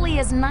 As early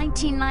as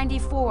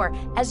 1994,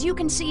 as you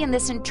can see in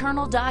this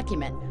internal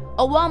document,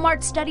 a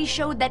Walmart study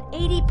showed that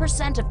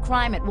 80% of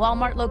crime at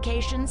Walmart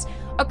locations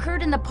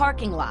occurred in the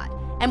parking lot.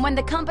 And when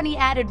the company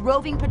added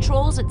roving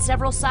patrols at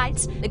several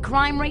sites, the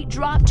crime rate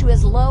dropped to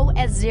as low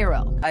as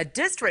 0. A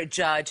district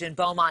judge in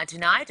Beaumont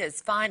tonight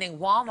is fining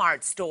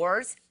Walmart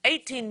stores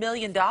 $18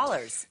 million.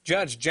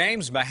 Judge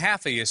James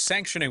Mahaffey is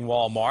sanctioning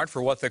Walmart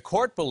for what the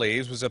court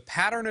believes was a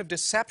pattern of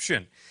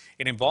deception.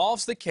 It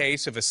involves the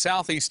case of a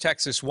Southeast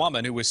Texas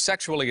woman who was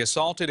sexually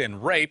assaulted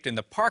and raped in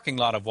the parking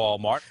lot of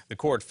Walmart. The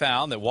court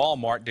found that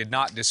Walmart did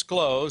not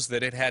disclose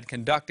that it had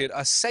conducted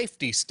a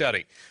safety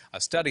study, a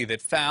study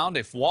that found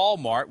if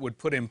Walmart would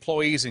put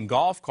employees in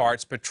golf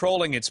carts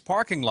patrolling its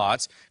parking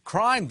lots,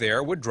 crime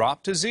there would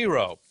drop to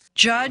 0.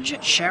 Judge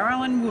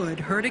Sherilyn Wood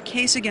heard a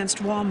case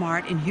against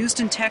Walmart in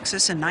Houston,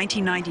 Texas in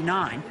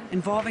 1999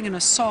 involving an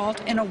assault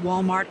in a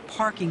Walmart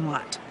parking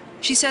lot.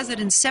 She says that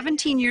in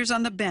 17 years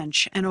on the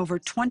bench and over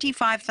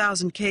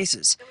 25,000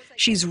 cases,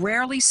 she's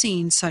rarely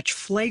seen such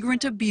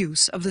flagrant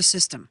abuse of the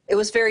system. It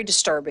was very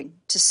disturbing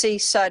to see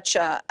such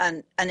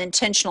an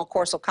intentional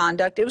course of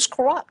conduct. It was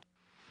corrupt.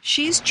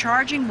 She's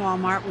charging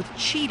Walmart with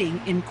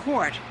cheating in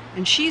court,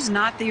 and she's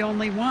not the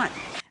only one.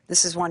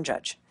 This is one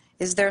judge.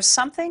 Is there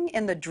something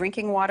in the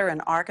drinking water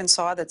in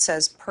Arkansas that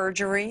says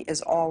perjury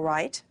is all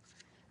right?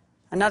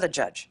 Another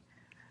judge.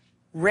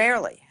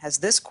 Rarely has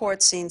this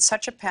court seen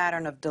such a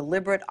pattern of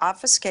deliberate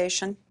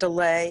obfuscation,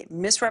 delay,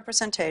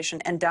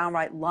 misrepresentation, and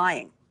downright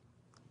lying.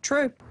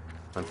 True.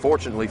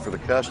 Unfortunately for the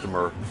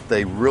customer,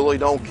 they really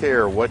don't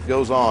care what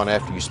goes on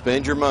after you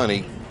spend your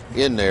money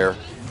in there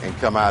and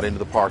come out into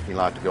the parking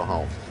lot to go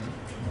home.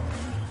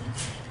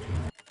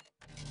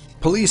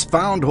 Police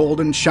found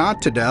Holden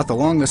shot to death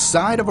along the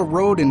side of a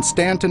road in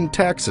Stanton,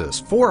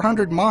 Texas,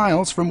 400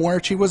 miles from where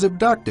she was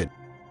abducted.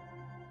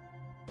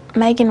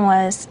 Megan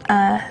was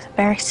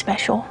very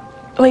special.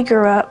 We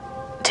grew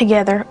up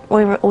together.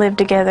 We lived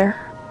together.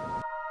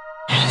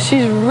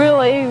 She's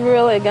really,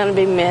 really going to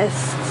be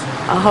missed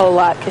a whole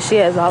lot because she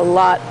has a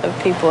lot of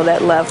people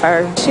that love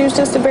her. She was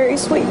just a very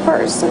sweet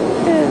person,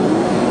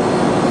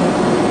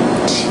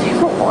 and she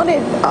never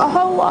wanted a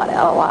whole lot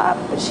out of life,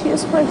 but she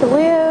just wanted to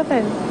live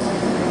and,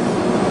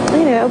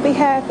 you know, be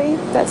happy.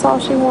 That's all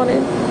she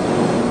wanted.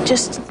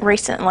 Just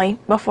recently,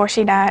 before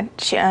she died,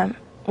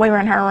 we were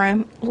in her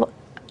room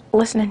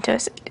listening to a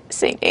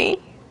CD,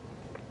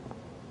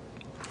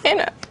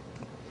 and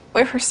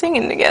we were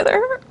singing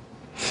together,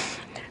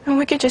 and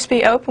we could just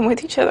be open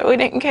with each other. We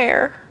didn't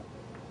care.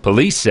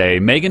 Police say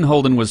Megan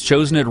Holden was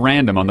chosen at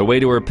random on the way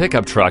to her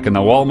pickup truck in the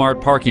Walmart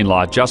parking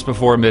lot just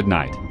before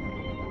midnight.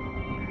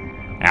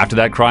 After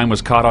that crime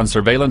was caught on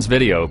surveillance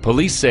video,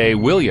 police say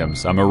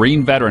Williams, a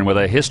Marine veteran with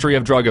a history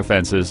of drug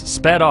offenses,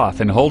 sped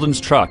off in Holden's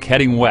truck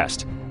heading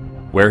west,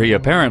 where he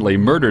apparently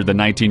murdered the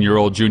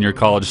 19-year-old junior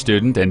college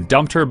student and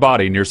dumped her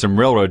body near some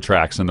railroad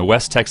tracks in the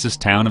West Texas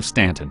town of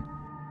Stanton.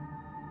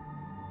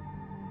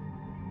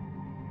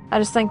 I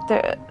just think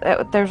that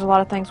there's a lot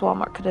of things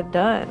Walmart could have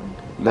done.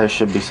 There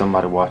should be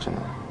somebody watching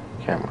the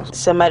cameras.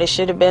 Somebody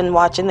should have been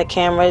watching the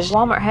cameras.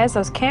 Walmart has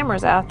those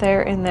cameras out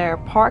there in their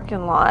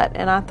parking lot,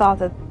 and I thought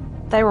that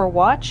they were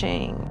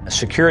watching. A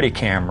security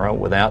camera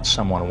without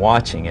someone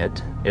watching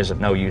it is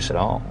of no use at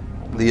all.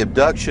 The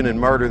abduction and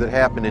murder that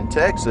happened in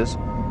Texas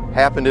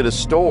happened at a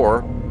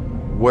store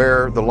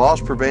where the loss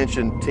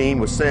prevention team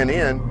was sent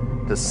in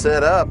to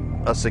set up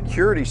a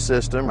security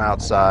system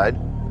outside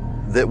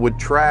that would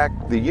track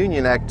the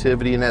union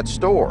activity in that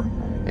store.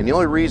 And the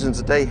only reasons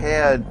that they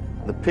had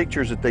the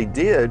pictures that they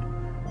did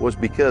was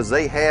because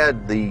they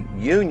had the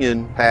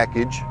union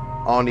package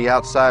on the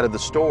outside of the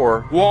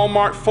store.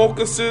 Walmart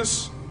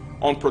focuses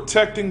on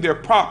protecting their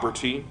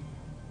property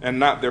and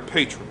not their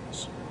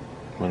patrons.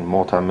 When a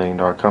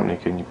multi-million-dollar company,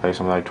 can you pay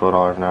somebody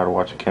 $12 an hour to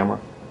watch a camera?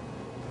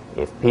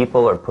 If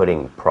people are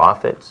putting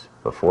profits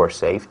before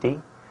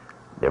safety,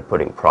 they're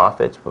putting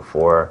profits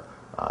before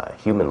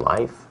human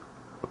life,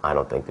 I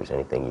don't think there's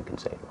anything you can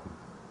say to them.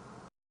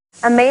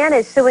 A man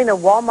is suing the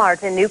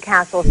Walmart in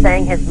Newcastle,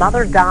 saying his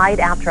mother died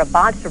after a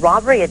botched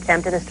robbery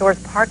attempt in the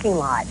store's parking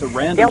lot. The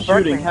random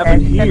shooting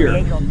happened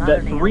here,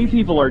 that 3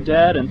 people are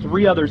dead and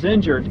 3 others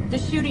injured. The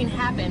shooting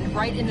happened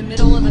right in the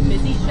middle of a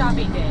busy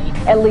shopping day.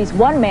 At least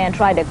one man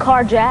tried to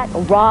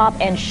carjack, rob,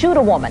 and shoot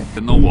a woman.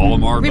 In the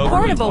Walmart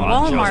report of a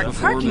Walmart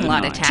parking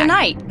lot attack.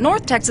 Tonight,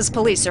 North Texas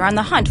police are on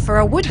the hunt for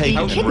a would-be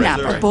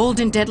kidnapper. A bold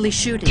and deadly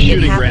shooting.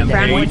 Shooting It happened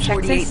ran in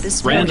the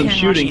Texas. random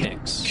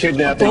shooting,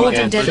 kidnapping, bold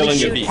and deadly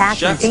killing of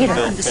shooting.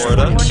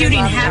 later. Shooting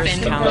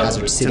happened.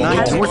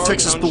 Tonight, North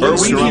Texas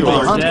police are on the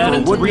hunt for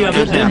a would-be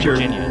kidnapper.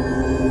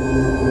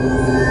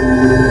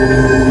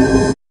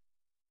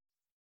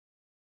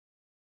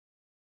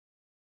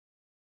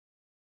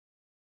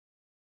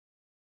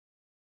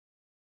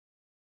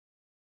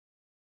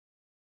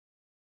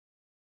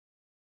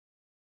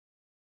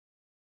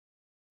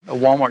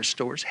 Walmart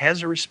stores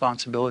has a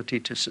responsibility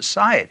to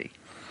society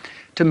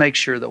to make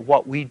sure that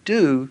what we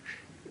do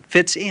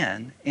fits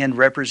in and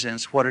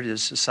represents what it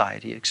is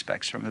society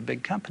expects from a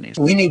big company.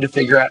 We need to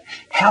figure out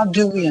how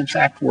do we in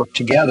fact work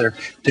together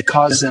to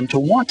cause them to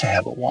want to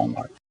have a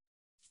Walmart.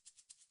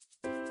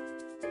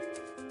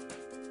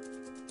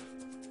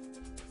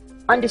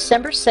 On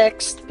December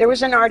 6th, there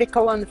was an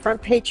article on the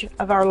front page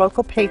of our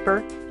local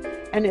paper,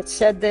 and it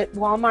said that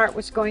Walmart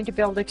was going to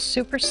build a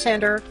super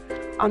center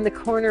on the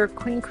corner of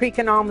Queen Creek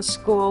and Alma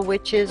School,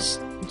 which is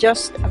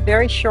just a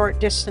very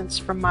short distance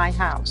from my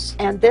house.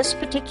 And this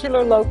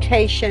particular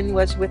location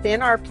was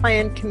within our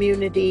planned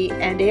community,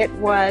 and it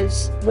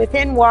was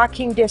within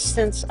walking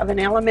distance of an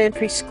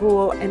elementary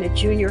school and a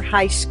junior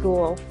high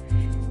school.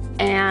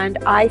 And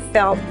I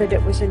felt that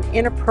it was an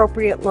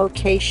inappropriate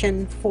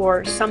location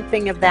for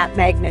something of that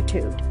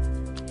magnitude.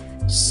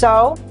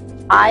 So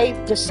I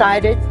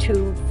decided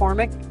to form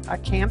a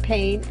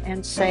campaign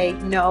and say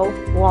no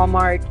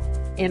Walmart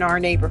in our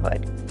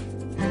neighborhood.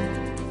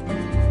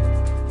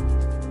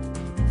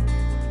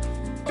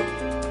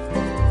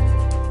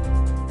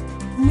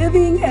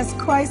 Living as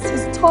Christ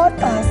has taught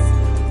us,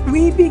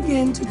 we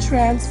begin to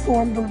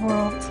transform the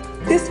world.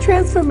 This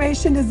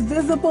transformation is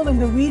visible in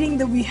the reading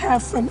that we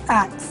have from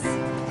Acts.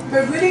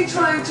 We're really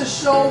trying to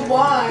show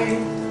why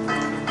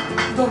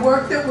the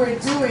work that we're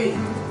doing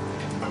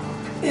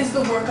is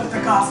the work of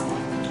the gospel.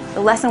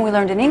 The lesson we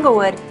learned in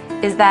Inglewood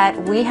is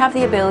that we have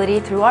the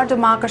ability through our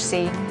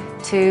democracy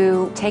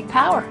to take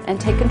power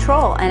and take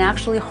control and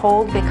actually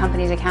hold big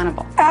companies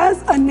accountable.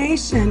 As a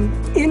nation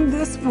in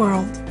this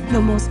world, the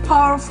most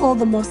powerful,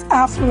 the most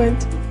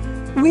affluent,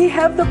 we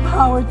have the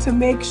power to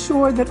make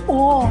sure that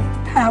all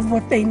have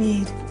what they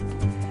need.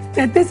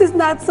 That this is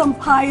not some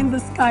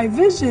pie-in-the-sky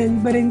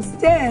vision, but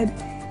instead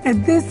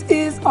that this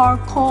is our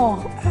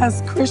call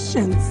as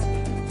Christians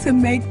to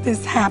make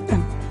this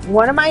happen.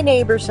 One of my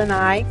neighbors and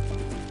I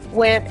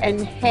went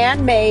and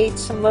handmade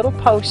some little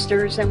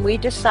posters, and we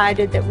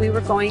decided that we were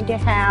going to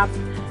have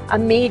a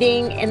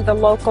meeting in the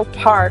local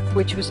park,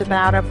 which was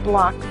about a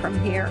block from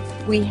here.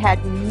 We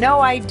had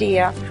no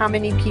idea how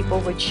many people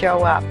would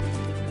show up.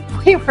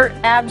 We were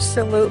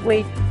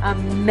absolutely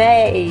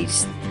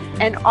amazed,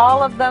 and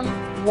all of them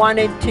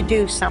wanted to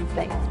do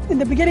something. In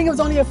the beginning, it was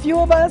only a few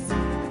of us.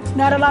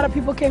 Not a lot of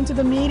people came to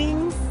the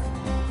meetings.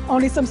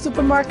 Only some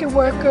supermarket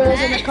workers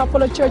and a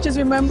couple of churches,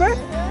 remember?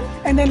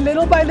 And then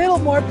little by little,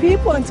 more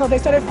people until they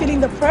started feeling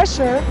the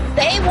pressure.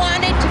 They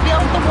wanted to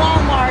build the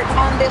Walmart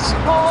on this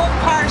whole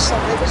parcel.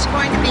 It was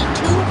going to be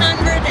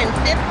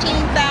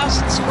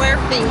 215,000 square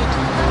feet,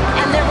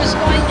 and there was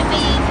going to be...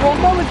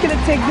 Walmart was going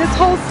to take this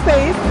whole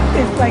space.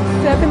 It's like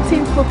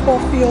 17 football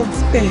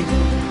fields big.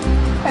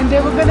 And they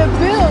were going to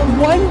build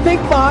one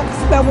big box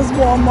that was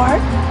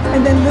Walmart,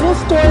 and then little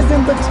stores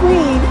in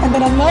between, and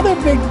then another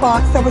big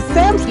box that was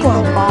Sam's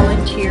Club. People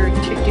volunteered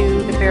to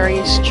do the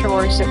various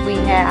chores that we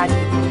had.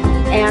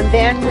 And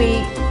then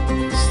we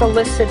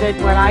solicited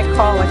what I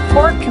call a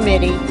core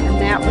committee,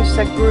 and that was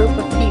a group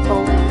of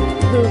people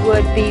who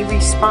would be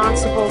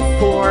responsible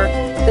for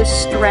the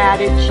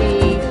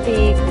strategy,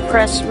 the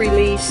press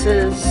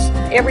releases,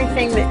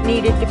 everything that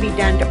needed to be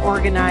done to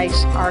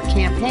organize our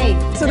campaign.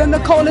 So then the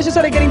coalition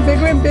started getting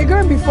bigger and bigger,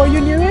 and before you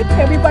knew it,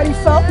 everybody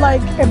felt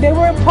like if they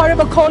weren't part of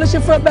a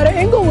coalition for a better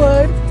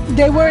Inglewood,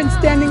 they weren't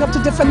standing up to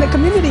defend the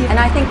community. And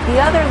I think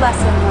the other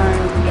lesson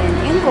learned in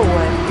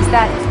Inglewood is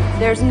that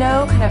there's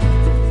no kind of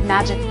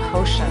magic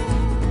potion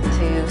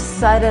to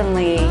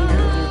suddenly,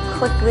 you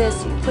click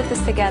this, you put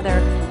this together,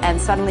 and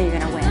suddenly you're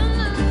going to win.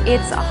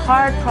 It's a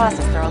hard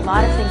process. There are a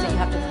lot of things that you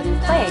have to put in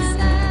place,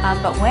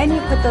 but when you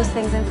put those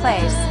things in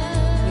place,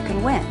 you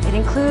can win. It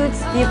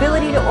includes the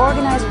ability to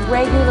organize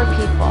regular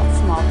people,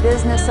 small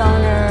business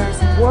owners,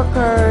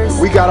 workers.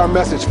 We got our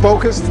message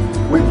focused.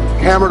 We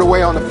hammered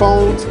away on the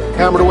phones,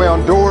 hammered away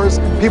on doors.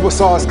 People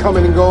saw us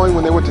coming and going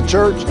when they went to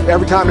church.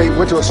 Every time they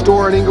went to a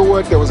store in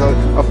Inglewood, there was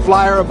a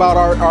flyer about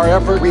our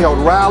effort. We held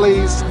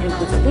rallies. It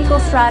includes a legal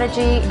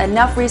strategy,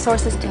 enough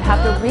resources to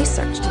have the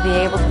research, to be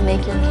able to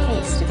make your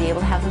case, to be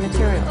able to have the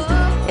materials.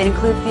 It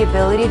includes the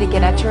ability to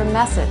get out your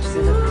message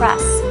through the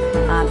press,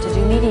 to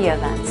do media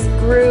events.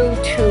 Grew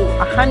to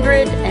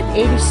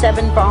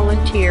 187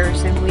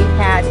 volunteers, and we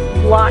had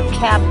block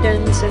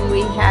captains and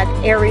we had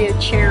area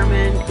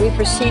chairmen. We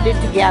proceeded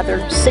to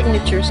gather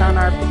signatures on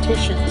our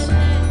petitions,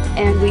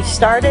 and we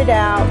started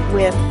out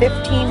with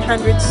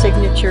 1,500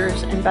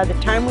 signatures, and by the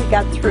time we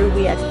got through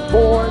we had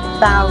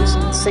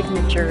 4,000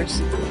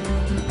 signatures,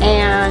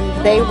 and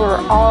they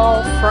were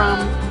all from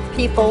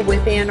people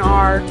within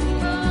our,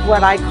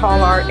 what I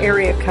call our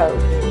area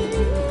code,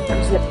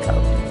 or zip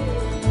code.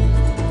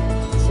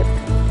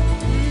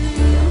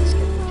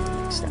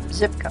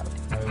 Zip code.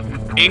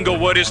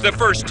 Inglewood is the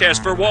first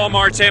test for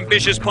Walmart's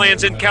ambitious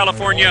plans in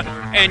California,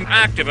 and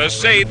activists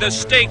say the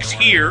stakes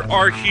here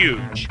are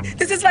huge.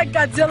 This is like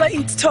Godzilla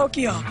eats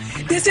Tokyo.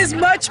 This is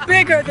much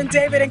bigger than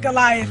David and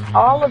Goliath.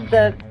 All of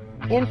the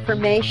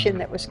information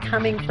that was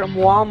coming from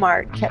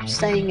Walmart kept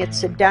saying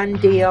it's a done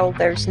deal.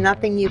 There's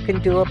nothing you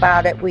can do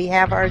about it. We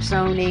have our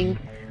zoning.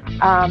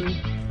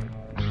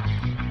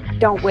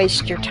 Don't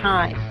waste your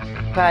time.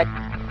 But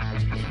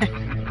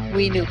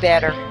we knew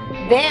better.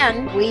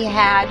 Then we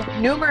had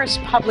numerous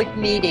public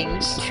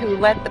meetings to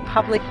let the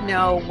public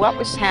know what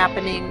was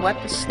happening,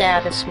 what the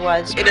status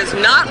was. It is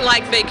not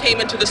like they came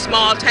into the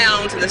small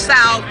towns in the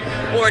South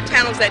or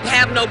towns that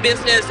have no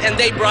business and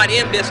they brought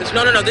in business.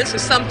 No, no, no, this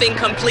is something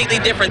completely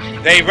different.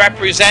 They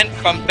represent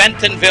from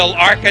Bentonville,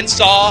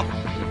 Arkansas,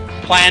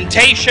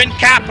 plantation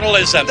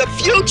capitalism. The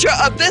future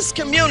of this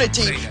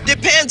community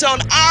depends on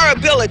our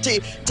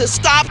ability to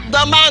stop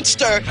the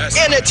monster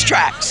in its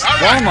tracks.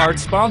 Walmart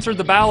sponsored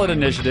the ballot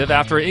initiative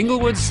after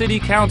Inglewood City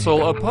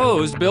Council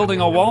opposed building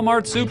a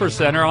Walmart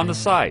supercenter on the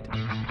site.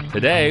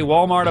 Today,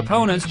 Walmart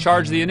opponents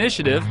charge the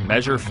initiative,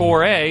 Measure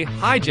 4A,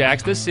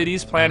 hijacks the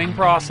city's planning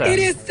process. It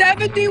is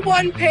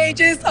 71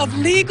 pages of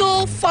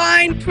legal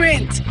fine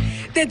print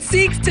that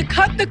seeks to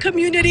cut the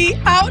community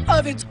out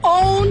of its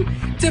own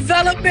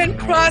development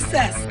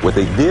process. What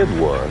they did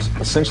was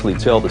essentially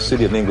tell the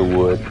city of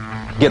Inglewood,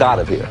 get out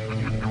of here.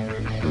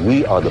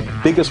 We are the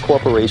biggest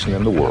corporation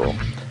in the world.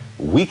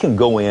 We can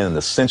go in and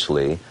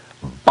essentially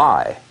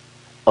buy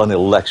an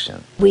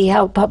election. We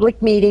held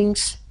public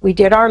meetings. We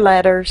did our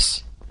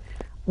letters.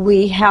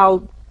 We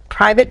held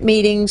private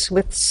meetings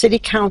with city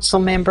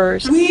council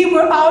members. We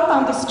were out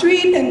on the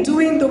street and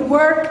doing the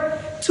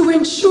work to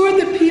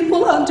ensure the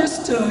people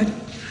understood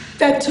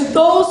that to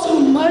those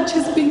whom much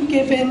has been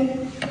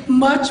given,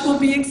 much will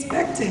be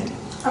expected.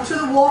 I'm sure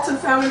the Walton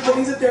family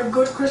believes that they're a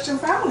good Christian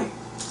family.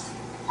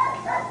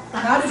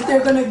 Not if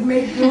they're going to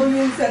make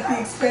billions at the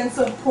expense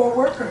of poor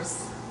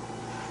workers.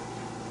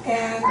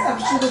 And I'm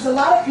sure there's a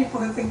lot of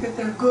people that think that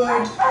they're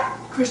good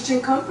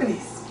Christian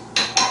companies.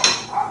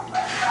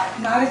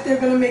 Not if they're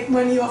going to make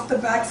money off the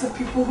backs of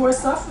people who are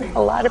suffering.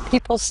 A lot of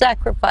people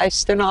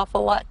sacrificed an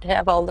awful lot to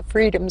have all the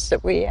freedoms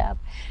that we have.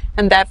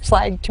 And that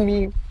flag, to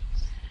me,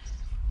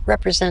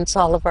 represents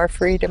all of our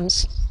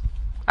freedoms.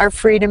 Our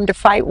freedom to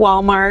fight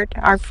Walmart,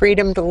 our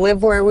freedom to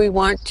live where we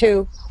want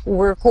to,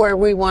 work where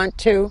we want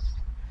to,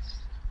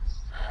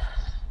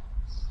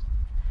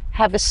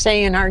 have a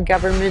say in our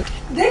government.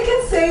 They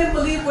can say and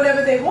believe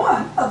whatever they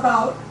want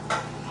about,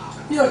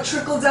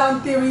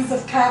 trickle-down theories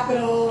of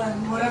capital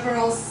and whatever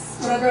else,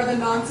 whatever other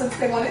nonsense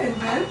they want to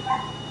invent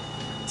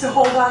to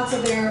hold on to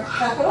their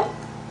capital.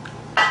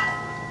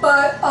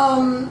 But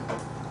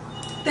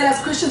then as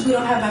Christians, we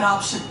don't have that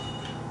option.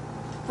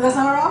 But that's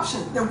not our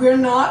option, that we're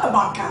not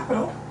about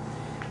capital,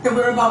 that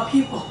we're about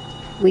people.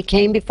 We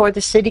came before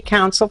the city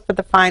council for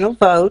the final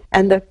vote,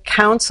 and the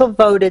council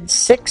voted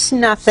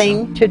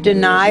 6-0 to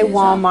deny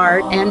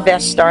Walmart and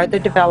Vestar, the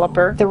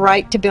developer, the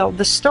right to build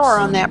the store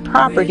on that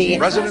property.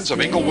 Residents of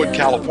Inglewood,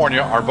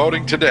 California are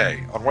voting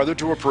today on whether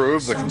to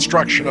approve the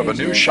construction of a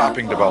new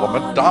shopping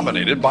development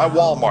dominated by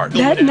Walmart.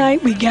 That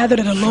night, we gathered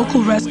at a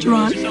local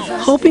restaurant,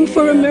 hoping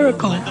for a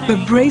miracle,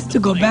 but braced to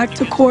go back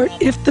to court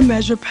if the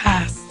measure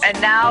passed. And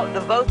now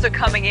the votes are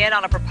coming in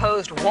on a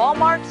proposed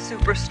Walmart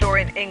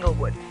superstore in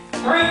Inglewood.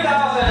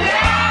 3,000.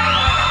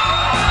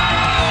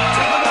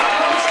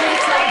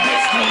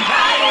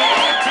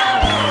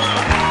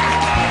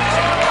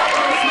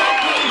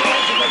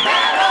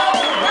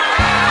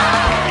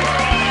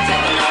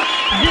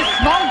 This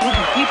small group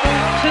of people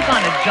took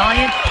on a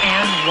giant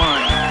and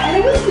won. And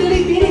it was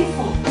really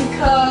meaningful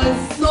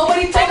because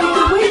nobody told me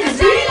to win.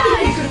 Because we didn't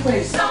think we could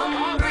win.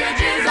 Some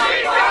bridges are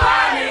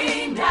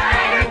falling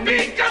down.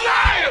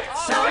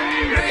 Some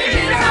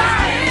bridges are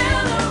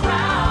still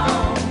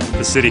around.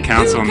 The city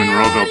council in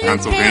Monroeville,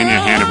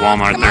 Pennsylvania handed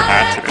Walmart their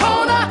hat today.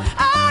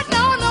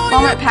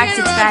 Walmart packed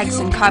its bags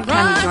in Cobb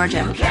County,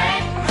 Georgia.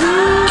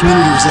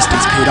 Community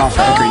resistance paid off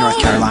for Hickory, North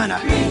Carolina.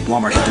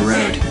 Walmart hit the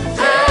road.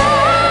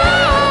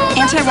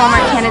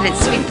 Anti-Walmart candidates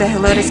sweep the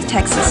Helotes,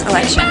 Texas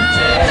election.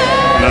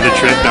 Another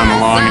trip down the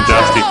long and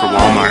dusty for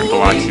Walmart in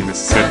Biloxi,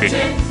 Mississippi.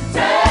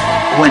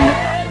 When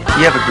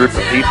you have a group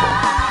of people,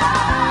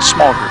 a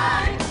small group of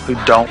people, who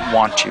don't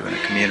want you in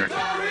a community,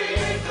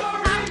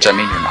 does that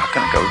mean you're not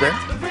going to go there?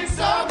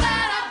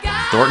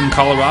 Thornton,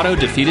 Colorado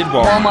defeated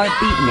Walmart.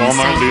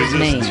 Walmart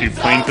loses to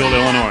Plainfield,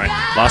 Illinois.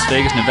 Las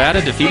Vegas,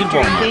 Nevada defeated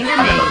Walmart.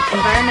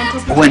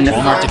 When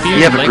Walmart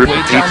defeated you have a group of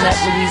Lake people,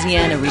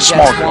 Louisiana,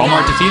 small group,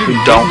 Walmart defeated who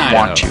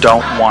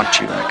don't want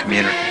you in a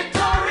community.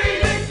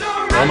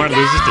 Walmart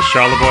loses to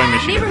Charlevoix,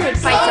 Michigan. Neighborhood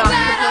fights off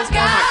proposed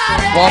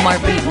Walmart. Walmart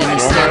beaten in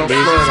Walmart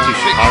loses to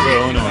Chicago,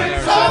 Illinois.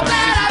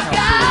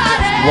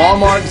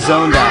 Walmart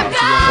zoned out.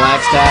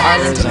 Flagstaff,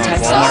 Arlington,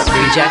 Texas. Walmart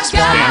rejects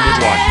Walmart.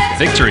 Washington.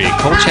 Victory,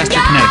 Colchester,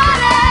 Connecticut.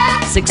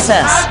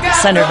 Success,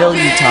 Centerville,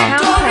 Utah.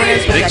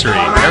 Victory,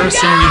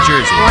 Harrison, New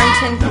Jersey.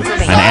 Warrenton,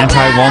 Pennsylvania. An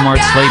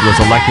anti-Walmart slate was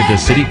elected to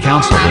city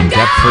council in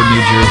Deptford,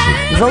 New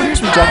Jersey.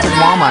 Voters rejected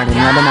Walmart in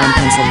Lebanon,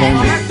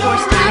 Pennsylvania.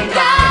 Forced to pay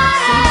healthcare.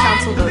 City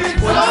council votes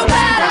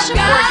 46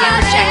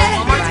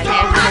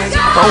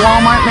 For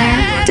Walmart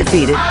mayor,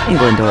 defeated in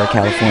Glendora,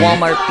 California.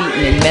 Walmart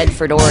beaten in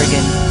Medford,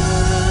 Oregon.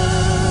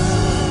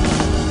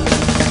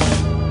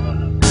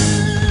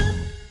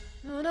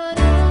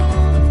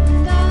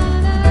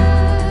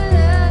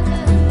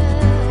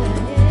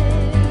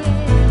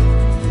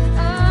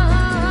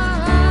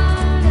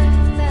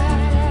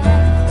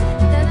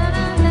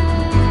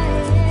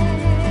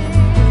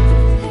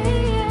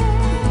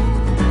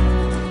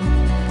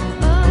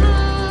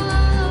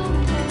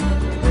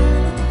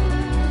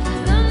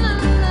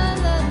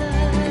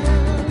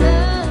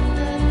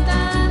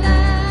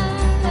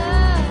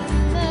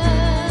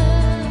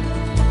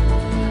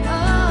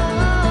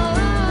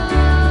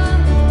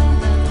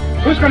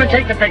 Who's going to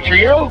take the picture,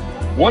 you?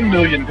 1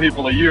 million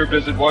people a year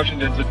visit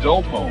Washington's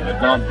adult home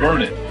at Mount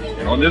Vernon.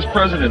 And on this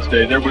President's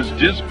Day, there was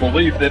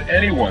disbelief that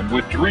anyone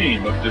would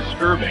dream of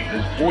disturbing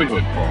his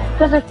boyhood farm.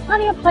 Because there's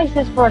plenty of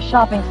places for a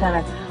shopping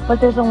center, but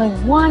there's only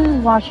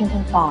one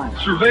Washington farm.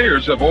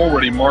 Surveyors have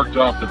already marked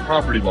off the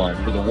property line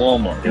for the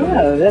Walmart.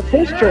 No, that's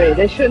history.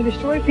 They shouldn't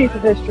destroy a piece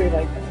of history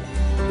like that.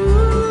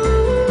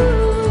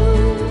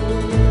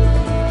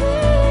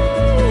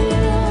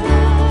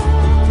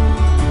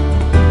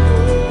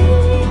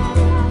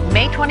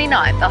 May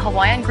 29th, the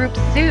Hawaiian group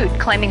sued,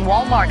 claiming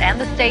Walmart and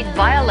the state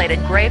violated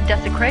grave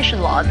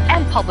desecration laws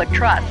and public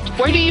trust.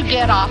 Where do you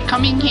get off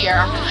coming here,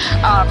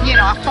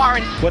 a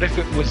foreign... What if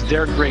it was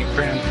their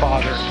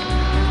great-grandfather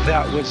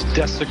that was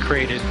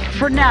desecrated?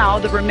 For now,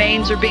 the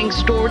remains are being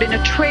stored in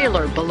a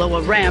trailer below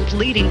a ramp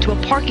leading to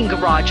a parking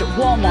garage at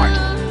Walmart.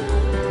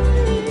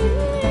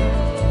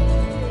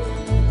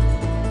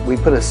 We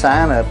put a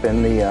sign up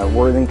in the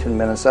Worthington,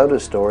 Minnesota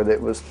store that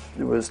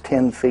was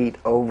 10 feet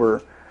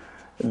over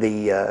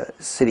the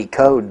city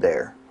code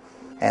there,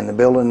 and the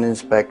building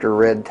inspector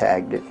red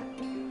tagged it,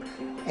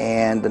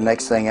 and the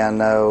next thing I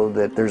know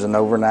that there's an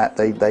overnight,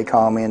 they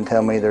call me and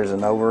tell me there's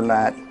an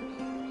overnight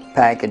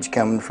package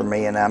coming for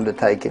me and I'm to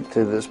take it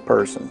to this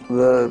person.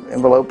 The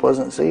envelope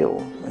wasn't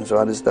sealed, and so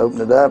I just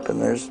opened it up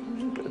and there's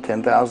a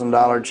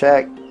 $10,000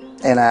 check,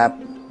 and I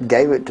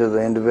gave it to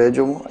the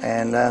individual,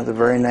 and the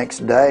very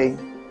next day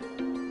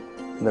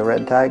the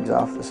red tag's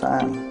off the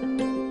sign.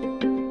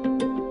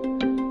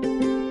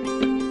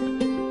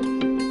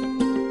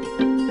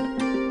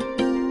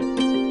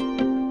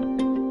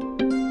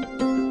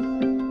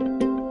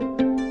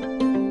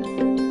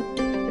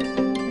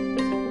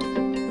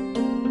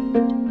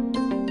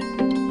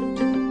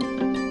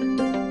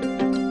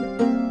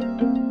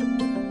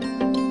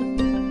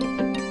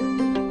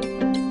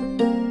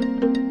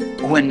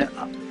 When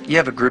you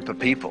have a group of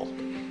people,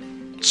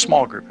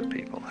 small group of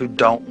people, who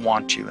don't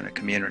want you in a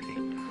community,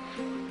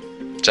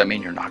 does that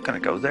mean you're not going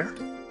to go there?